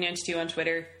 follow ED92 on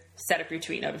Twitter, set up your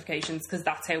tweet notifications, because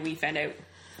that's how we found out.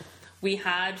 We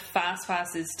had fast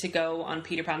passes to go on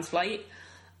Peter Pan's flight,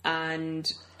 and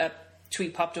a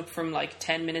tweet popped up from like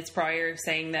 10 minutes prior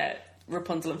saying that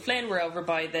Rapunzel and Flynn were over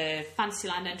by the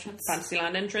Fantasyland entrance.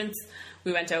 Fantasyland entrance.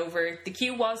 We went over. The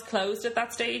queue was closed at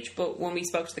that stage, but when we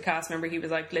spoke to the cast member, he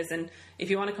was like, listen, if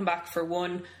you want to come back for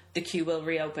one, the queue will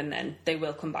reopen then. They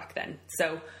will come back then.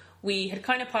 So we had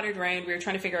kind of pottered around. We were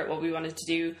trying to figure out what we wanted to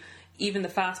do. Even the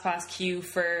fast pass queue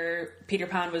for Peter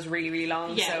Pan was really, really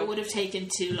long. Yeah, so it would have taken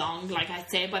too long. Like, I'd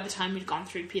say by the time we'd gone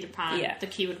through Peter Pan, Yeah. the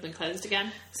queue would have been closed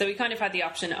again. So we kind of had the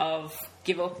option of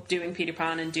give up doing Peter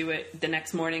Pan and do it the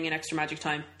next morning in Extra Magic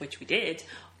Time, which we did,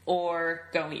 or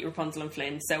go and meet Rapunzel and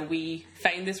Flynn. So we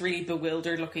found this really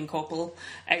bewildered looking couple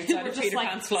outside We're of just Peter like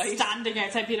Pan's flight. standing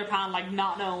outside Peter Pan, like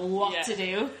not knowing what Yeah. to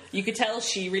do. You could tell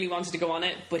she really wanted to go on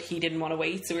it, but he didn't want to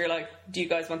wait. So we were like, do you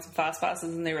guys want some fast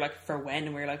passes? And they were like, for when?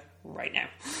 And we were like, right now.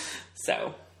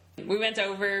 So we went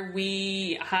over.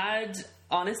 We had,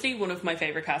 honestly, one of my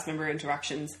favourite cast member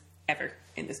interactions ever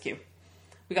in this queue.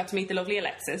 We got to meet the lovely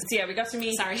Alexis. So yeah, we got to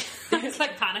meet... Sorry, I was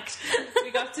like panicked.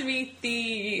 We got to meet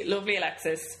the lovely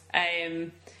Alexis.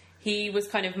 He was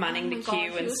kind of manning the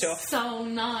queue he and was stuff. so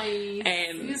nice.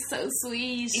 He was so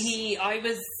sweet. I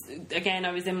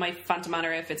was in my Phantom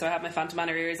Manor outfit, so I had my Phantom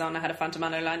Manor ears on, I had a Phantom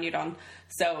Manor lanyard on.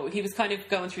 So he was kind of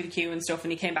going through the queue and stuff,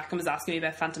 and he came back and was asking me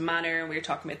about Phantom Manor, and we were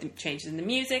talking about the changes in the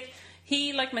music.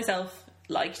 He, like myself,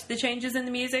 liked the changes in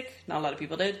the music. Not a lot of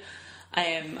people did.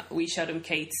 We showed him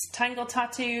Kate's Tangle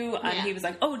tattoo, and Yeah. he was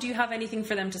like, oh, do you have anything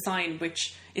for them to sign?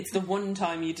 Which, it's the one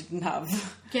time you didn't have.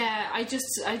 Yeah, I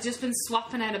just been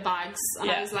swapping out of bags, and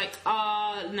Yeah. I was like,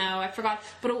 oh no, I forgot.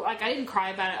 But like, I didn't cry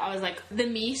about it. I was like, the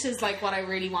meat is like what I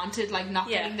really wanted. Like, not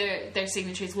Yeah. getting their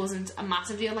signatures wasn't a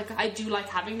massive deal. Like, I do like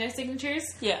having their signatures.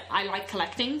 Yeah. I like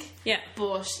collecting. Yeah.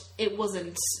 But it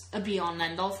wasn't a be all and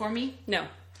end all for me. No.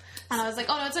 And I was like,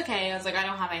 oh no, it's okay. I was like, I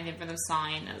don't have anything for them to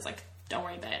sign. I was like, don't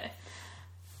worry about it.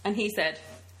 And he said,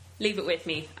 leave it with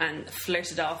me, and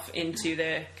flirted off into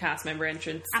the cast member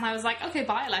entrance. And I was like, okay,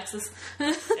 bye, Alexis.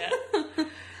 Yeah.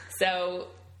 So,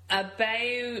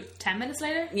 about... 10 minutes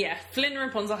later, Yeah, Flynn and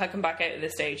Rapunzel had come back out of the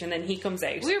stage, and then he comes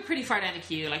out. we were pretty far down the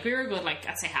queue. Like, we were good, like,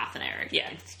 I'd say half an hour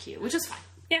Yeah. into the queue, which is fine.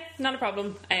 Yeah, not a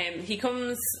problem. He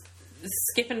comes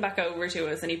skipping back over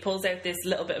to us, and he pulls out this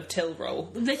little bit of till roll.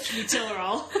 Literally till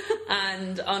roll.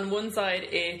 And on one side,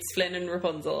 it's Flynn and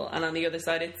Rapunzel, and on the other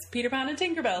side, it's Peter Pan and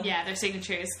Tinkerbell. Yeah, their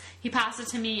signatures. He passed it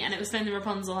to me, and it was Flynn and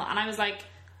Rapunzel, and I was like,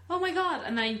 oh my god.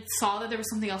 And then I saw that there was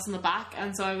something else on the back,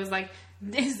 and so I was like,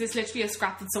 is this literally a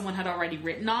scrap that someone had already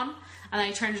written on? And then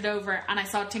I turned it over, and I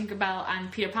saw Tinkerbell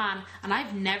and Peter Pan, and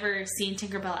I've never seen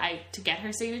Tinkerbell out to get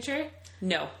her signature.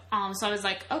 No. So I was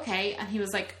like, okay. And he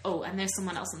was like, oh, and there's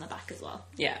someone else on the back as well.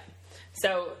 Yeah.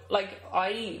 So, like,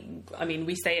 I mean,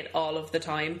 we say it all of the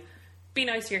time. Be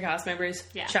nice to your cast members.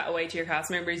 Yeah. Chat away to your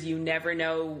cast members. You never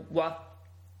know what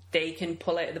they can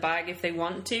pull out of the bag if they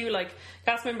want to. Like,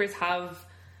 cast members have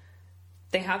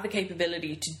the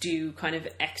capability to do kind of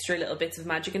extra little bits of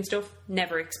magic and stuff.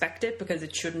 Never expect it, because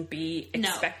it shouldn't be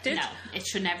expected. No, it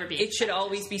should never be. It should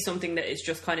always be something that is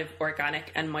just kind of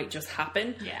organic and might just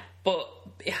happen. Yeah. But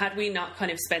had we not kind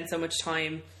of spent so much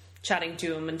time chatting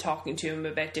to him and talking to him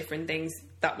about different things,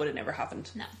 that would have never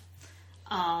happened. No.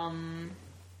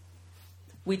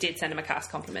 We did send him a cast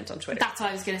compliment on Twitter. That's what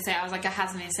I was going to say. I was like, I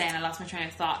hasn't been saying. I lost my train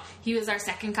of thought. He was our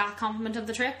second cat compliment of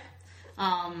the trip.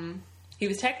 He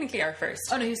was technically our first.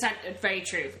 Oh no, he was very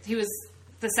true. He was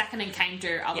the second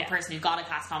encounter of a person who got a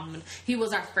cast compliment. He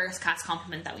was our first cast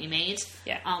compliment that we made.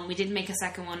 Yeah. We did make a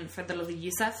second one for the lovely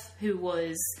Yusuf, who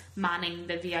was manning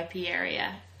the VIP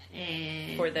area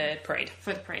for the parade.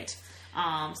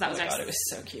 So that was God, it was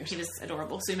so cute. He was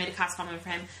adorable. So we made a cast compliment for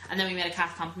him, and then we made a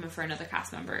cast compliment for another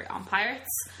cast member on Pirates.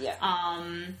 Yeah.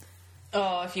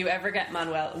 Oh, if you ever get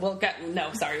Manuel, we'll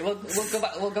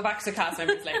go back to cast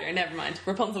members later. Never mind.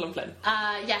 Rapunzel and Flynn.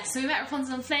 So we met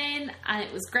Rapunzel and Flynn, and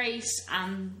it was great.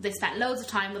 And they spent loads of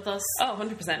time with us. Oh,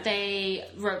 100%.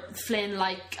 Flynn,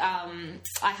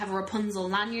 I have a Rapunzel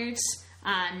lanyard,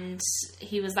 and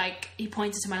he was like, he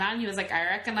pointed to my lanyard. He was like, I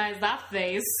recognise that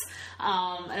face.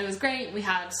 And it was great. We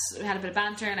had a bit of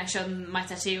banter, and I showed him my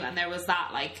tattoo, and there was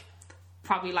that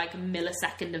probably a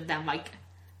millisecond of them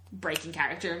breaking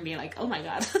character and being like, oh my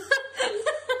god.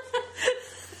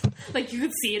 You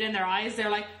could see it in their eyes. They're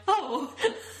like, oh.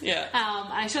 Yeah.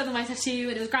 I showed them my tattoo,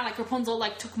 and it was great. Rapunzel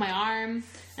took my arm,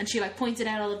 and she pointed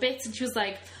out all the bits, and she was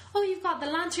like, oh, you've got the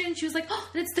lantern. She was like, oh,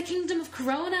 it's the Kingdom of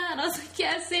Corona. And I was like,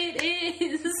 yes, it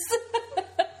is.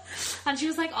 And she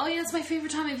was like, oh yeah, it's my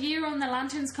favourite time of year when the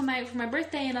lanterns come out for my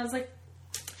birthday. And I was like,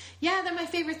 yeah, they're my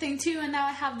favourite thing too, and now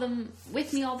I have them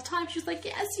with me all the time. She was like,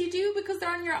 yes, you do, because they're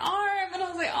on your arm. And I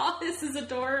was like, oh, this is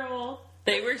adorable.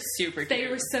 They were super cute. They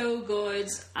were so good.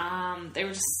 They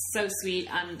were just so sweet,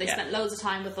 and they spent loads of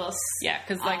time with us. Yeah,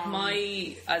 because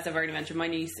as I've already mentioned, my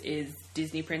niece is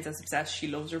Disney princess obsessed. She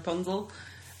loves Rapunzel.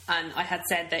 And I had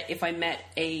said that if I met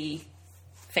a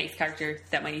face character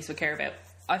that my niece would care about,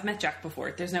 I've met Jack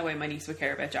before. There's no way my niece would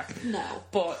care about Jack. No.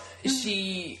 But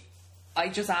I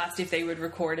just asked if they would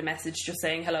record a message just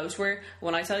saying hello to her.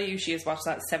 When I tell you she has watched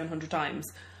that 700 times,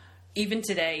 even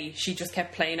today she just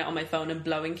kept playing it on my phone and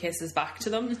blowing kisses back to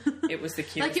them. It was the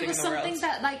cutest thing in the world. It was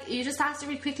something that you just asked her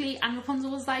really quickly, and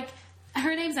Rapunzel was like,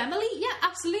 her name's Emily? Yeah,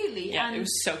 absolutely. Yeah, and it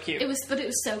was so cute. It was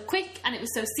so quick, and it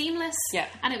was so seamless. Yeah.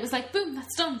 And it was like, boom,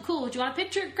 that's done. Cool. Do you want a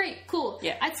picture? Great. Cool.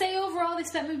 Yeah. I'd say overall they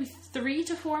spent maybe 3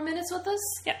 to 4 minutes with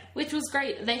us. Yeah. Which was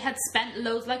great. They had spent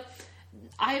loads,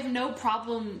 I have no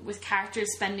problem with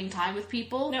characters spending time with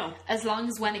people. No. As long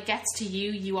as when it gets to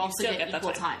you, you also get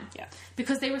equal time. Yeah.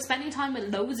 Because they were spending time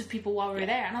with loads of people while we were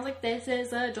there. And I was like, this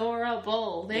is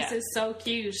adorable. This is so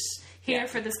cute. Here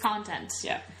for this content.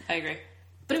 Yeah, I agree.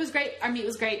 But it was great. Our meet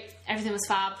was great. Everything was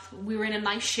fab. We were in a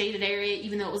nice shaded area,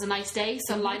 even though it was a nice day.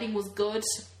 So lighting was good.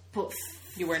 But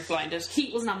you weren't blinded.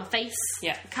 Heat wasn't on my face.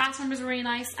 Yeah. The cast members were really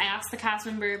nice. I asked the cast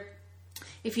member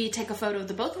if he'd take a photo of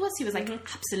the both of us. He was like,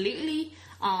 absolutely.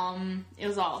 It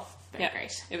was all very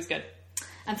great. It was good.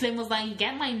 And Flynn was like,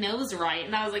 get my nose right.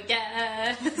 And I was like,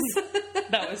 yes.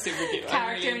 That was super cute.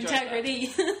 Character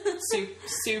integrity.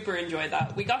 Super enjoyed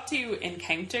that. We got to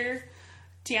encounter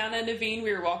Tiana and Naveen.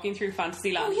 We were walking through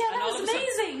Fantasyland. Oh yeah, that and was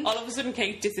amazing. All of a sudden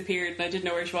Kate disappeared and I didn't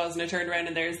know where she was, and I turned around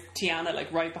and there's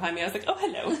Tiana right behind me. I was like, oh,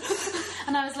 hello.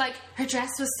 And I was like, her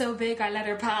dress was so big I let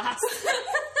her pass.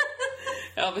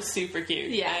 That was super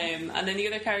cute. Yeah. And then the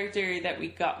other character that we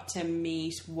got to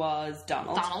meet was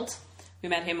Donald. We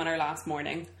met him on our last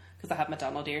morning because I had my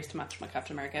Donald ears to match my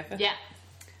Captain America outfit.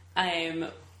 Yeah.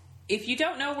 If you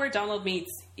don't know where Donald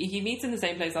meets, he meets in the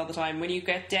same place all the time. When you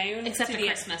get down except to at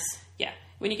Christmas. Yeah.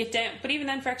 When you get down, but even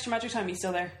then for Extra Magic Time he's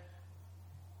still there.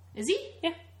 Is he?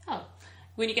 Yeah. Oh.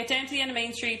 When you get down to the end of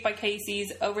Main Street by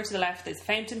Casey's, over to the left there's a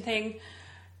fountain thing.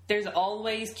 There's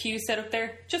always queues set up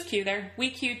there. Just queue there.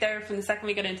 We queued there from the second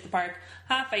we got into the park.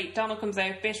 8:30, Donald comes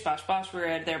out, bish bash bosh. We're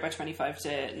out there by 25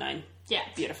 to 9. Yeah.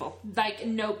 Beautiful.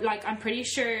 I'm pretty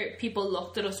sure people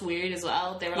looked at us weird as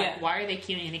well. They were like, why are they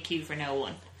queuing in a queue for no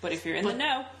one? But if you're in the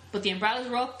know. But the umbrellas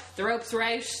were up, the ropes were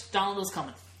out, Donald was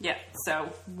coming. Yeah,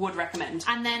 so would recommend.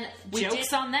 And then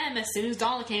jokes on them, as soon as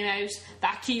Donald came out,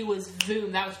 that queue was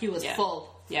boom, that queue was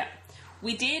full. Yeah.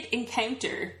 We did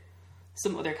encounter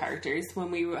some other characters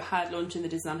when we had lunch in the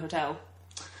Disneyland Hotel.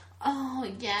 Oh,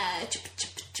 yeah.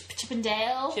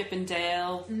 Chippendale.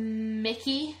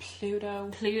 Mickey.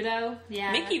 Pluto,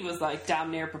 yeah. Mickey was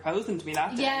damn near proposing to me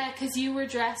that day. Yeah, because you were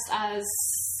dressed as...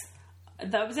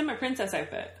 That was in my princess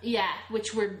outfit. Yeah,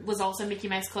 which was also Mickey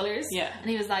Mouse colours. Yeah. And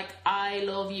he was like, I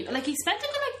love you. He spent a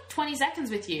good 20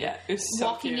 seconds with you. Yeah, it was so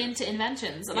walking cute. into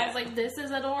Inventions. And I was like, this is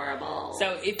adorable.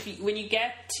 So if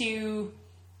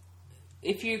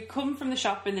you come from the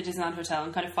shop in the Disneyland Hotel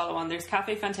and kind of follow on, there's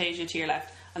Cafe Fantasia to your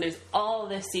left, and there's all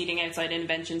this seating outside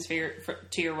Inventions to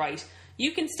your right.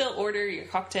 You can still order your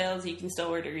cocktails, you can still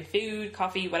order your food,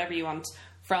 coffee, whatever you want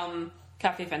from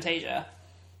Cafe Fantasia,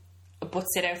 but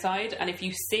sit outside. And if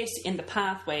you sit in the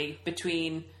pathway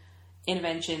between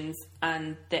Inventions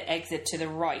and the exit to the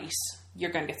right, you're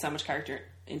going to get so much character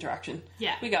interaction.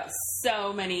 Yeah. We got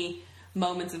so many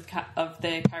moments of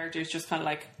the characters just kind of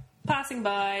passing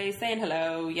by, saying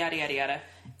hello, yada yada yada.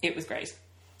 It was great.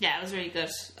 Yeah, it was really good.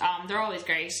 They're always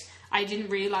great. I didn't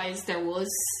realise there was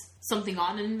something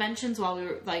on in Inventions while we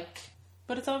were like...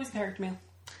 But it's always a character meal.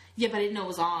 Yeah, but I didn't know it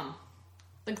was on.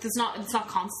 Like, it's not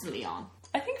constantly on.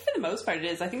 I think for the most part it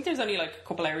is. I think there's only like a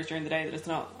couple hours during the day that it's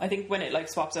not. I think when it like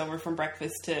swaps over from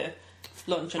breakfast to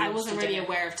lunch and I lunch wasn't to really dinner.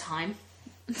 aware of time.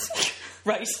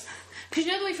 Right. Because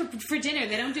you know the way for dinner,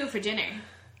 they don't do it for dinner.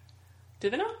 Do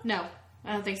they not? No,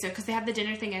 I don't think so. Because they have the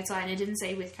dinner thing outside and it didn't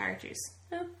say with characters.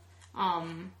 No.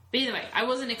 But either way, I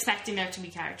wasn't expecting there to be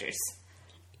characters.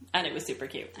 And it was super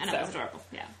cute. And it was adorable,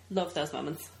 yeah. Love those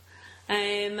moments.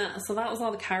 So that was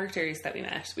all the characters that we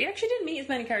met. We actually didn't meet as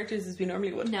many characters as we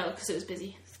normally would. No, because it was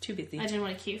busy. It's too busy. I didn't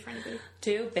want to queue for anybody.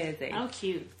 Too busy. Oh,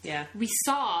 cute. Yeah. We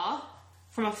saw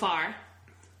from afar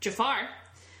Jafar,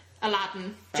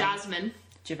 Aladdin, Jasmine.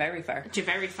 Very far.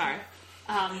 Very far.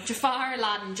 Jafar,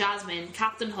 Aladdin, Jasmine,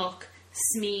 Captain Hook,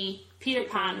 Smee, Peter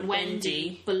Pan,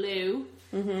 Wendy, Baloo,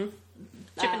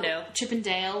 Chip and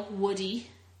Dale. Woody,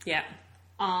 Yeah.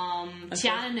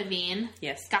 Tiana Naveen,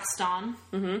 Yes. Gaston.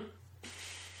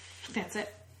 That's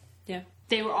it. Yeah.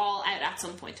 They were all out at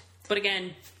some point. But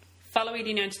again, follow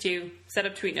ED92, set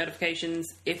up tweet notifications.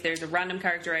 If there's a random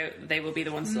character out, they will be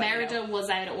the ones to let you know. Merida was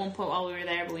out at one point while we were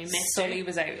there, but we missed Sully her.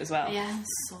 was out as well. Yeah,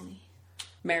 Sully.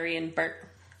 Mary and Bert.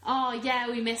 Oh, yeah,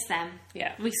 we missed them.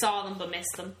 Yeah. We saw them, but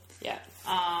missed them. Yeah.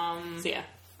 So yeah,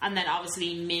 And then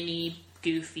obviously Minnie,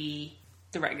 Goofy,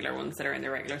 the regular ones that are in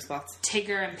their regular spots.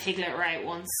 Tigger and Piglet were out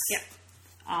once. Yeah.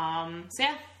 So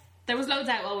yeah, there was loads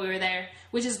out while we were there,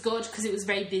 which is good because it was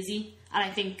very busy, and I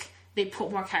think they put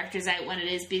more characters out when it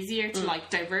is busier to like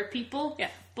divert people. Yeah.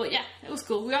 But yeah, it was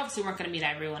cool. We obviously weren't going to meet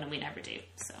everyone, and we never do,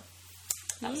 so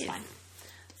that was Yes. fine.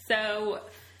 So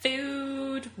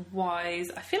food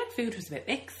wise, I feel like food was a bit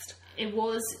mixed. It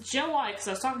was, do you know why? Because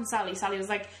I was talking to Sally. Sally was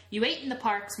like, you ate in the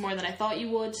parks more than I thought you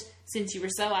would, since you were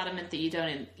so adamant that you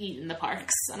don't eat in the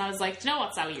parks. And I was like, do you know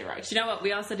what, Sally, you're right. Do you know what?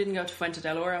 We also didn't go to Fuente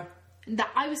del Oro.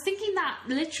 I was thinking that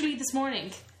literally this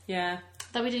morning, Yeah.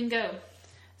 that we didn't go.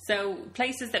 So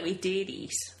places that we did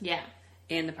eat Yeah.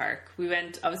 in the park. We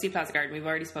went, obviously, Plaza Garden. We've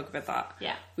already spoke about that.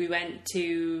 Yeah. We went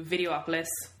to Videopolis,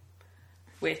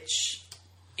 which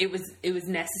it was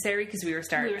necessary because we were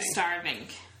starving. We were starving.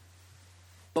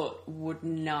 But would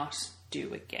not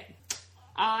do again.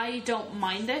 I don't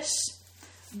mind it.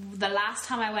 The last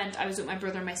time I went, I was with my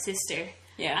brother and my sister.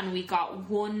 Yeah. And we got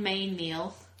one main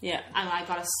meal. Yeah. And I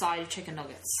got a side of chicken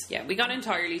nuggets. Yeah, we got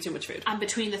entirely too much food. And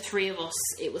between the three of us,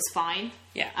 it was fine.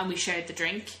 Yeah. And we shared the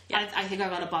drink. Yeah. I think I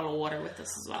got a bottle of water with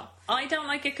us as well. I don't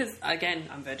like it because, again,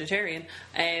 I'm vegetarian.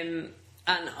 And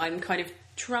I'm kind of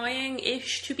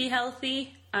trying-ish to be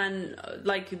healthy. And,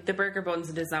 like, the burger buns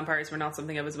and Disneyland Paris were not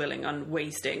something I was willing on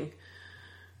wasting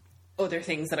other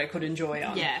things that I could enjoy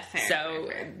on. Yeah, fair. So,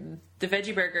 fair. the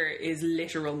veggie burger is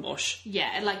literal mush.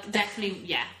 Yeah, like, definitely,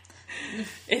 yeah.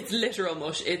 It's literal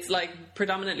mush. It's, like,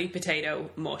 predominantly potato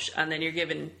mush. And then you're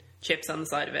given chips on the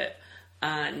side of it.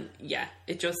 And, yeah,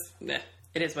 it just... it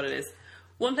is what it is.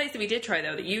 One place that we did try,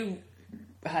 though, that you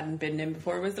hadn't been in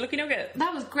before was the Lucky Nugget.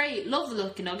 That was great. Love the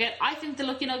Lucky Nugget. I think the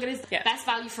Lucky Nugget is the Yeah. best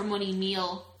value for money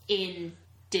meal in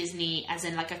Disney, as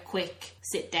in like a quick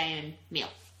sit down meal.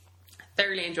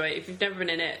 Thoroughly enjoy it. If you've never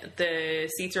been in it, the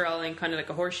seats are all in kind of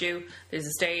like a horseshoe. There's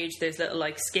a stage, there's little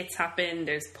like skits happen,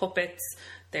 there's puppets,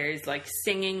 there's like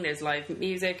singing, there's live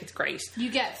music. It's great. You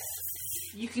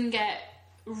can get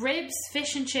ribs,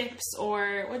 fish and chips,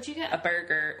 or what do you get? A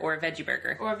burger or a veggie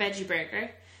burger. Or a veggie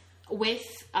burger with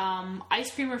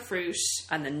ice cream or fruit.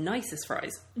 And the nicest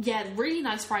fries. Yeah, really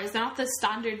nice fries. They're not the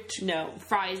standard No.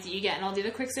 fries that you get in all the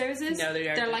other quick services. No, they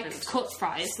are They're different. like cut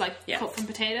fries, like Yeah. cut from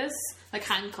potatoes, like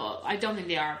hand cut. I don't think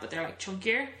they are, but they're like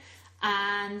chunkier.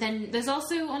 And then there's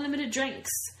also unlimited drinks,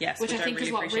 Yes, which I which I think is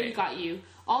really what really appreciate. got you.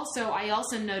 Also, I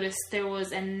also noticed there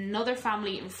was another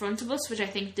family in front of us, which I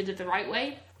think did it the right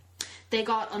way. They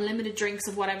got unlimited drinks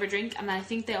of whatever drink, and I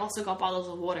think they also got bottles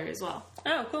of water as well.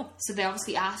 Oh, cool. So they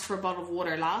obviously asked for a bottle of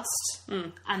water last,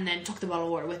 and then took the bottle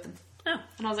of water with them. Oh,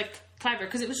 And I was like, clever,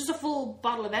 because it was just a full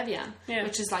bottle of Evian, Yeah.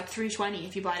 which is like $3.20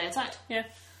 if you buy it outside. yeah.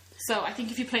 So I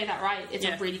think if you play that right, it's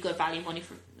Yeah. a really good value money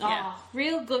for. Yeah.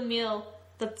 Real good meal.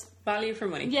 That's Value for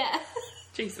money. yeah,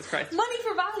 Jesus Christ. money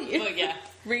for value. But yeah,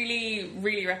 really,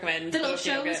 really recommend. The little Lucky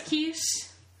show was Nugget. cute.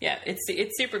 Yeah, it's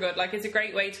super good. Like, it's a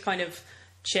great way to kind of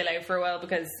chill out for a while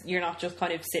because you're not just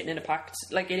kind of sitting in a packed...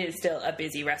 Like, it is still a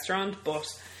busy restaurant, but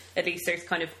at least there's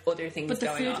kind of other things But the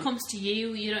going food on. comes to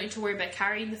you. You don't need to worry about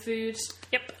carrying the food.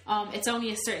 Yep. It's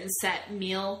only a certain set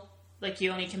meal. Like, you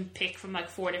only can pick from like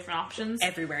 4 different options.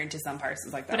 Everywhere in Disneyland Paris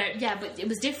is like that. But but it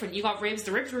was different. You got ribs.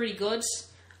 The ribs were really good.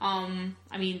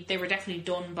 I mean, they were definitely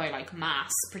done by like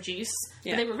mass produce,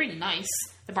 Yeah. but they were really nice.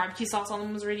 The barbecue sauce on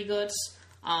them was really good.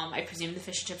 I presume the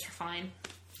fish and chips were fine.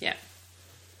 Yeah.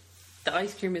 The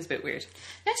ice cream was a bit weird.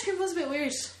 The ice cream was a bit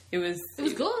weird. It was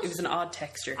good. It was an odd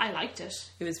texture. I liked it.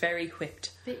 It was very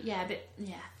whipped. It It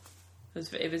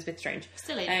was a bit strange.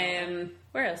 Still ate it.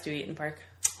 Where else do we eat in Park?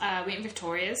 We ate in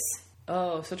Victoria's.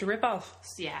 Oh, such a rip-off.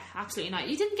 So, yeah, absolutely not.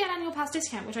 You didn't get annual pass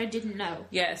discount, which I didn't know.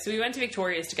 Yeah, so we went to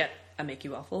Victoria's to get a Mickey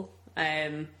waffle.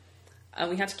 And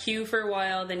we had to queue for a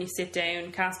while, then you sit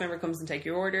down, cast member comes and take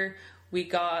your order. Kate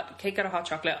got a hot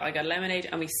chocolate, I got lemonade,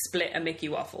 and we split a Mickey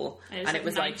waffle. And it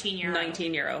was like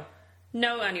 19 euro.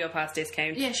 No annual pass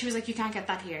discount. Yeah, she was like, you can't get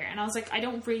that here. And I was like, I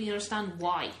don't really understand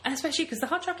why. And especially because the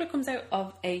hot chocolate comes out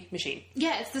of a machine.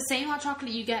 Yeah, it's the same hot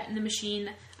chocolate you get in the machine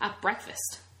at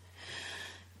breakfast.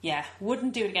 Yeah,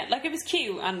 wouldn't do it again. Like, it was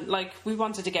cute, and like we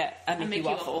wanted to get a Mickey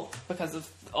waffle because of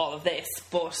all of this,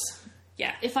 but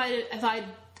yeah. If I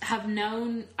have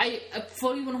known, I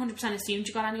fully 100% assumed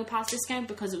you got annual pass discount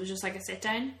because it was just like a sit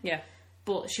down. Yeah.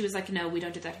 But she was like, no, we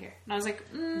don't do that here. And I was like,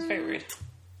 it's very weird.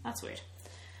 That's weird.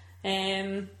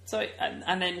 So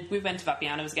and then we went to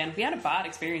Vapiano's again. We had a bad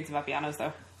experience in Vapiano's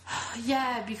though.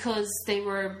 Yeah, because I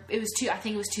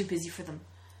think it was too busy for them.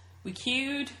 We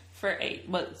queued for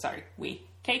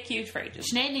Kate queued for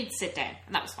ages. Sinead needed to sit down,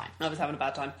 and that was fine. I was having a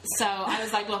bad time. So I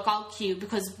was like, look, I'll queue,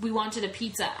 because we wanted a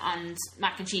pizza and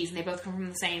mac and cheese, and they both come from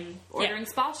the same ordering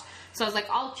spot. So I was like,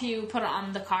 I'll queue, put it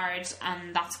on the card,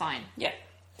 and that's fine. Yeah.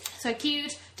 So I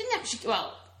queued. Didn't actually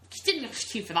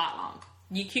queue for that long.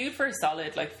 You queued for a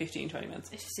solid, 15-20 minutes.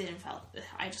 It just didn't feel...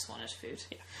 I just wanted food.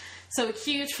 Yeah. So I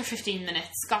queued for 15 minutes,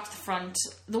 got to the front.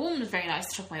 The woman was very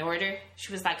nice, took my order.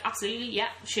 She was like, absolutely, yeah.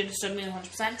 She understood me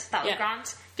 100%. That was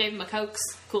grand. Gave him a Cokes.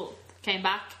 Cool. Came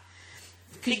back.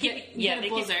 They give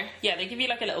you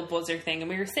like a little buzzer thing, and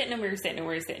we were sitting,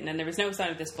 and there was no sign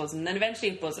of this buzzing. And then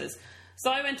eventually it buzzes.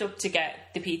 So I went up to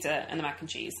get the pizza and the mac and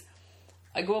cheese.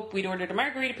 I go up, we'd ordered a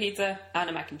margarita pizza and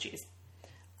a mac and cheese.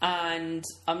 And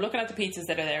I'm looking at the pizzas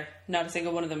that are there. Not a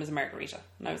single one of them is a margarita.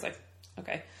 And I was like,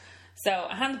 okay. So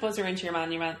I hand the buzzer into your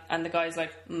man, and the guy's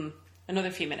like,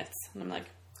 another few minutes. And I'm like,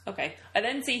 okay. I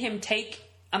then see him take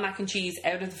a mac and cheese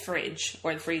out of the fridge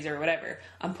or the freezer or whatever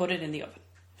and put it in the oven.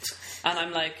 And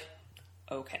I'm like,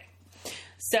 okay.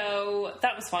 So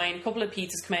that was fine. A couple of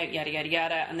pizzas come out, yada, yada,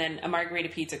 yada. And then a margarita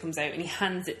pizza comes out and he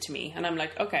hands it to me. And I'm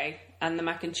like, okay. And the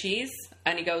mac and cheese?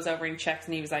 And he goes over and checks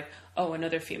and he was like, oh,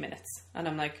 another few minutes. And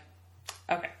I'm like,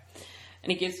 okay.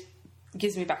 And he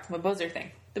gives me back my buzzer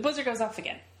thing. The buzzer goes off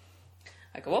again.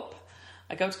 I go up.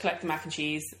 I go to collect the mac and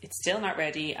cheese. It's still not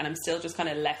ready. And I'm still just kind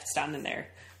of left standing there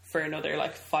for another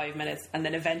 5 minutes. And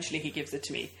then eventually he gives it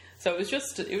to me. So it was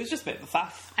just a bit of a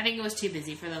faff. I think it was too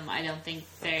busy for them. I don't think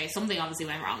something obviously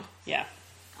went wrong. Yeah.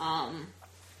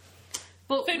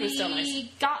 But food was still nice.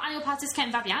 We got annual pass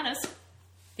discount at Vapiano's.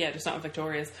 Yeah, just not in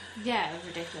Victoria's. Yeah, it was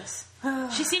ridiculous.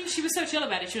 She was so chill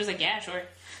about it. She was like, yeah, sure.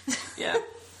 Yeah.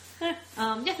 Yeah,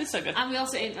 it's so good. And we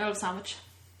also ate an Earl sandwich.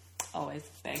 Always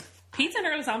big. Pizza and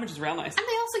Earl sandwich is real nice. And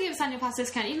they also gave us annual pass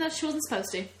discount, even though she wasn't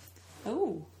supposed to.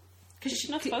 Oh. Because she's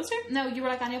not supposed to? No, you were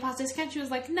like, annual pass discount. She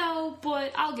was like, no,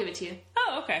 but I'll give it to you.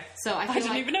 Oh, okay. So I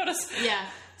didn't even notice. Yeah.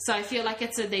 So I feel like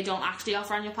they don't actually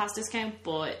offer annual pass discount,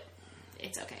 but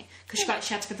it's okay. Because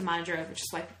she had to get the manager over to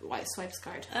swipe his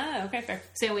card. Ah, okay, fair.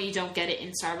 Same way you don't get it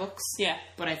in Starbucks. Yeah.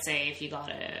 But I'd say if you got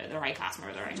the right customer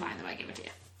at the right time, they might give it to you.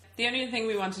 The only thing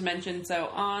we wanted to mention, so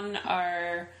on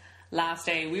our last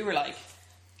day, we were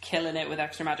killing it with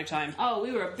extra magic time. Oh,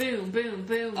 we were boom, boom,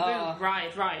 boom, boom.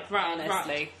 Right.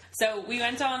 Honestly. So we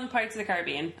went on Pirates of the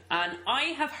Caribbean, and I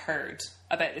have heard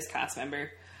about this cast member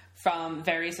from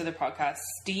various other podcasts.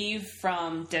 Steve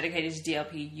from Dedicated to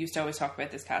DLP used to always talk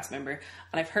about this cast member,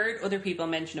 and I've heard other people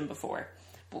mention him before.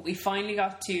 But we finally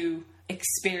got to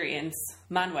experience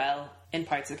Manuel in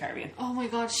Pirates of the Caribbean. Oh my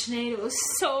god, Sinead, it was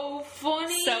so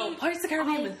funny. So Pirates of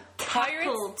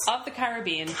the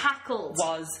Caribbean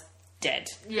was dead.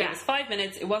 Yeah. It was 5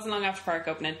 minutes. It wasn't long after park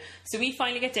opening. So we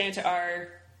finally get down to our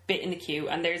bit in the queue,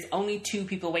 and there's only 2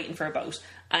 people waiting for a boat,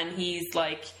 and he's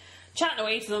chatting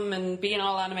away to them and being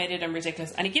all animated and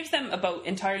ridiculous, and he gives them a boat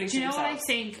entirely to themselves.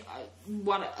 Do you know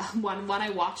what I think? When I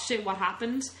watched it, what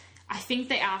happened? I think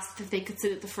they asked if they could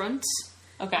sit at the front.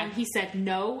 Okay. And he said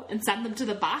no and sent them to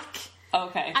the back.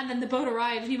 Okay. And then the boat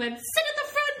arrived and he went, sit at the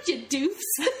front, you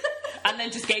doofs. And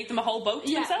then just gave them a whole boat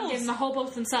to themselves. Yeah, gave them a whole boat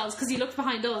to themselves, because he looked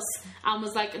behind us and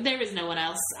was like, there is no one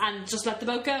else, and just let the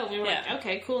boat go. And we were like,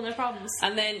 okay, cool, no problems.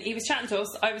 And then he was chatting to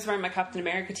us. I was wearing my Captain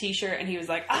America t-shirt, and he was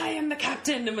like, I am the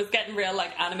captain, and was getting real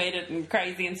animated and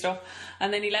crazy and stuff.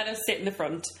 And then he let us sit in the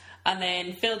front, and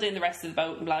then filled in the rest of the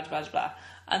boat and blah, blah, blah.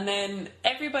 And then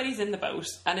everybody's in the boat,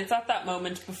 and it's at that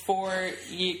moment before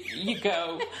you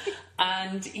go,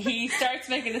 and he starts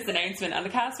making this announcement, and the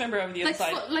cast member on the other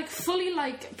side... fully,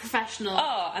 professional.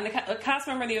 Oh, and the cast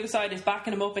member on the other side is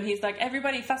backing him up, and he's like,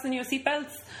 everybody fasten your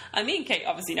seatbelts. And me and Kate,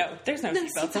 obviously, no, there's no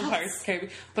seatbelts on Pirates of the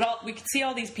Caribbean. But we could see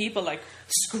all these people,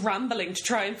 scrambling to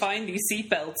try and find these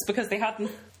seatbelts, because they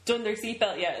hadn't done their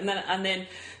seatbelt yet. And then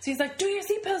so he's like, do your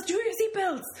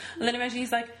seatbelts. And then eventually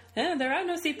he's like, there are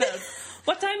no seatbelts.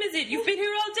 What time is it? You've been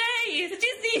here all day.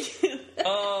 It's Disney.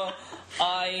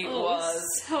 I was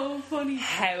so funny.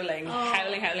 howling.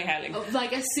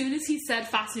 As soon as he said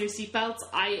fasten your seatbelts,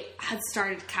 I had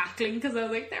started cackling because I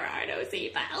was like, there are no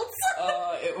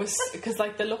seatbelts. It was because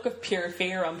the look of pure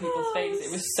fear on people's face.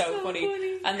 It was so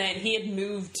funny. And then he had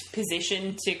moved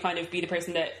position to kind of be the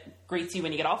person that greets you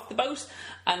when you get off the boat.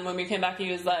 And when we came back,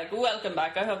 he was like, welcome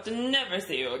back. I hope to never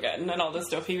see you again, and all this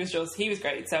stuff. He was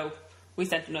great. So we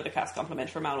sent another cast compliment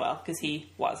for Manuel because he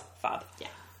was fab. Yeah.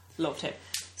 Loved him.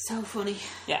 So funny.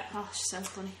 Yeah. Oh, so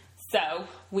funny. So,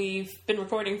 we've been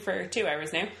recording for 2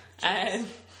 hours now.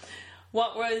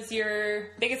 What was your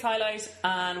biggest highlight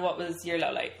and what was your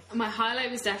low light? My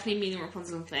highlight was definitely meeting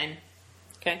Rapunzel and Flynn.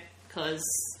 Okay. Because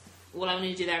what I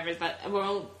only do there is that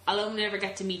I'll only ever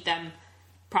get to meet them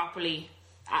properly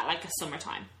at a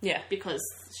summertime. Yeah. Because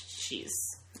she's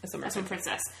a summer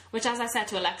princess. Which, as I said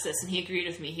to Alexis, and he agreed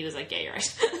with me, he was like, yeah, you're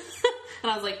right.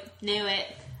 And I was like, knew it.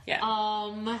 Yeah.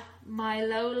 My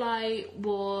low light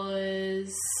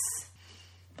was...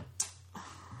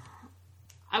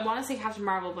 I want to say Captain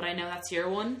Marvel, but I know that's your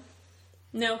one.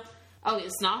 No. Oh,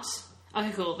 it's not?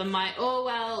 Okay, cool. Then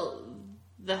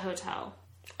the hotel.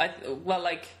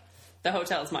 The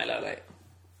hotel's my low light.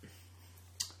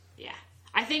 Yeah.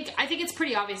 I think it's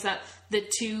pretty obvious that the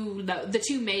two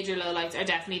major lowlights are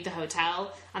definitely the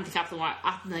hotel and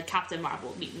the Captain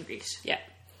Marvel meet and greet. Yeah.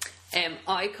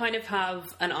 I kind of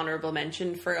have an honourable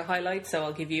mention for a highlight, so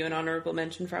I'll give you an honourable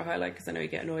mention for a highlight because I know you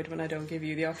get annoyed when I don't give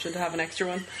you the option to have an extra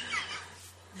one.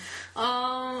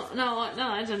 Oh, no,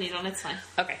 I don't need one, it's fine.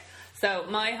 Okay, so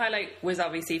my highlight was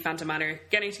obviously Phantom Manor.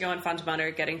 Getting to go on Phantom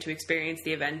Manor, getting to experience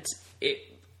the event, it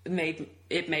made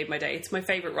my day. It's my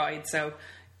favourite ride, so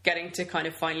getting to kind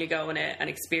of finally go on it and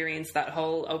experience that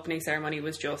whole opening ceremony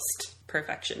was just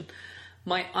perfection.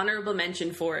 My honourable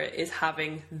mention for it is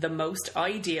having the most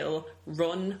ideal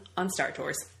run on Star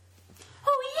Tours.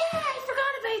 Oh yeah, I forgot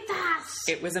about that.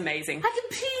 It was amazing. I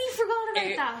completely forgot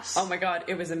about that. Oh my god,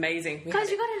 it was amazing. Guys,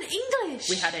 we got it in English.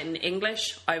 We had it in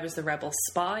English. I was the rebel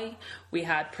spy. We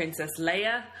had Princess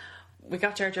Leia. We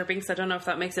got Jar Jar Binks. I don't know if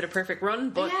that makes it a perfect run,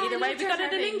 but either way, we got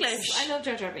it in English. I love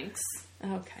Jar Jar Binks.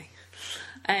 Okay.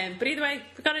 But either way,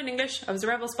 we got it in English. I was a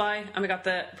rebel spy, and we got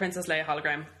the Princess Leia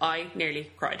hologram. I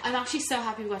nearly cried. I'm actually so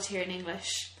happy we got to hear it in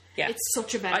English. Yeah. It's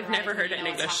such a better I've never heard it in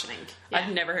English. Yeah.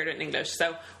 I've never heard it in English.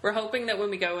 So we're hoping that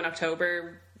when we go in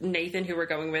October, Nathan, who we're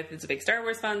going with, is a big Star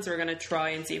Wars fan, so we're going to try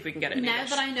and see if we can get it in English.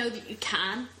 Now that I know that you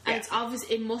can, and it's obvious,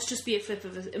 it must just be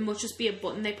it must just be a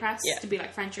button they press to be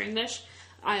like French or English.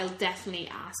 I'll definitely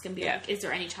ask and be like, is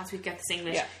there any chance we could get this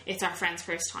English? Yeah. It's our friend's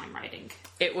first time riding.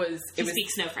 He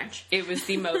speaks no French. It was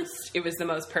the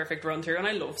most perfect run through, and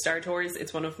I love Star Tours.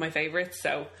 It's one of my favourites,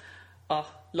 so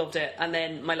loved it. And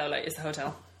then my low light is the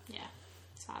hotel. Yeah,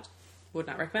 sad. Would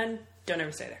not recommend. Don't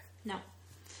ever stay there. No.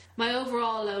 My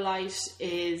overall low light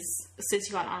is, since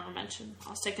you got an honourable mention,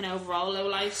 I'll stick an overall low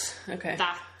light. Okay.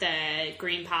 That the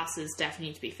green passes definitely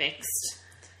need to be fixed.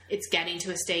 It's getting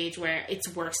to a stage where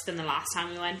it's worse than the last time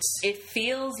we went. It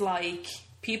feels like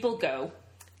people go,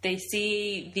 they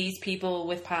see these people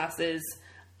with passes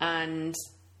and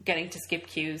getting to skip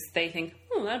queues. They think,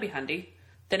 that'd be handy.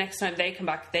 The next time they come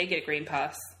back, they get a green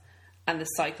pass, and the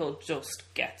cycle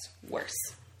just gets worse.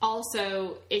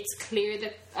 Also, it's clear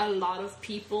that a lot of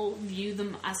people view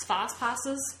them as fast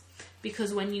passes,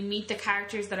 because when you meet the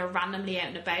characters that are randomly out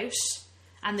and about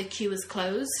and the queue is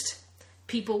closed,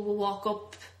 people will walk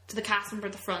up to the cast member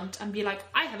at the front and be like,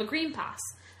 I have a green pass.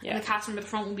 Yeah. And the cast member at the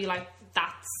front will be like,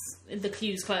 the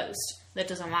queue's closed. That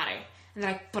doesn't matter. And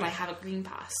they're like, but I have a green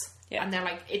pass. Yeah. And they're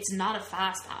like, it's not a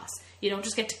fast pass. You don't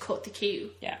just get to cut the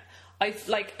queue. Yeah.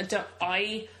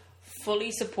 I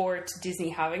fully support Disney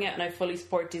having it, and I fully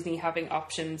support Disney having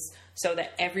options so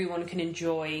that everyone can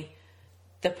enjoy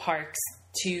the parks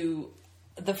to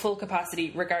the full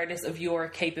capacity regardless of your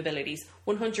capabilities.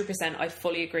 100% I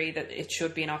fully agree that it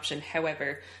should be an option.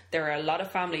 However, there are a lot of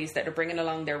families that are bringing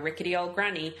along their rickety old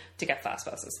granny to get fast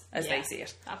passes as they see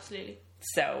it. Absolutely.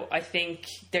 So I think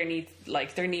there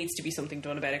needs to be something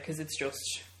done about it, because it's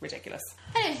just ridiculous.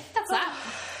 Hey, that's that.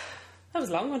 That was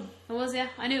a long one. It was, yeah.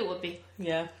 I knew it would be.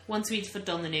 Yeah. Once we'd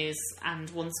done the news and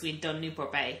once we'd done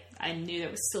Newport Bay, I knew there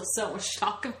was still so much to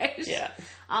talk about. Yeah.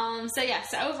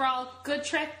 So overall, good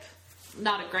trip.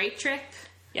 Not a great trip.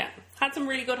 Yeah. Had some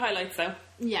really good highlights though.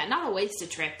 Yeah, not a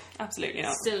wasted trip. Absolutely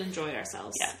not. Still enjoyed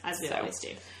ourselves, Yeah, as we always do.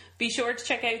 Be sure to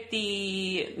check out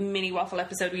the mini waffle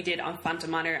episode we did on Phantom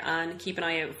Manor and keep an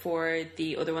eye out for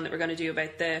the other one that we're going to do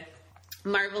about the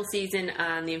Marvel season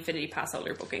and the Infinity Pass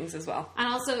holder bookings as well. And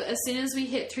also, as soon as we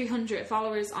hit 300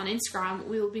 followers on Instagram,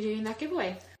 we will be doing that giveaway.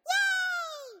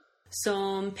 Yay!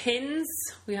 Some pins.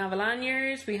 We have a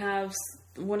lanyard. We have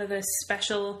one of the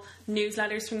special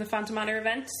newsletters from the Phantom Manor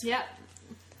event. Yep.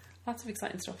 Lots of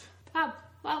exciting stuff. Fab.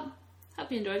 Well,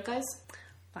 hope you enjoyed, guys.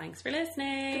 Thanks for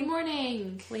listening. Good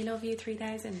morning. We love you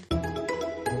 3000.